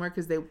there somewhere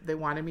because they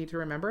wanted me to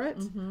remember it,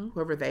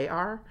 whoever they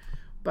are.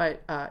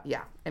 But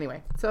yeah,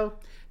 anyway. So,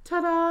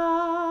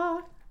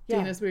 ta-da! Yeah.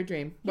 Dana's Weird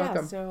Dream.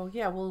 Welcome. Yeah, so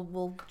yeah,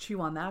 we'll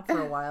chew on that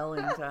for a while.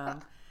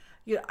 And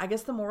I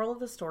guess the moral of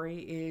the story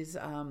is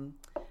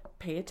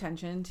pay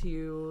attention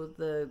to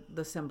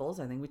the symbols.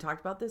 I think we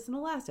talked about this in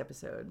the last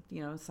episode.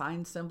 You know,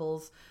 signs,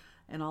 symbols,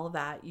 and all of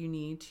that. You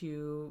need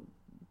to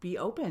be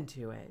open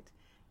to it.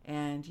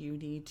 And you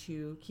need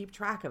to keep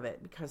track of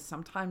it because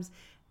sometimes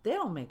they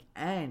don't make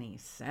any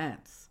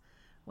sense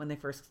when they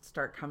first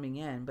start coming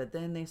in, but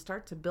then they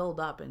start to build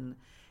up and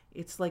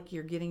it's like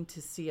you're getting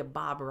to see a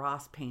Bob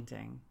Ross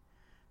painting.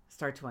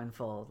 start to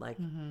unfold. Like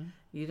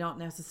you don't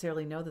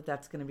necessarily know that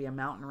that's going to be a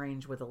mountain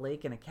range with a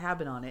lake and a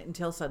cabin on it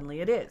until suddenly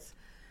it is.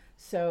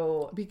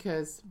 So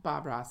because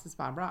Bob Ross is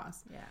Bob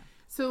Ross. yeah.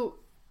 So,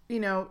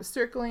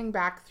 circling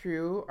back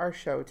through our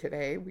show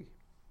today,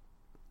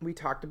 we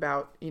talked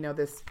about,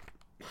 this,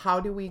 how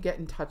do we get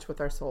in touch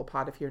with our soul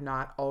pod if you're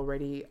not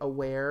already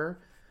aware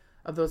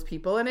of those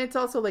people? And it's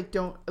also like,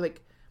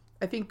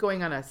 I think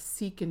going on a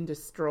seek and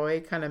destroy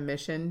kind of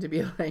mission to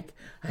be like,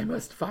 I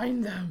must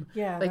find them.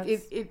 Yeah. Like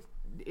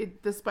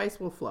the spice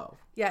will flow.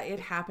 Yeah. It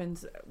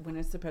happens when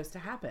it's supposed to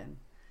happen.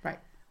 Right.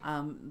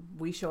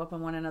 We show up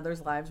in one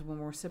another's lives when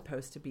we're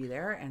supposed to be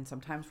there. And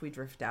sometimes we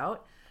drift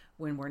out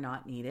when we're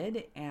not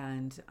needed.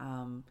 And,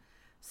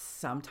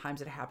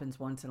 sometimes it happens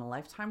once in a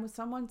lifetime with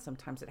someone.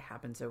 Sometimes it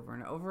happens over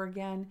and over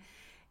again.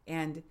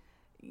 And,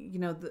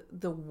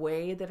 the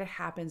way that it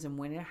happens and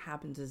when it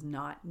happens is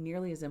not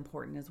nearly as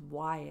important as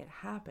why it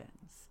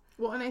happens.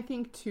 Well, and I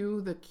think, too,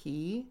 the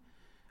key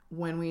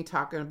when we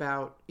talk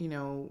about,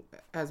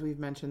 as we've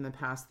mentioned in the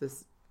past,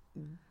 this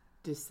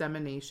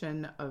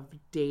dissemination of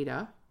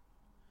data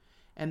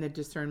and the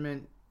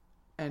discernment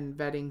and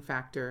vetting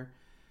factor,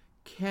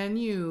 can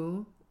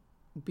you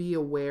be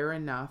aware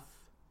enough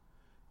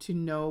to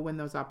know when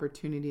those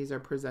opportunities are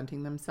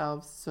presenting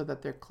themselves so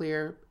that they're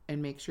clear and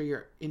make sure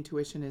your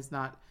intuition is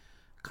not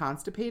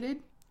constipated?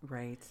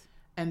 Right.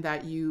 And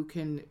that you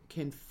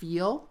can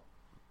feel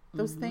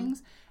those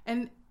things.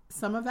 And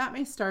some of that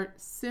may start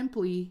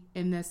simply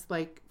in this,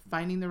 like,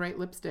 finding the right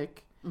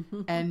lipstick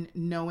and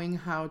knowing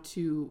how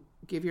to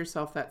give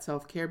yourself that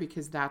self-care,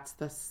 because that's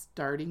the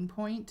starting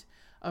point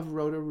of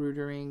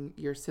roto-rootering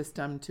your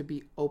system to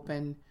be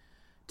open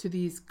to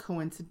these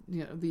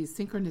these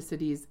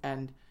synchronicities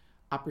and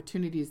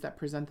opportunities that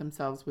present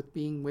themselves with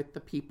being with the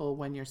people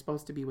when you're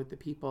supposed to be with the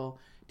people,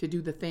 to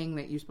do the thing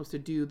that you're supposed to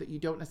do that you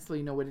don't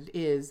necessarily know what it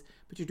is,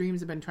 but your dreams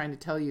have been trying to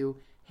tell you,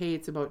 hey,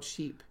 it's about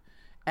sheep.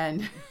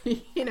 And,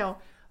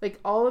 like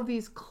all of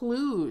these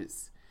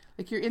clues,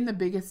 like you're in the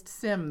biggest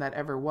sim that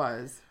ever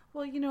was.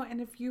 Well,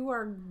 and if you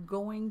are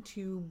going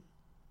to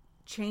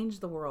change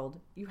the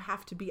world, you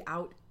have to be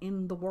out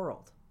in the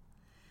world.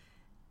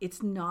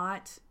 It's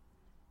not...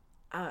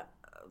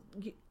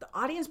 the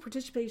audience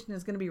participation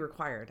is going to be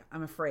required,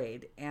 I'm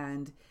afraid.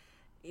 And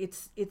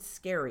it's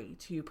scary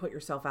to put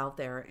yourself out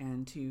there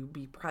and to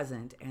be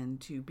present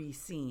and to be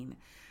seen.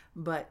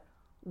 But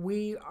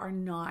we are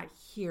not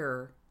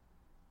here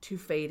to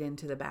fade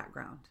into the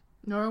background.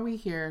 Nor are we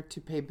here to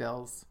pay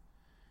bills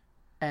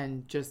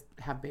and just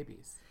have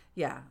babies.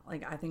 Yeah,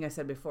 like I think I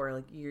said before,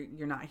 like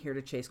you're not here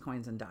to chase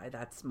coins and die.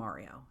 That's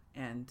Mario.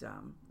 And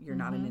you're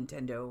not a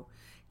Nintendo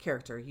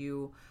character.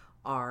 You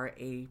are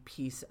a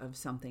piece of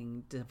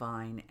something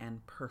divine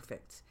and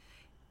perfect.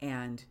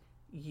 And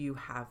you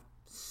have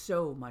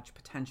so much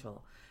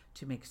potential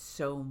to make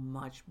so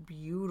much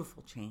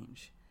beautiful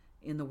change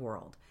in the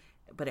world.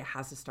 But it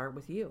has to start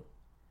with you.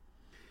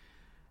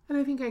 And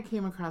I think I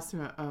came across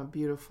a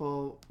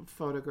beautiful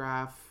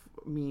photograph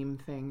meme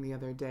thing the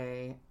other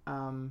day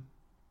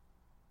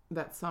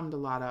that summed a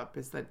lot up,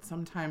 is that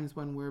sometimes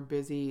when we're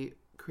busy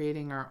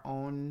creating our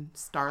own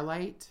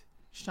starlight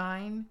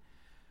shine,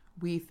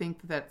 we think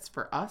that's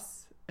for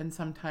us. And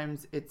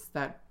sometimes it's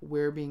that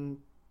we're being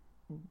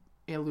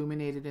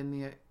illuminated in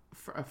the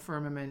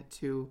firmament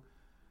to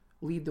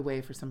lead the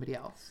way for somebody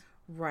else.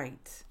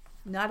 Right.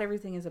 Not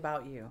everything is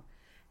about you.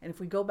 And if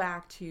we go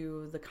back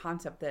to the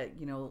concept that,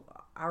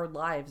 our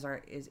lives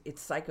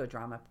it's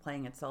psychodrama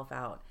playing itself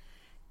out.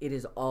 It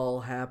is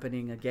all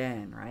happening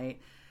again, right?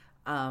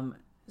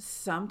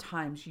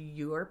 Sometimes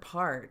your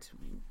part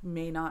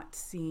may not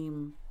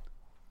seem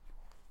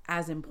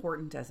as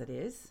important as it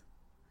is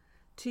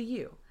to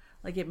you.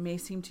 Like it may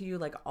seem to you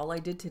like all I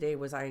did today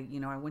was I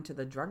went to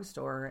the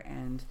drugstore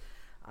and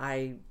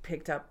I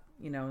picked up,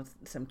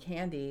 some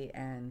candy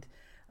and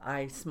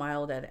I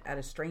smiled at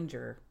a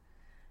stranger.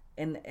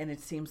 And it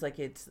seems like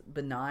it's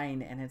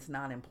benign and it's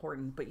not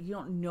important, but you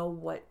don't know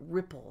what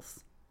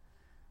ripples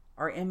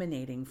are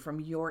emanating from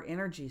your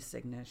energy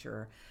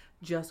signature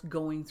just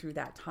going through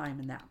that time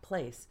in that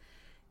place.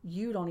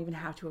 You don't even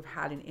have to have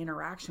had an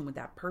interaction with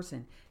that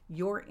person.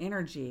 Your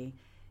energy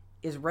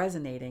is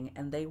resonating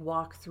and they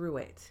walk through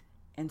it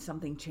and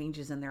something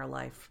changes in their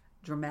life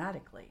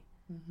dramatically.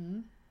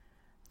 Mm-hmm.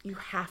 You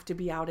have to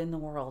be out in the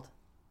world.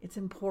 It's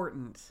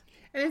important.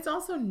 And it's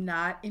also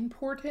not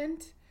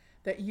important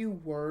that you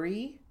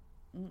worry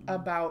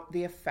about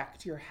the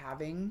effect you're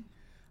having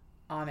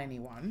on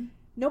anyone.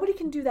 Nobody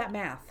can do that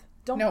math.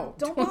 Don't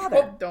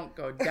bother. Don't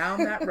go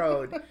down that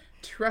road.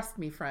 Trust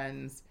me,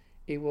 friends.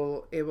 It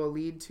will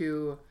lead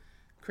to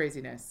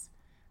craziness,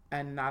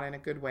 and not in a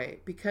good way.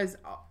 Because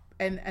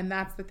and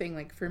that's the thing.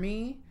 Like for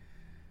me,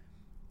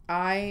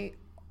 I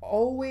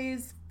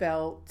always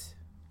felt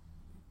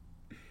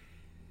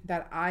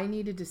that I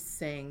needed to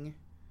sing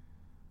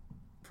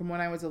from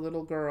when I was a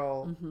little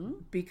girl,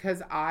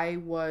 because I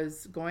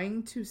was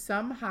going to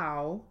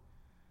somehow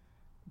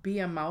be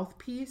a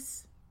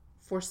mouthpiece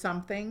for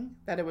something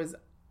that it was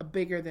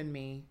bigger than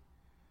me,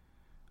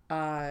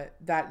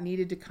 that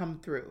needed to come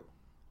through.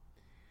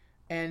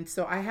 And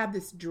so I had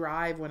this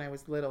drive when I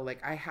was little,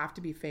 like, I have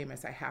to be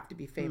famous. I have to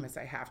be famous.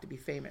 I have to be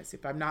famous.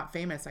 If I'm not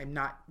famous, I'm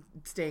not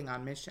staying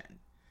on mission.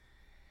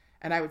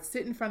 And I would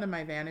sit in front of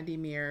my vanity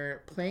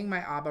mirror playing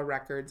my ABBA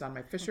records on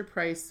my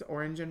Fisher-Price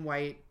orange and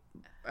white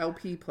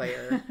LP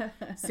player,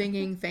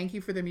 singing "Thank You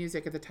for the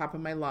Music" at the top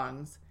of my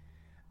lungs,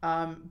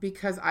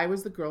 because I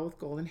was the girl with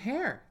golden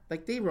hair.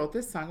 Like, they wrote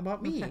this song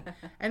about me.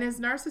 And as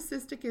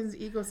narcissistic, as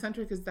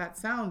egocentric as that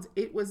sounds,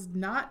 it was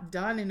not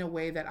done in a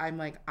way that I'm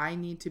like, I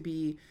need to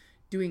be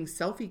doing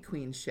selfie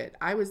queen shit.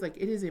 I was like,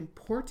 it is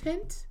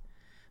important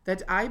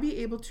that I be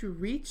able to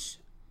reach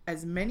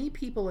as many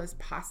people as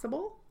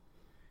possible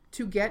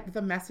to get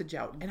the message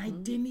out. And I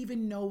didn't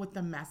even know what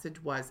the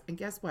message was. And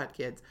guess what,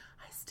 kids?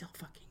 I still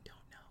fucking don't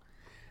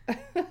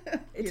know.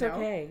 It's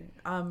okay.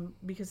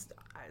 Because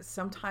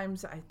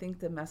sometimes I think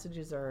the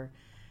messages are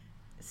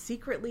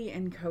secretly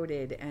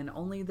encoded and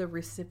only the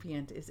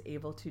recipient is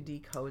able to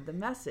decode the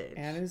message.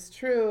 And it's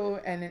true.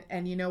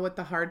 And you know what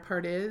the hard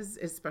part is,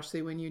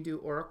 especially when you do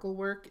oracle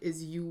work,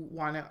 is you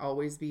want to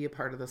always be a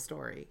part of the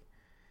story.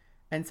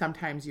 And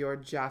sometimes you're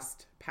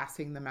just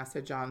passing the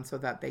message on so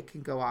that they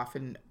can go off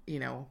and,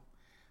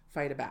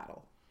 fight a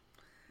battle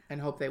and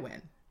hope they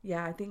win.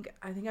 Yeah, I think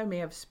I may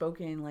have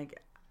spoken like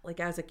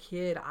as a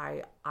kid,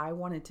 I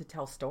wanted to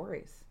tell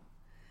stories.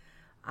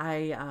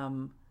 I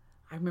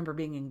remember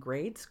being in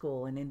grade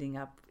school and ending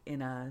up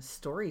in a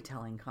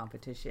storytelling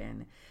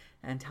competition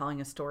and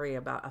telling a story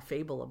about a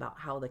fable about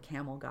how the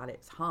camel got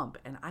its hump.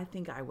 And I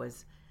think I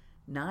was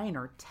 9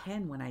 or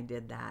 10 when I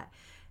did that.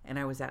 And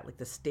I was at like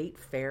the state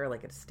fair,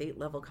 like at a state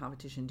level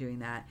competition doing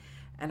that.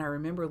 And I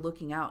remember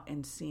looking out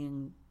and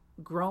seeing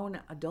grown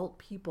adult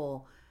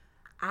people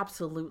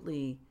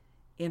absolutely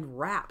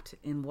enwrapped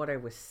in what I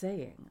was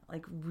saying,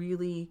 like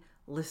really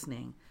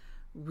listening,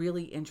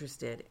 really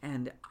interested.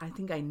 And I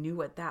think I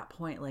knew at that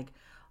point, like,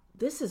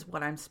 this is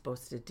what I'm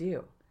supposed to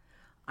do.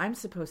 I'm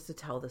supposed to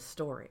tell the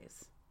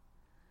stories.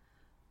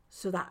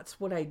 So that's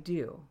what I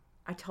do.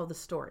 I tell the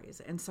stories.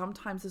 And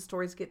sometimes the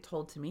stories get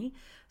told to me.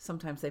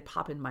 Sometimes they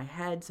pop in my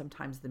head.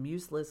 Sometimes the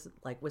muse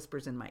like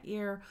whispers in my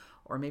ear,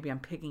 or maybe I'm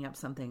picking up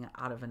something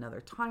out of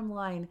another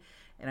timeline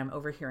and I'm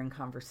overhearing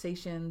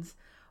conversations,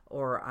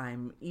 or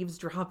I'm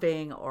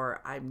eavesdropping,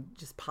 or I'm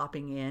just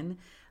popping in.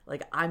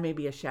 Like, I may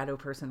be a shadow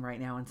person right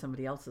now in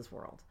somebody else's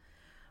world,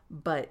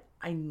 but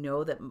I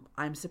know that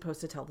I'm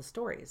supposed to tell the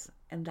stories,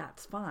 and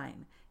that's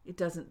fine. It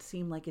doesn't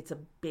seem like it's a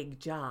big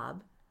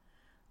job,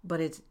 but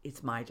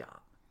it's my job.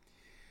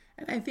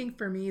 And I think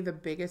for me, the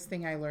biggest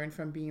thing I learned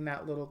from being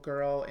that little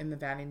girl in the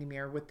vanity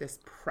mirror with this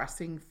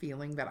pressing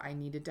feeling that I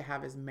needed to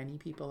have as many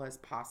people as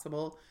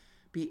possible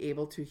be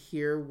able to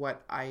hear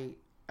what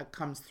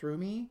comes through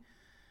me,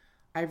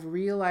 I've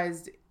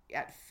realized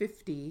at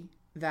 50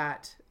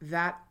 that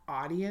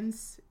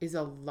audience is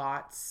a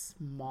lot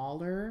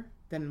smaller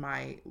than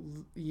my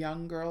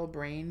young girl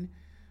brain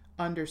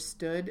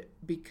understood,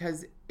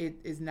 because it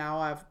is now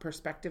a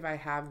perspective I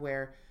have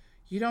where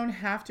you don't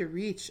have to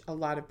reach a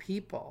lot of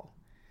people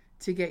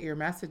to get your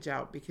message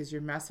out, because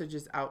your message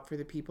is out for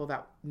the people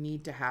that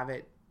need to have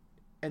it.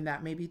 And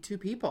that may be 2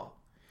 people.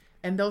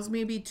 And those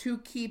may be 2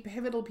 key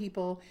pivotal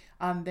people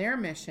on their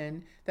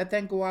mission that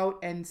then go out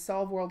and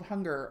solve world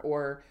hunger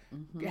or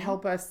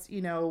help us,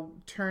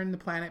 turn the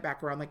planet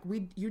back around. Like,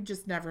 you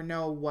just never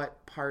know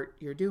what part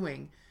you're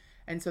doing.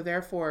 And so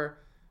therefore,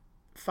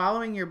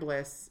 following your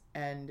bliss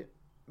and,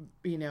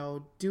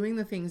 doing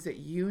the things that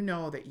you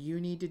know that you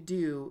need to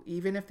do,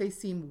 even if they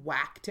seem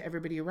whack to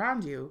everybody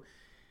around you,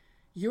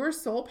 your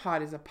soul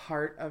pod is a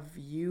part of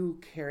you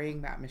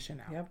carrying that mission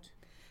out. Yep.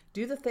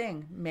 Do the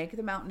thing. Make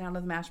the mountain out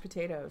of the mashed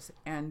potatoes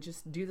and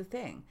just do the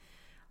thing.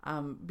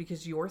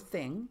 Because your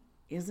thing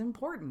is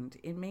important.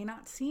 It may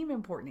not seem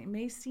important. It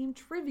may seem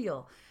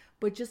trivial,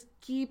 but just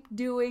keep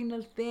doing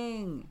the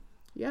thing.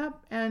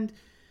 Yep. And,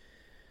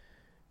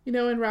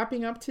 in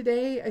wrapping up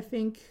today, I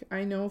think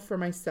I know for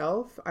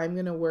myself, I'm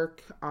going to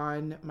work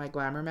on my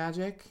glamour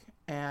magic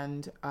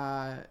and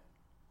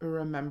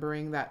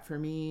remembering that for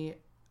me,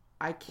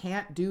 I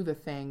can't do the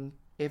thing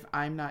if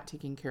I'm not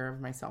taking care of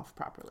myself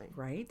properly.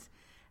 Right.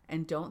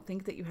 And don't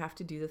think that you have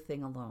to do the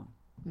thing alone.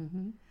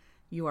 Mm-hmm.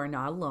 You are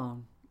not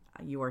alone.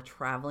 You are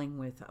traveling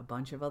with a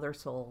bunch of other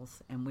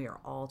souls, and we are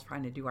all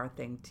trying to do our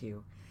thing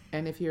too.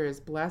 And if you're as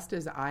blessed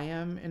as I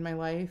am in my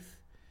life,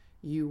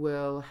 you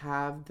will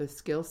have the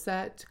skill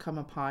set come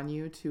upon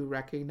you to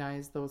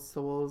recognize those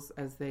souls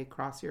as they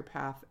cross your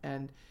path,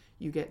 and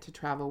you get to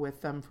travel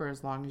with them for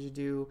as long as you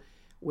do,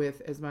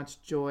 with as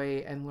much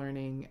joy and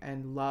learning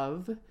and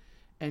love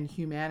and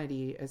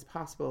humanity as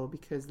possible,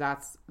 because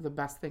that's the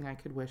best thing I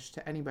could wish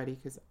to anybody,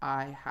 because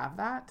I have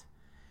that,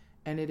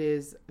 and it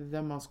is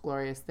the most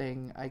glorious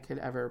thing I could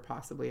ever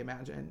possibly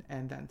imagine,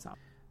 and then some.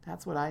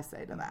 That's what I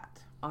say to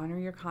that. Honor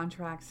your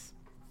contracts,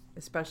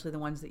 especially the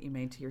ones that you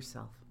made to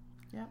yourself.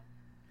 Yeah.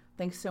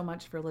 Thanks so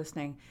much for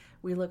listening.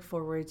 We look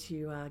forward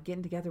to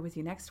getting together with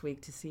you next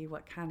week to see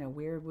what kind of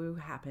weird woo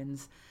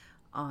happens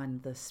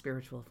on the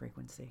spiritual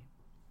frequency.